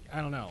 I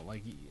don't know,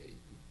 like,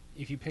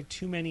 if you pick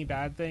too many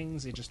bad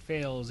things, it just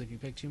fails. If you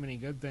pick too many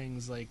good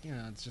things, like, you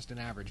know, it's just an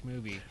average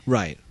movie.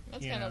 Right.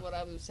 That's kind of what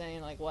I was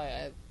saying, like,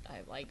 why I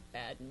like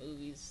bad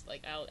movies.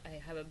 Like, I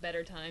have a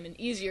better time, an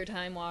easier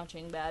time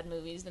watching bad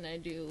movies than I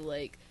do,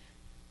 like,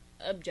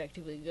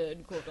 objectively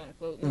good,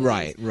 quote-unquote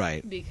movies.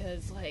 Right.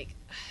 Because, like,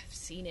 I've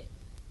seen it.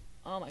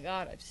 Oh, my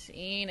God, I've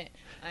seen it.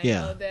 I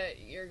Yeah. know that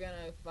you're going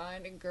to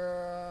find a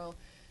girl,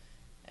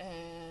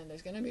 and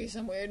there's going to be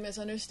some weird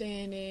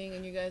misunderstanding,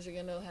 and you guys are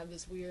going to have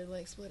this weird,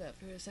 like, split up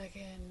for a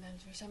second, and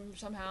then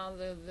somehow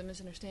the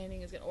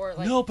misunderstanding is going to... Or,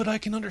 like, no, but I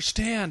can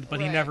understand. But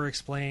he Right. never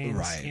explains.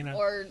 Right. You know?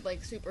 or,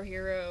 like,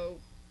 superhero...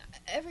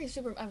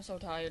 I'm so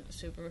tired of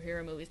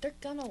superhero movies. They're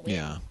gonna win.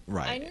 Yeah,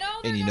 right. I know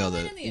they're and you know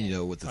gonna win in the you end.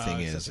 know what the thing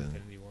Except is, and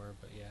Infinity War,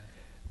 but yeah.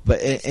 but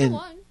They still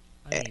won.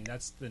 I mean,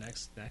 that's the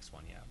next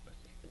one, yeah.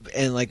 But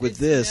and like with It's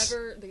this,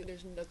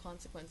 there's the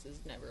consequences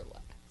never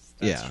last.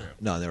 yeah, true.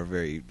 no, they were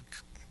very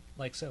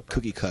like soap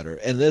cookie operas. cutter.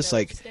 And this They'll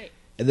like, stay.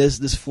 and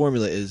this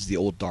formula is the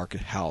old Dark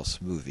House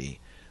movie,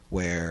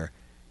 where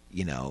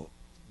you know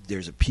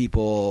there's a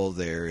people,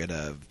 they're in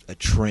a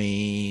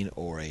train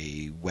or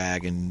a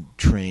wagon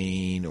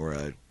train or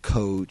a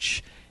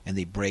coach, and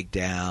they break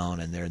down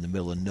and they're in the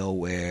middle of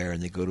nowhere,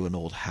 and they go to an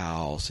old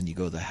house, and you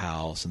go to the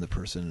house, and the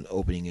person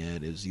opening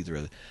it is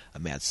either a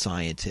mad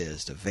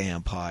scientist, a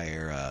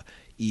vampire, a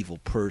evil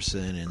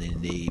person, and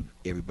then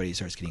everybody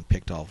starts getting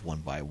picked off one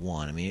by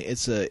one. I mean,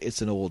 it's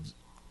an old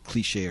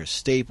cliche or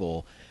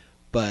staple,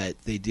 but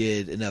they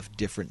did enough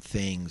different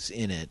things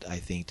in it, I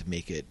think, to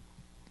make it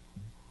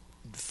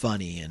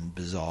funny and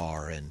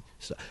bizarre. And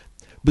so,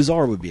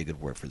 bizarre would be a good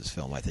word for this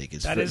film, I think.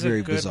 It's That is a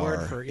very good bizarre.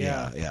 word for-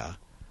 yeah. Yeah.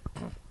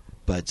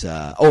 But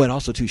and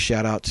also to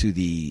shout out to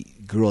the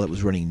girl that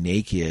was running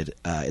naked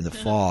in the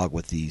fog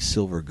with the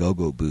silver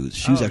go-go boots.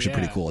 She was Oh, actually yeah.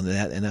 pretty cool, and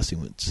that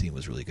scene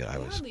was really good. I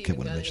We was hardly kept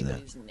even wanting to got mention that.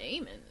 anybody's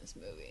name in this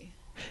movie.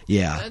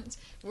 Yeah,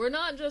 We're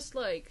not just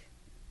like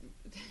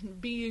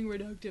being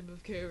reductive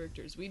of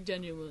characters. We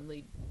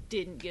genuinely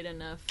didn't get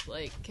enough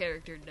like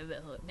character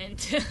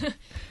development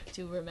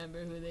to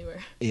remember who they were.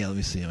 yeah. Let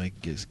me see. I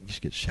might just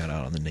get shout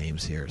out on the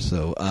names here.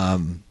 So,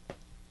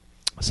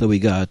 so we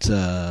got.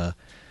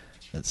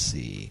 Let's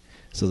see.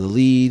 So the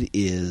lead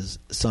is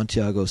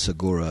Santiago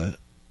Segura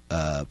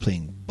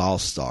playing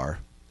Balstar.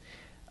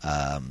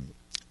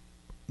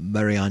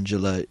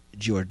 Mariangela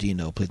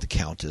Giordino played the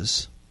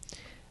Countess.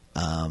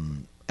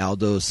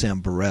 Aldo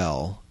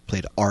Sambarell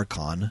played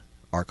Archon.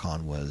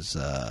 Archon was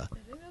I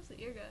think that's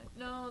the ear guy.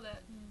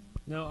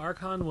 No,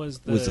 Archon was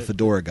the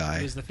fedora guy.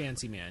 He was the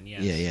fancy man.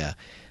 Yes. Yeah.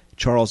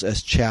 Charles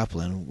S.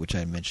 Chaplin, which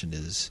I mentioned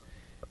is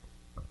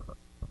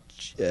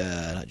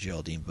not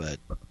Geraldine, but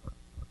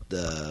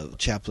the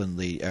Chaplin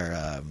lead.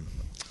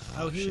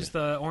 He was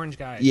the orange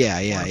guy. Yeah.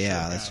 Orange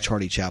shirt That's guy.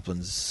 Charlie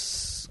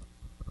Chaplin's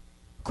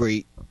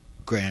great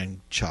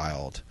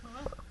grandchild.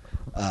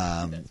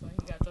 that's why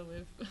he got to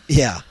live.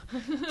 Yeah.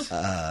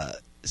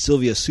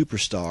 Sylvia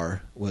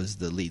Superstar was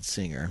the lead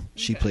singer.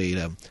 She played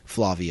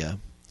Flavia.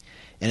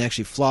 And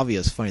actually, Flavia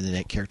is funny,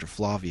 the character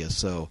Flavia.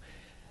 So,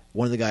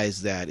 one of the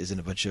guys that is in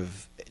a bunch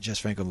of Jess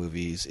Franco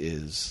movies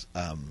is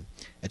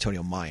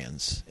Antonio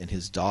Mayans, and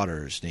his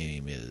daughter's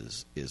name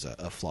is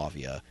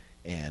Flavia.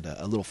 And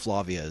a little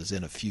Flavia is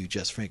in a few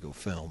Jess Franco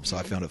films, so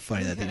I found it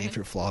funny that they named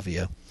her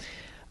Flavia.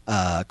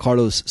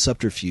 Carlos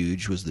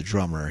Subterfuge was the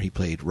drummer. He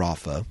played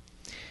Rafa.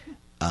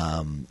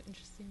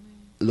 Interesting.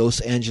 Los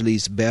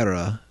Angeles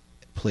Berra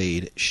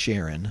played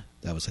Sharon.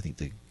 That was, I think,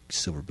 the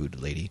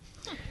silver-booted lady.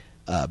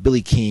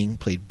 Billy King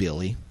played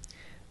Billy.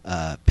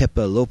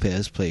 Pepa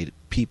Lopez played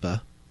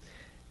Pipa.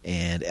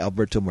 And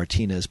Alberto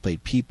Martinez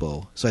played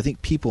Pipo. So I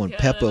think Pipo and Yeah,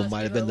 Peppo that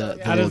might have must been be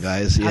the the little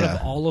guys. Out Yeah.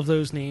 of all of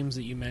those names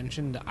that you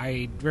mentioned,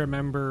 I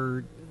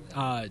remember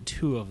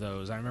two of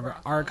those. I remember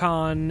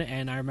Archon,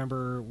 and I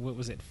remember, what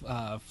was it,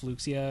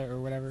 Fluxia or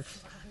whatever?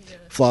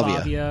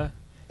 Flavia.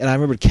 And I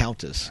remembered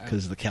Countess,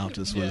 because the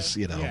Countess Yeah. was,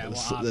 Yeah, well,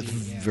 that's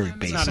obviously, yeah. very I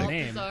remember It's not a basic.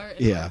 name. Balthazar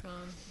and Yeah. Archon.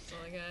 That's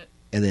all I got.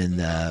 And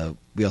then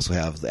we also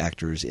have the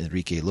actors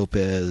Enrique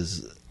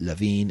Lopez,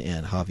 Lavigne,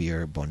 and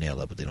Javier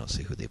Bonella, but they don't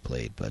say who they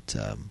played. But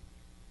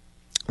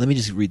let me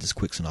just read this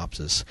quick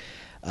synopsis.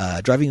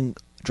 Driving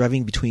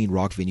between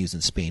rock venues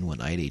in Spain one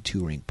night, a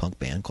touring punk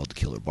band called the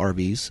Killer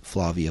Barbies,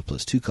 Flavia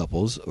plus two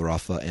couples,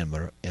 Rafa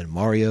and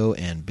Mario,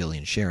 and Billy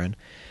and Sharon,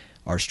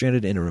 are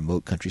stranded in a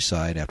remote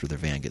countryside after their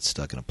van gets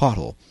stuck in a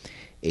pothole.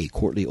 A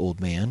courtly old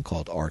man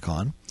called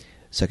Archon,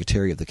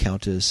 secretary of the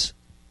Countess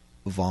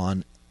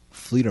von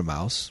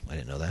Fledermaus, I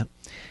didn't know that,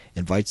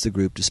 invites the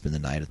group to spend the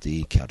night at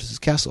the Countess's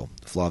castle.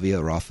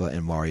 Flavia, Rafa,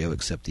 and Mario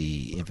accept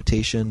the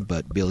invitation,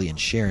 but Billy and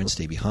Sharon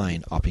stay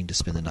behind, opting to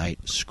spend the night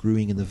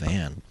screwing in the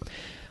van.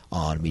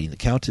 On meeting the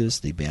Countess,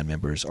 the band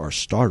members are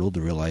startled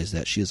to realize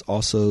that she is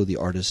also the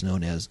artist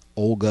known as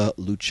Olga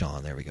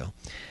Luchon. There we go.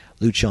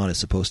 Luchan is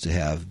supposed to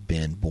have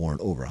been born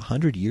over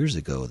 100 years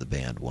ago. The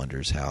band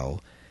wonders how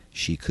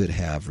she could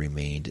have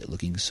remained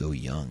looking so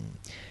young.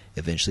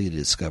 Eventually, they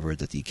discovered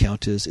that the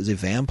Countess is a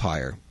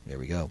vampire. There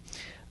we go.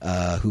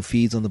 Who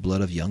feeds on the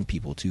blood of young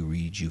people to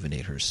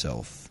rejuvenate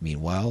herself.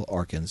 Meanwhile,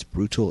 Arkan's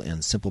brutal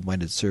and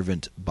simple-minded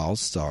servant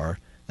Balstar,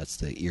 that's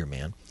the ear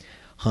man,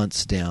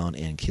 hunts down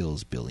and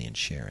kills Billy and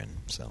Sharon.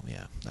 So,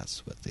 yeah,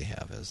 that's what they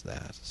have as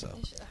that. So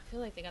I feel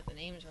like they got the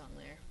names wrong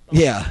there.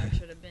 Yeah.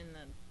 Should have been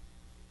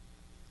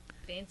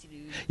the fancy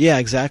dude. Yeah,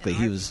 exactly.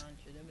 And He was...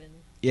 should have been-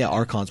 Yeah,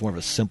 Archon's more of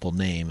a simple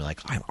name, like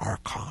I'm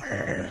Archon,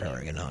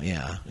 or, you know,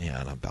 yeah,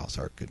 and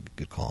Balsar,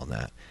 good call on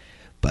that.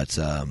 But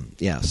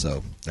yeah,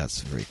 so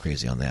that's very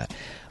crazy on that.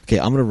 Okay,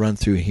 I'm going to run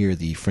through here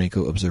the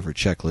Franco Observer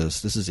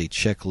checklist. This is a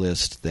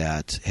checklist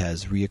that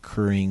has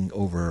reoccurring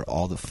over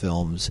all the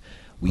films.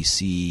 We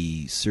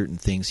see certain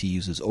things he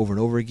uses over and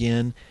over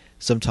again,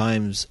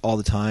 sometimes all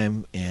the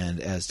time, and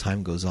as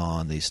time goes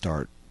on, they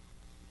start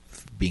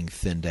being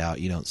thinned out.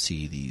 You don't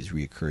see these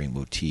reoccurring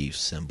motifs,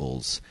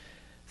 symbols,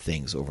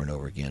 things over and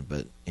over again,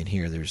 but in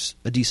here there's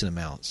a decent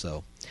amount.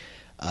 So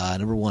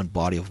number one,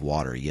 body of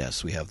water.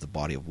 Yes, we have the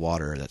body of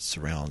water that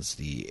surrounds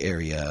the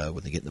area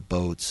when they get in the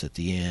boats at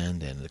the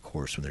end, and of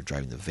course when they're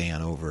driving the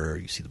van over,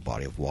 you see the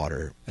body of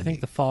water. I think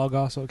the fog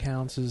also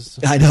counts as...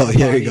 I know,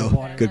 yeah, there you body of go.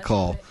 water. Good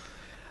call.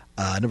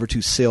 Number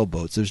two,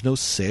 sailboats. There's no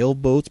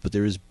sailboats, but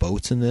there is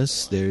boats in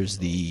this. There's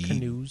the...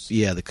 Canoes.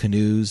 Yeah, the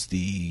canoes,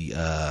 the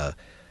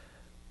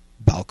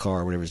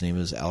Balcar, whatever his name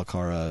is,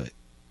 Alcara,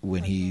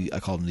 when I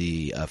call him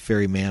the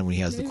ferryman, when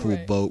he has the cool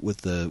Right. boat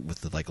with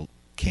the like a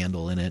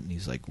candle in it, and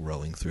he's like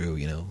rowing through,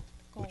 you know,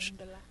 which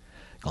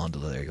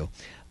gondola. There you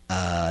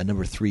go.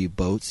 Number three,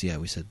 boats. Yeah,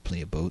 we said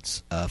plenty of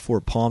boats. Four,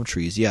 palm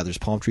trees. Yeah, there's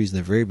palm trees in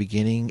the very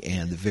beginning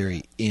and the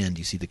very end.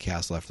 You see the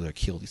castle after they're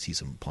killed. You see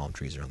some palm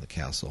trees around the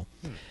castle.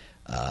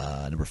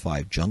 Number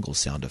five, jungle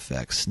sound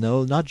effects.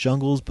 No, not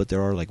jungles, but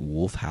there are like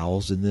wolf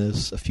howls in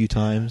this a few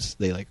times.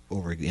 They like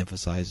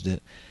overemphasized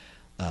it.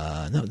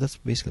 No, that's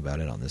basically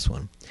about it on this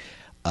one.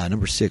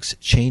 Number six,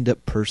 chained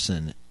up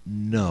person.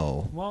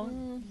 No. Well,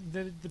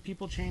 the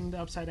people chained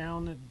upside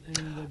down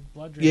in the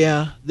blood drain.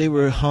 Yeah, they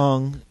were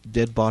hung,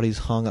 dead bodies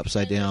hung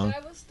upside down. The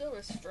guy was still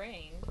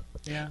restrained.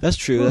 Yeah. That's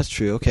true, that's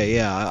true. Okay,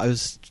 yeah, I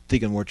was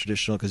thinking more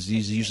traditional because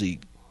these usually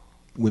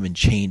women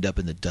chained up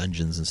in the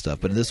dungeons and stuff.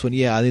 But in this one,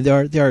 yeah, I mean,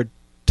 they are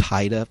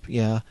tied up,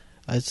 yeah.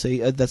 I'd say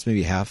that's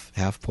maybe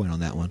half point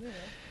on that one.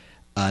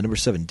 Number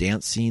seven,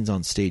 dance scenes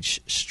on stage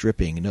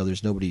stripping. No,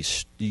 there's nobody.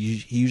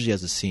 He usually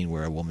has a scene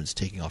where a woman's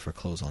taking off her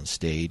clothes on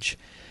stage.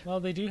 Well,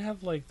 they do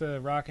have like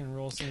the rock and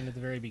roll scene at the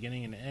very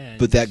beginning and end.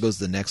 But that goes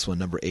to the next one,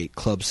 number eight,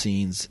 club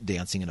scenes,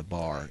 dancing in a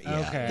bar. Yeah,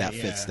 Okay, that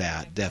fits yeah.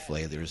 that,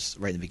 definitely. There's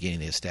right in the beginning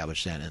they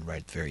established that, and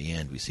right at the very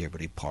end we see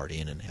everybody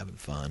partying and having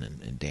fun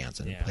and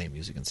dancing and playing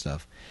music and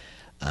stuff.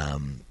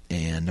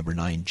 And number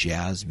nine,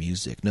 jazz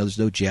music. No, there's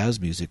no jazz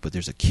music, but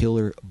there's a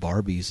killer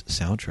Barbys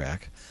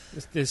soundtrack.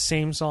 It's the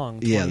same song.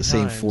 Yeah, 20 the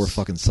same times. 4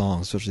 fucking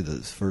songs, especially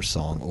the first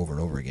song over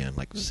and over again,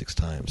 like 6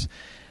 times.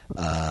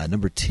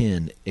 Number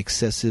 10,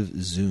 excessive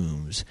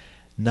zooms.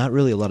 Not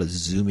really a lot of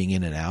zooming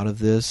in and out of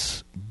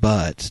this,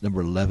 but number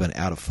 11,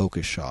 out of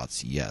focus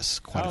shots. Yes,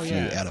 quite a few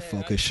out of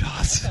focus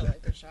shots. I felt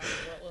like the shots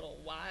were a little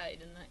wide,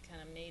 and that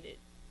kind of made it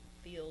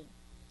feel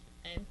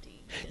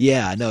empty.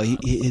 Yeah, no,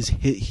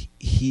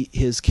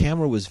 his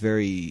camera was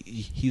very.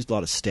 He used a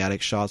lot of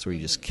static shots where he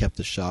just kept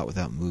the shot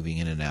without moving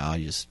in and out.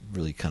 He just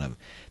really kind of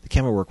the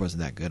camera work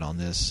wasn't that good on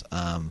this.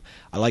 I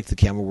liked the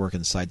camera work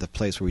inside the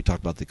place where we talked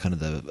about the kind of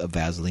the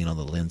Vaseline on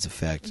the lens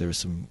effect. There was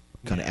some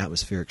kind of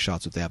atmospheric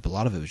shots with that, but a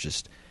lot of it was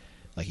just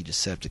like he just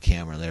set up the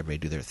camera and let everybody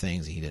do their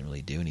things, and he didn't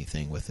really do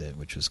anything with it,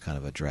 which was kind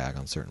of a drag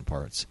on certain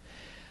parts.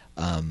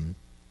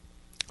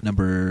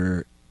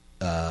 Number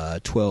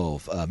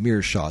 12,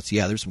 mirror shots.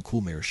 Yeah, there's some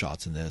cool mirror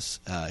shots in this.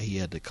 He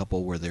had a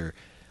couple where they're,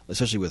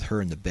 especially with her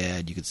in the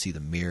bed, you could see the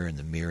mirror and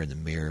the mirror and the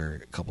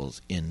mirror,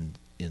 couples in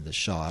the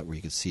shot where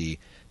you could see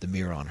the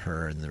mirror on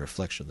her and the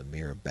reflection of the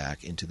mirror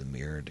back into the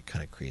mirror to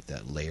kind of create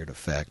that layered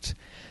effect.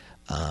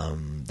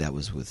 That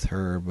was with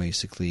her,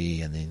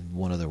 basically, and then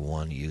one other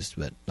one used,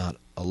 but not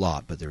a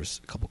lot, but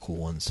there's a couple cool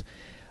ones.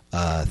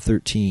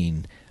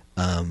 13,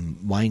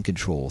 mind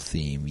control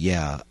theme.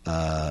 Yeah,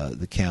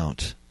 the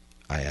Count.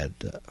 I had,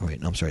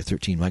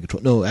 13, mind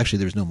control. No, actually,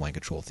 there's no mind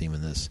control theme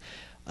in this.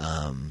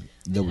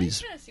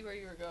 Nobody's... I kind of see where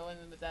you were going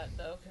with that,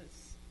 though,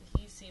 because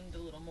he seemed a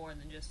little more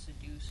than just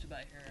seduced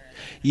by her.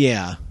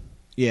 Yeah,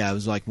 it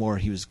was like more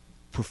he was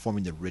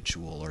performing the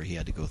ritual, or he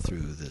had to go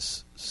through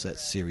this set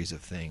series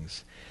of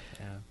things.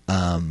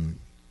 Yeah.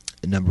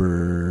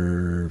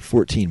 Number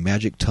 14,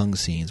 magic tongue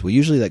scenes. Well,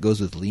 usually that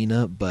goes with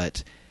Lena,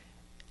 but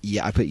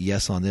yeah, I put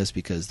yes on this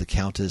because the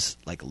Countess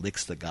like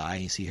licks the guy.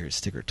 You see her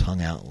stick her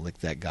tongue out and lick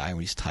that guy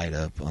when he's tied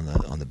up on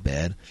the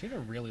bed. She had a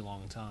really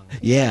long tongue.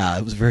 Yeah,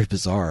 it was very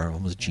bizarre,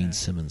 almost Gene Yeah.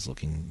 Simmons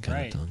looking kind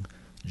Right. of tongue.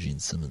 Gene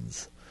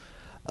Simmons.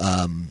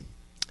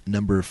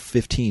 Number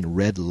 15,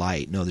 red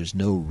light. No, there's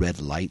no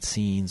red light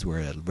scenes where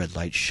a red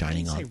light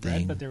shining on red,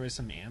 thing. but there was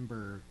some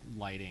amber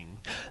lighting.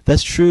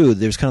 That's true.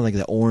 There's kind of like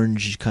the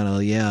orange, kind of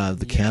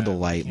the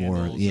candlelight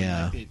more.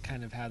 Yeah, like it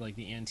kind of had like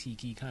the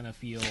antique-y kind of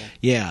feel.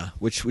 Yeah,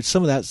 which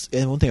some of that.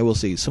 And one thing I will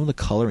say, some of the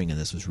coloring in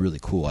this was really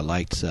cool. I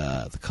liked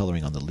the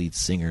coloring on the lead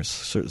singer.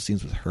 Certain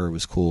scenes with her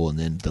was cool, and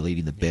then the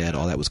lady in the bed,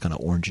 all that was kind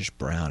of orangish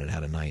brown. It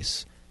had a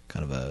nice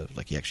kind of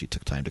like he actually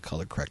took time to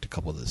color correct a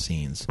couple of the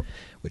scenes,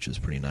 which was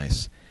pretty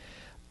nice.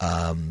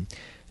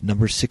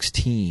 Number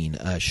 16,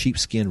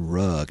 Sheepskin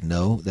Rug.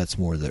 No, that's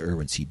more the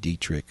Erwin C.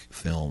 Dietrich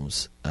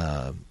films.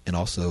 And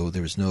also,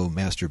 there was no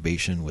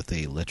masturbation with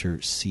a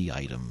letter C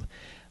item.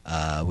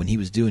 When he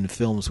was doing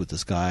films with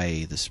this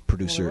guy, this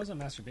producer... Well, there was a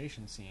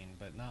masturbation scene,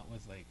 but not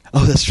with, like...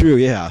 Oh, that's true,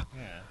 yeah.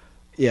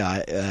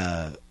 Yeah.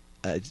 Yeah,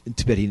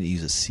 too bad he didn't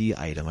use a C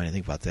item. I didn't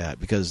think about that.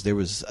 Because there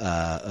was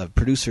a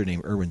producer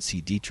named Erwin C.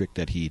 Dietrich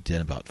that he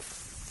did about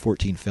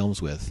 14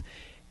 films with.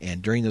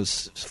 And during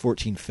those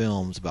 14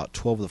 films, about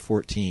 12 of the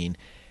 14,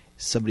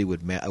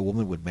 a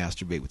woman would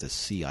masturbate with a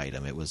C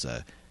item. It was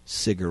a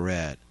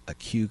cigarette, a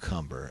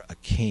cucumber, a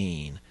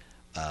cane,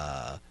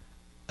 a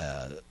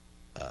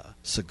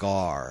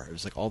cigar. It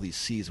was like all these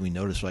C's. And we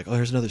noticed, we're like, oh,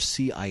 here's another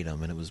C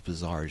item, and it was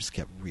bizarre. It just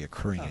kept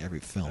reoccurring in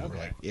every film. Okay. We're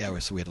like, yeah.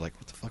 So we had to like,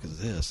 what the fuck is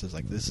this? It's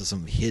like this is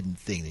some hidden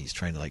thing that he's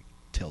trying to like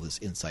tell this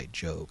inside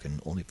joke, and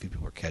only a few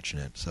people are catching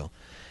it. So,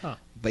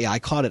 but yeah, I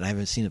caught it. And I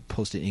haven't seen it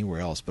posted anywhere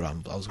else, but I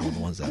was one of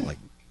the ones that like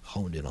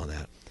honed in on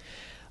that.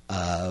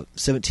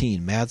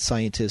 17, Mad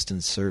Scientist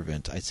and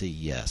Servant. I'd say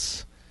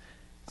yes.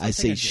 I'd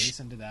say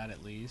adjacent to that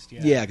at least.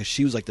 Yeah, because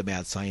she was like the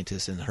mad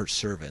scientist and her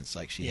servants.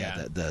 Like she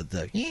had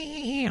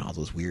all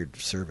those weird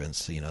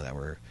servants, that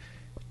were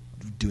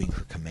doing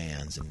her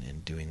commands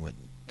and doing what.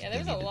 Yeah, there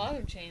was a lot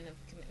of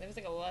there was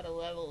like a lot of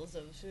levels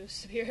of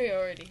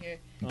superiority here.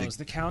 Well, it was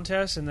the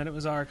Countess, and then it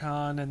was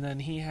Archon, and then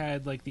he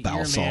had like the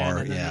Balsar, Earman,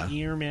 and then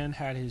the Earman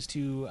had his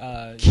two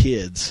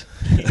kids,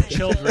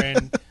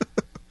 children.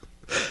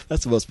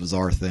 That's the most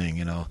bizarre thing,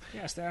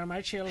 Yes, they are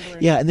my children.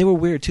 Yeah, and they were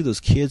weird too,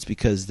 those kids,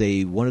 because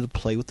they wanted to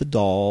play with the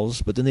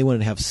dolls, but then they wanted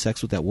to have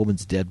sex with that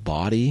woman's dead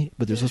body,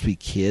 but they're supposed to be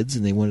kids,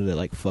 and they wanted to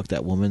like fuck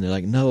that woman. They're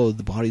like, no,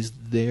 the body's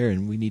there,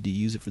 and we need to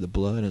use it for the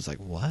blood. And it's like,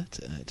 what?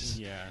 And it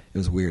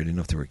was weird. I didn't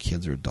know if they were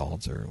kids or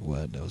adults or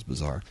what. That was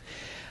bizarre.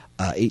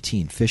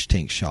 18, fish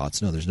tank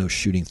shots. No, there's no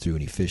shooting through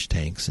any fish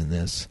tanks in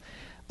this.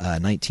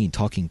 19,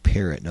 talking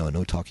parrot.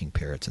 No talking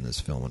parrots in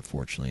this film,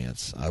 unfortunately.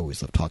 I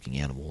always love talking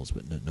animals,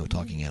 but no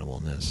talking animal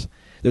in this.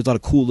 There's a lot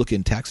of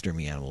cool-looking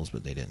taxidermy animals,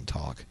 but they didn't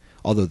talk.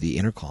 Although the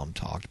intercom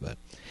talked, but...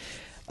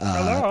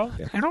 Hello.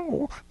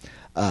 Hello.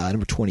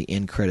 Number 20,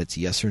 end credits,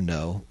 yes or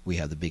no. We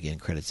have the big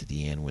end credits at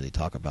the end where they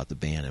talk about the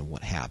band and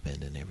what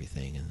happened and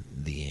everything in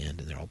the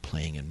end, and they're all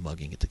playing and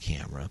mugging at the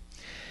camera.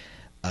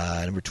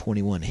 Number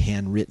 21,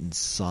 handwritten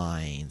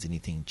signs,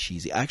 anything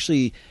cheesy.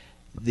 Actually...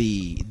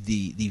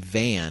 The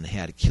van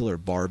had killer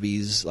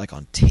Barbys like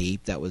on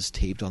tape that was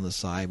taped on the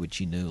side, which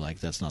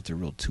like that's not the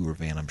real tour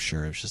van. I'm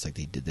sure it's just like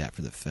they did that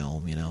for the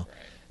film, Right.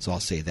 So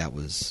I'll say that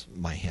was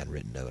my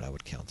handwritten note. I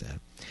would count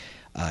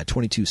that.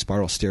 22,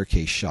 spiral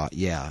staircase shot.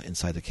 Yeah,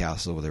 inside the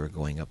castle where they were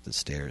going up the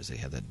stairs, they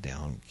had that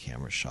down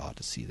camera shot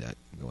to see that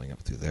going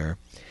up through there.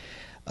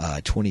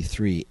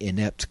 23,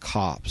 inept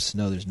cops.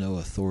 No, there's no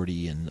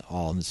authority in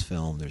this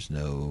film. There's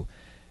no,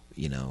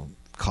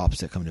 cops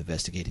that come to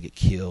investigate to get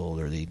killed,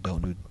 or they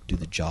don't do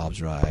the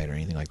jobs right or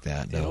anything like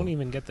that. They don't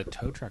even get the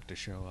tow truck to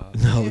show up.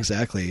 No,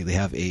 exactly. They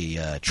have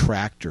a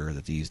tractor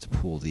that they use to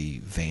pull the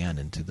van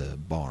into the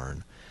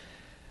barn.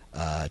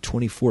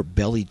 24,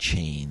 belly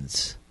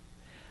chains.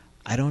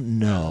 I don't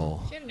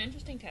know. She had an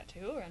interesting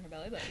tattoo around her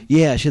belly button.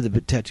 Yeah, she had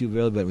the tattoo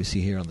belly button we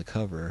see here on the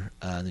cover.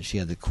 And then she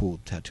had the cool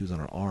tattoos on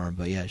her arm.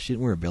 But yeah, she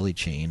didn't wear a belly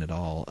chain at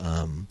all.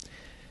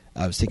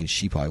 I was thinking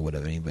she probably would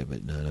have anyway,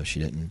 but no, she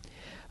didn't.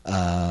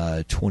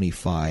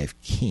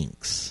 25,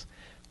 kinks.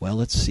 Well,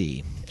 let's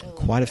see.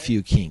 Quite a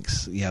few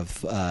kinks. You have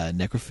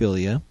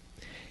necrophilia.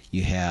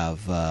 You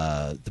have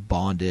the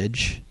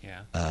bondage.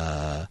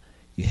 Yeah.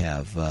 You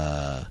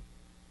have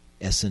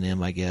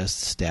S&M, I guess,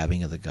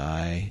 stabbing of the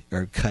guy,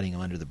 or cutting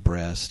him under the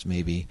breast,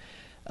 maybe.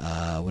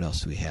 What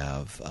else do we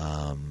have?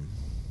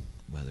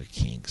 What other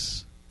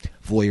kinks?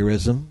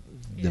 Voyeurism,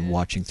 them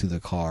watching through the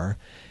car.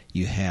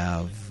 You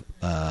have...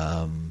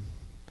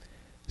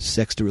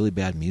 sex to really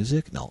bad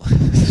music? No.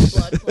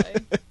 Blood play.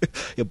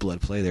 Yeah, blood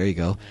play. There you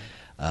go.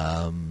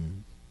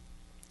 And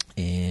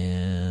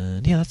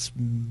yeah, that's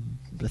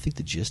I think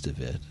the gist of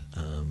it.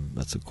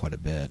 That's quite a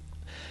bit.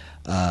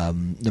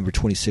 Number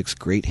 26,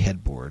 great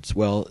headboards.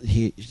 Well,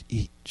 she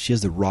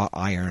has the wrought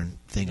iron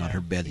thing on her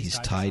bed he's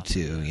tied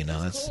to.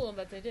 That's cool,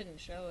 but they didn't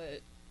show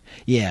it.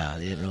 Yeah,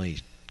 they didn't really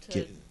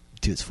get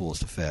to its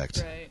fullest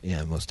effect. Right.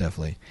 Yeah, most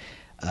definitely.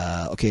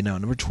 Okay, now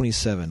number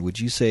 27. Would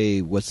you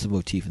say what's the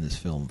motif in this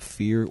film?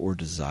 Fear or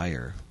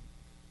desire?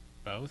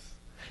 Both.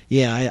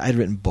 Yeah, I'd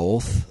written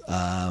both.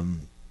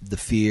 The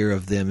fear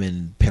of them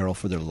in peril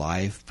for their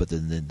life, but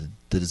then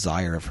the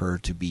desire of her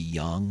to be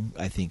young,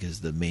 I think,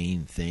 is the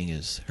main thing.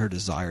 Is her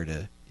desire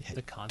to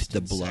The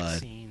constant blood.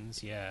 sex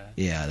scenes, yeah.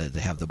 Yeah, to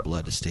have the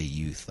blood to stay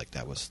youth, like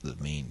that was the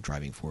main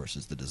driving force,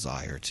 is the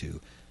desire to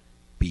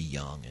be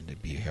young and to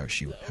be how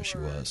she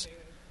was.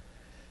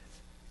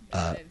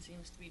 It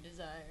seems to be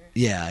desire.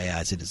 Yeah,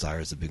 I'd say desire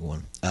is the big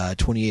one.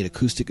 28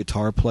 acoustic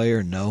guitar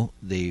player. No,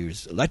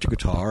 there's electric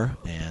guitar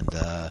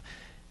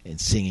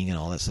and singing and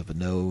all that stuff, but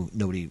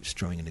nobody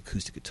strumming an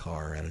acoustic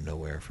guitar out of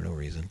nowhere for no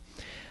reason.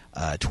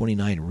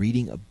 29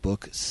 reading a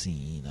book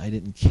scene. I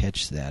didn't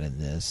catch that in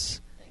this.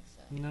 I think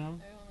so. No.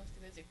 Everyone was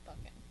too busy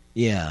fucking.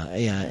 Yeah,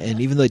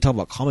 and even though they talk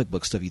about comic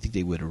book stuff, you think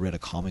they would have read a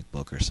comic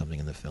book or something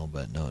in the film,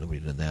 but no, nobody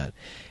did that.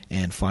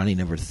 And finally,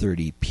 number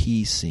 30,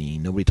 pee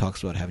scene. Nobody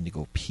talks about having to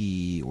go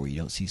pee, or you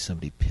don't see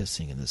somebody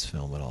pissing in this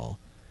film at all.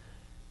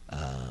 No,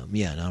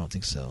 I don't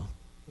think so.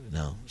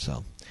 No,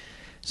 so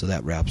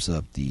that wraps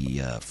up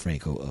the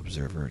Franco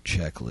Observer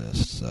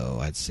checklist. So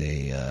I'd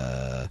say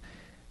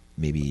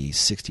maybe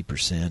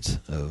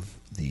 60% of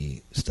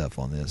the stuff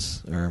on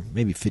this, or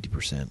maybe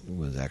 50%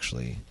 was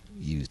actually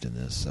used in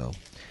this. So,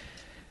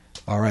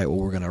 all right, well,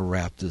 we're going to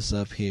wrap this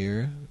up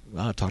here.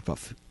 I talked about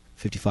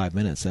 55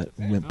 minutes. That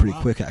went pretty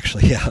quick,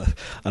 actually. Yeah,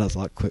 I know it's a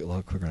lot quicker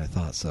than I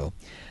thought. So,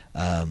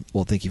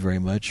 well, thank you very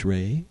much,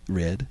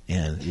 Red,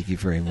 and thank you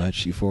very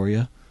much,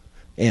 Euphoria.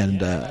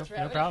 And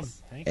no problem.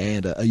 Thank you.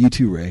 And you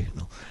too, Ray.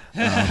 No.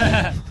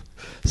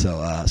 So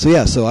I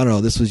don't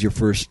know. This was your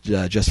first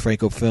Jess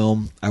Franco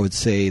film. I would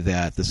say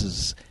that this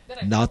is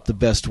not the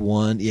best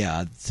one.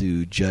 Yeah,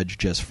 to judge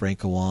Jess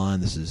Franco on.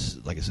 This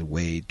is, like I said,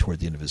 way toward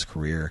the end of his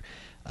career.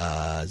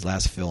 His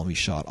last film he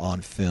shot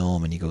on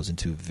film, and he goes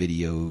into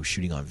video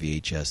shooting on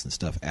VHS and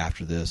stuff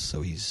after this.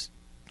 So he's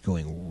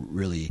going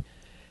really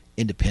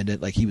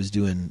independent. Like he was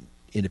doing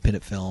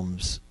independent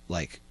films,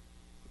 like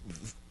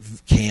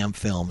cam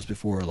films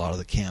before a lot of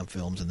the cam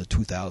films in the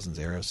 2000s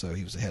era, so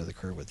he was ahead of the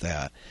curve with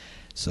that.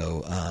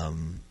 So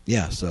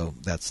so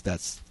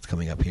that's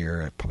coming up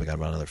here. I probably got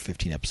about another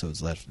 15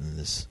 episodes left, and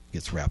this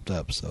gets wrapped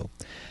up. So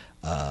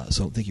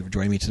thank you for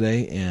joining me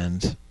today,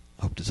 and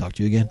hope to talk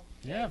to you again.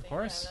 Yeah, of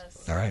course.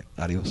 All right,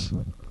 adios.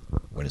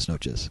 Buenas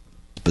noches.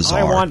 Bizarre.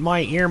 I want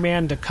my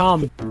earman to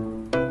come.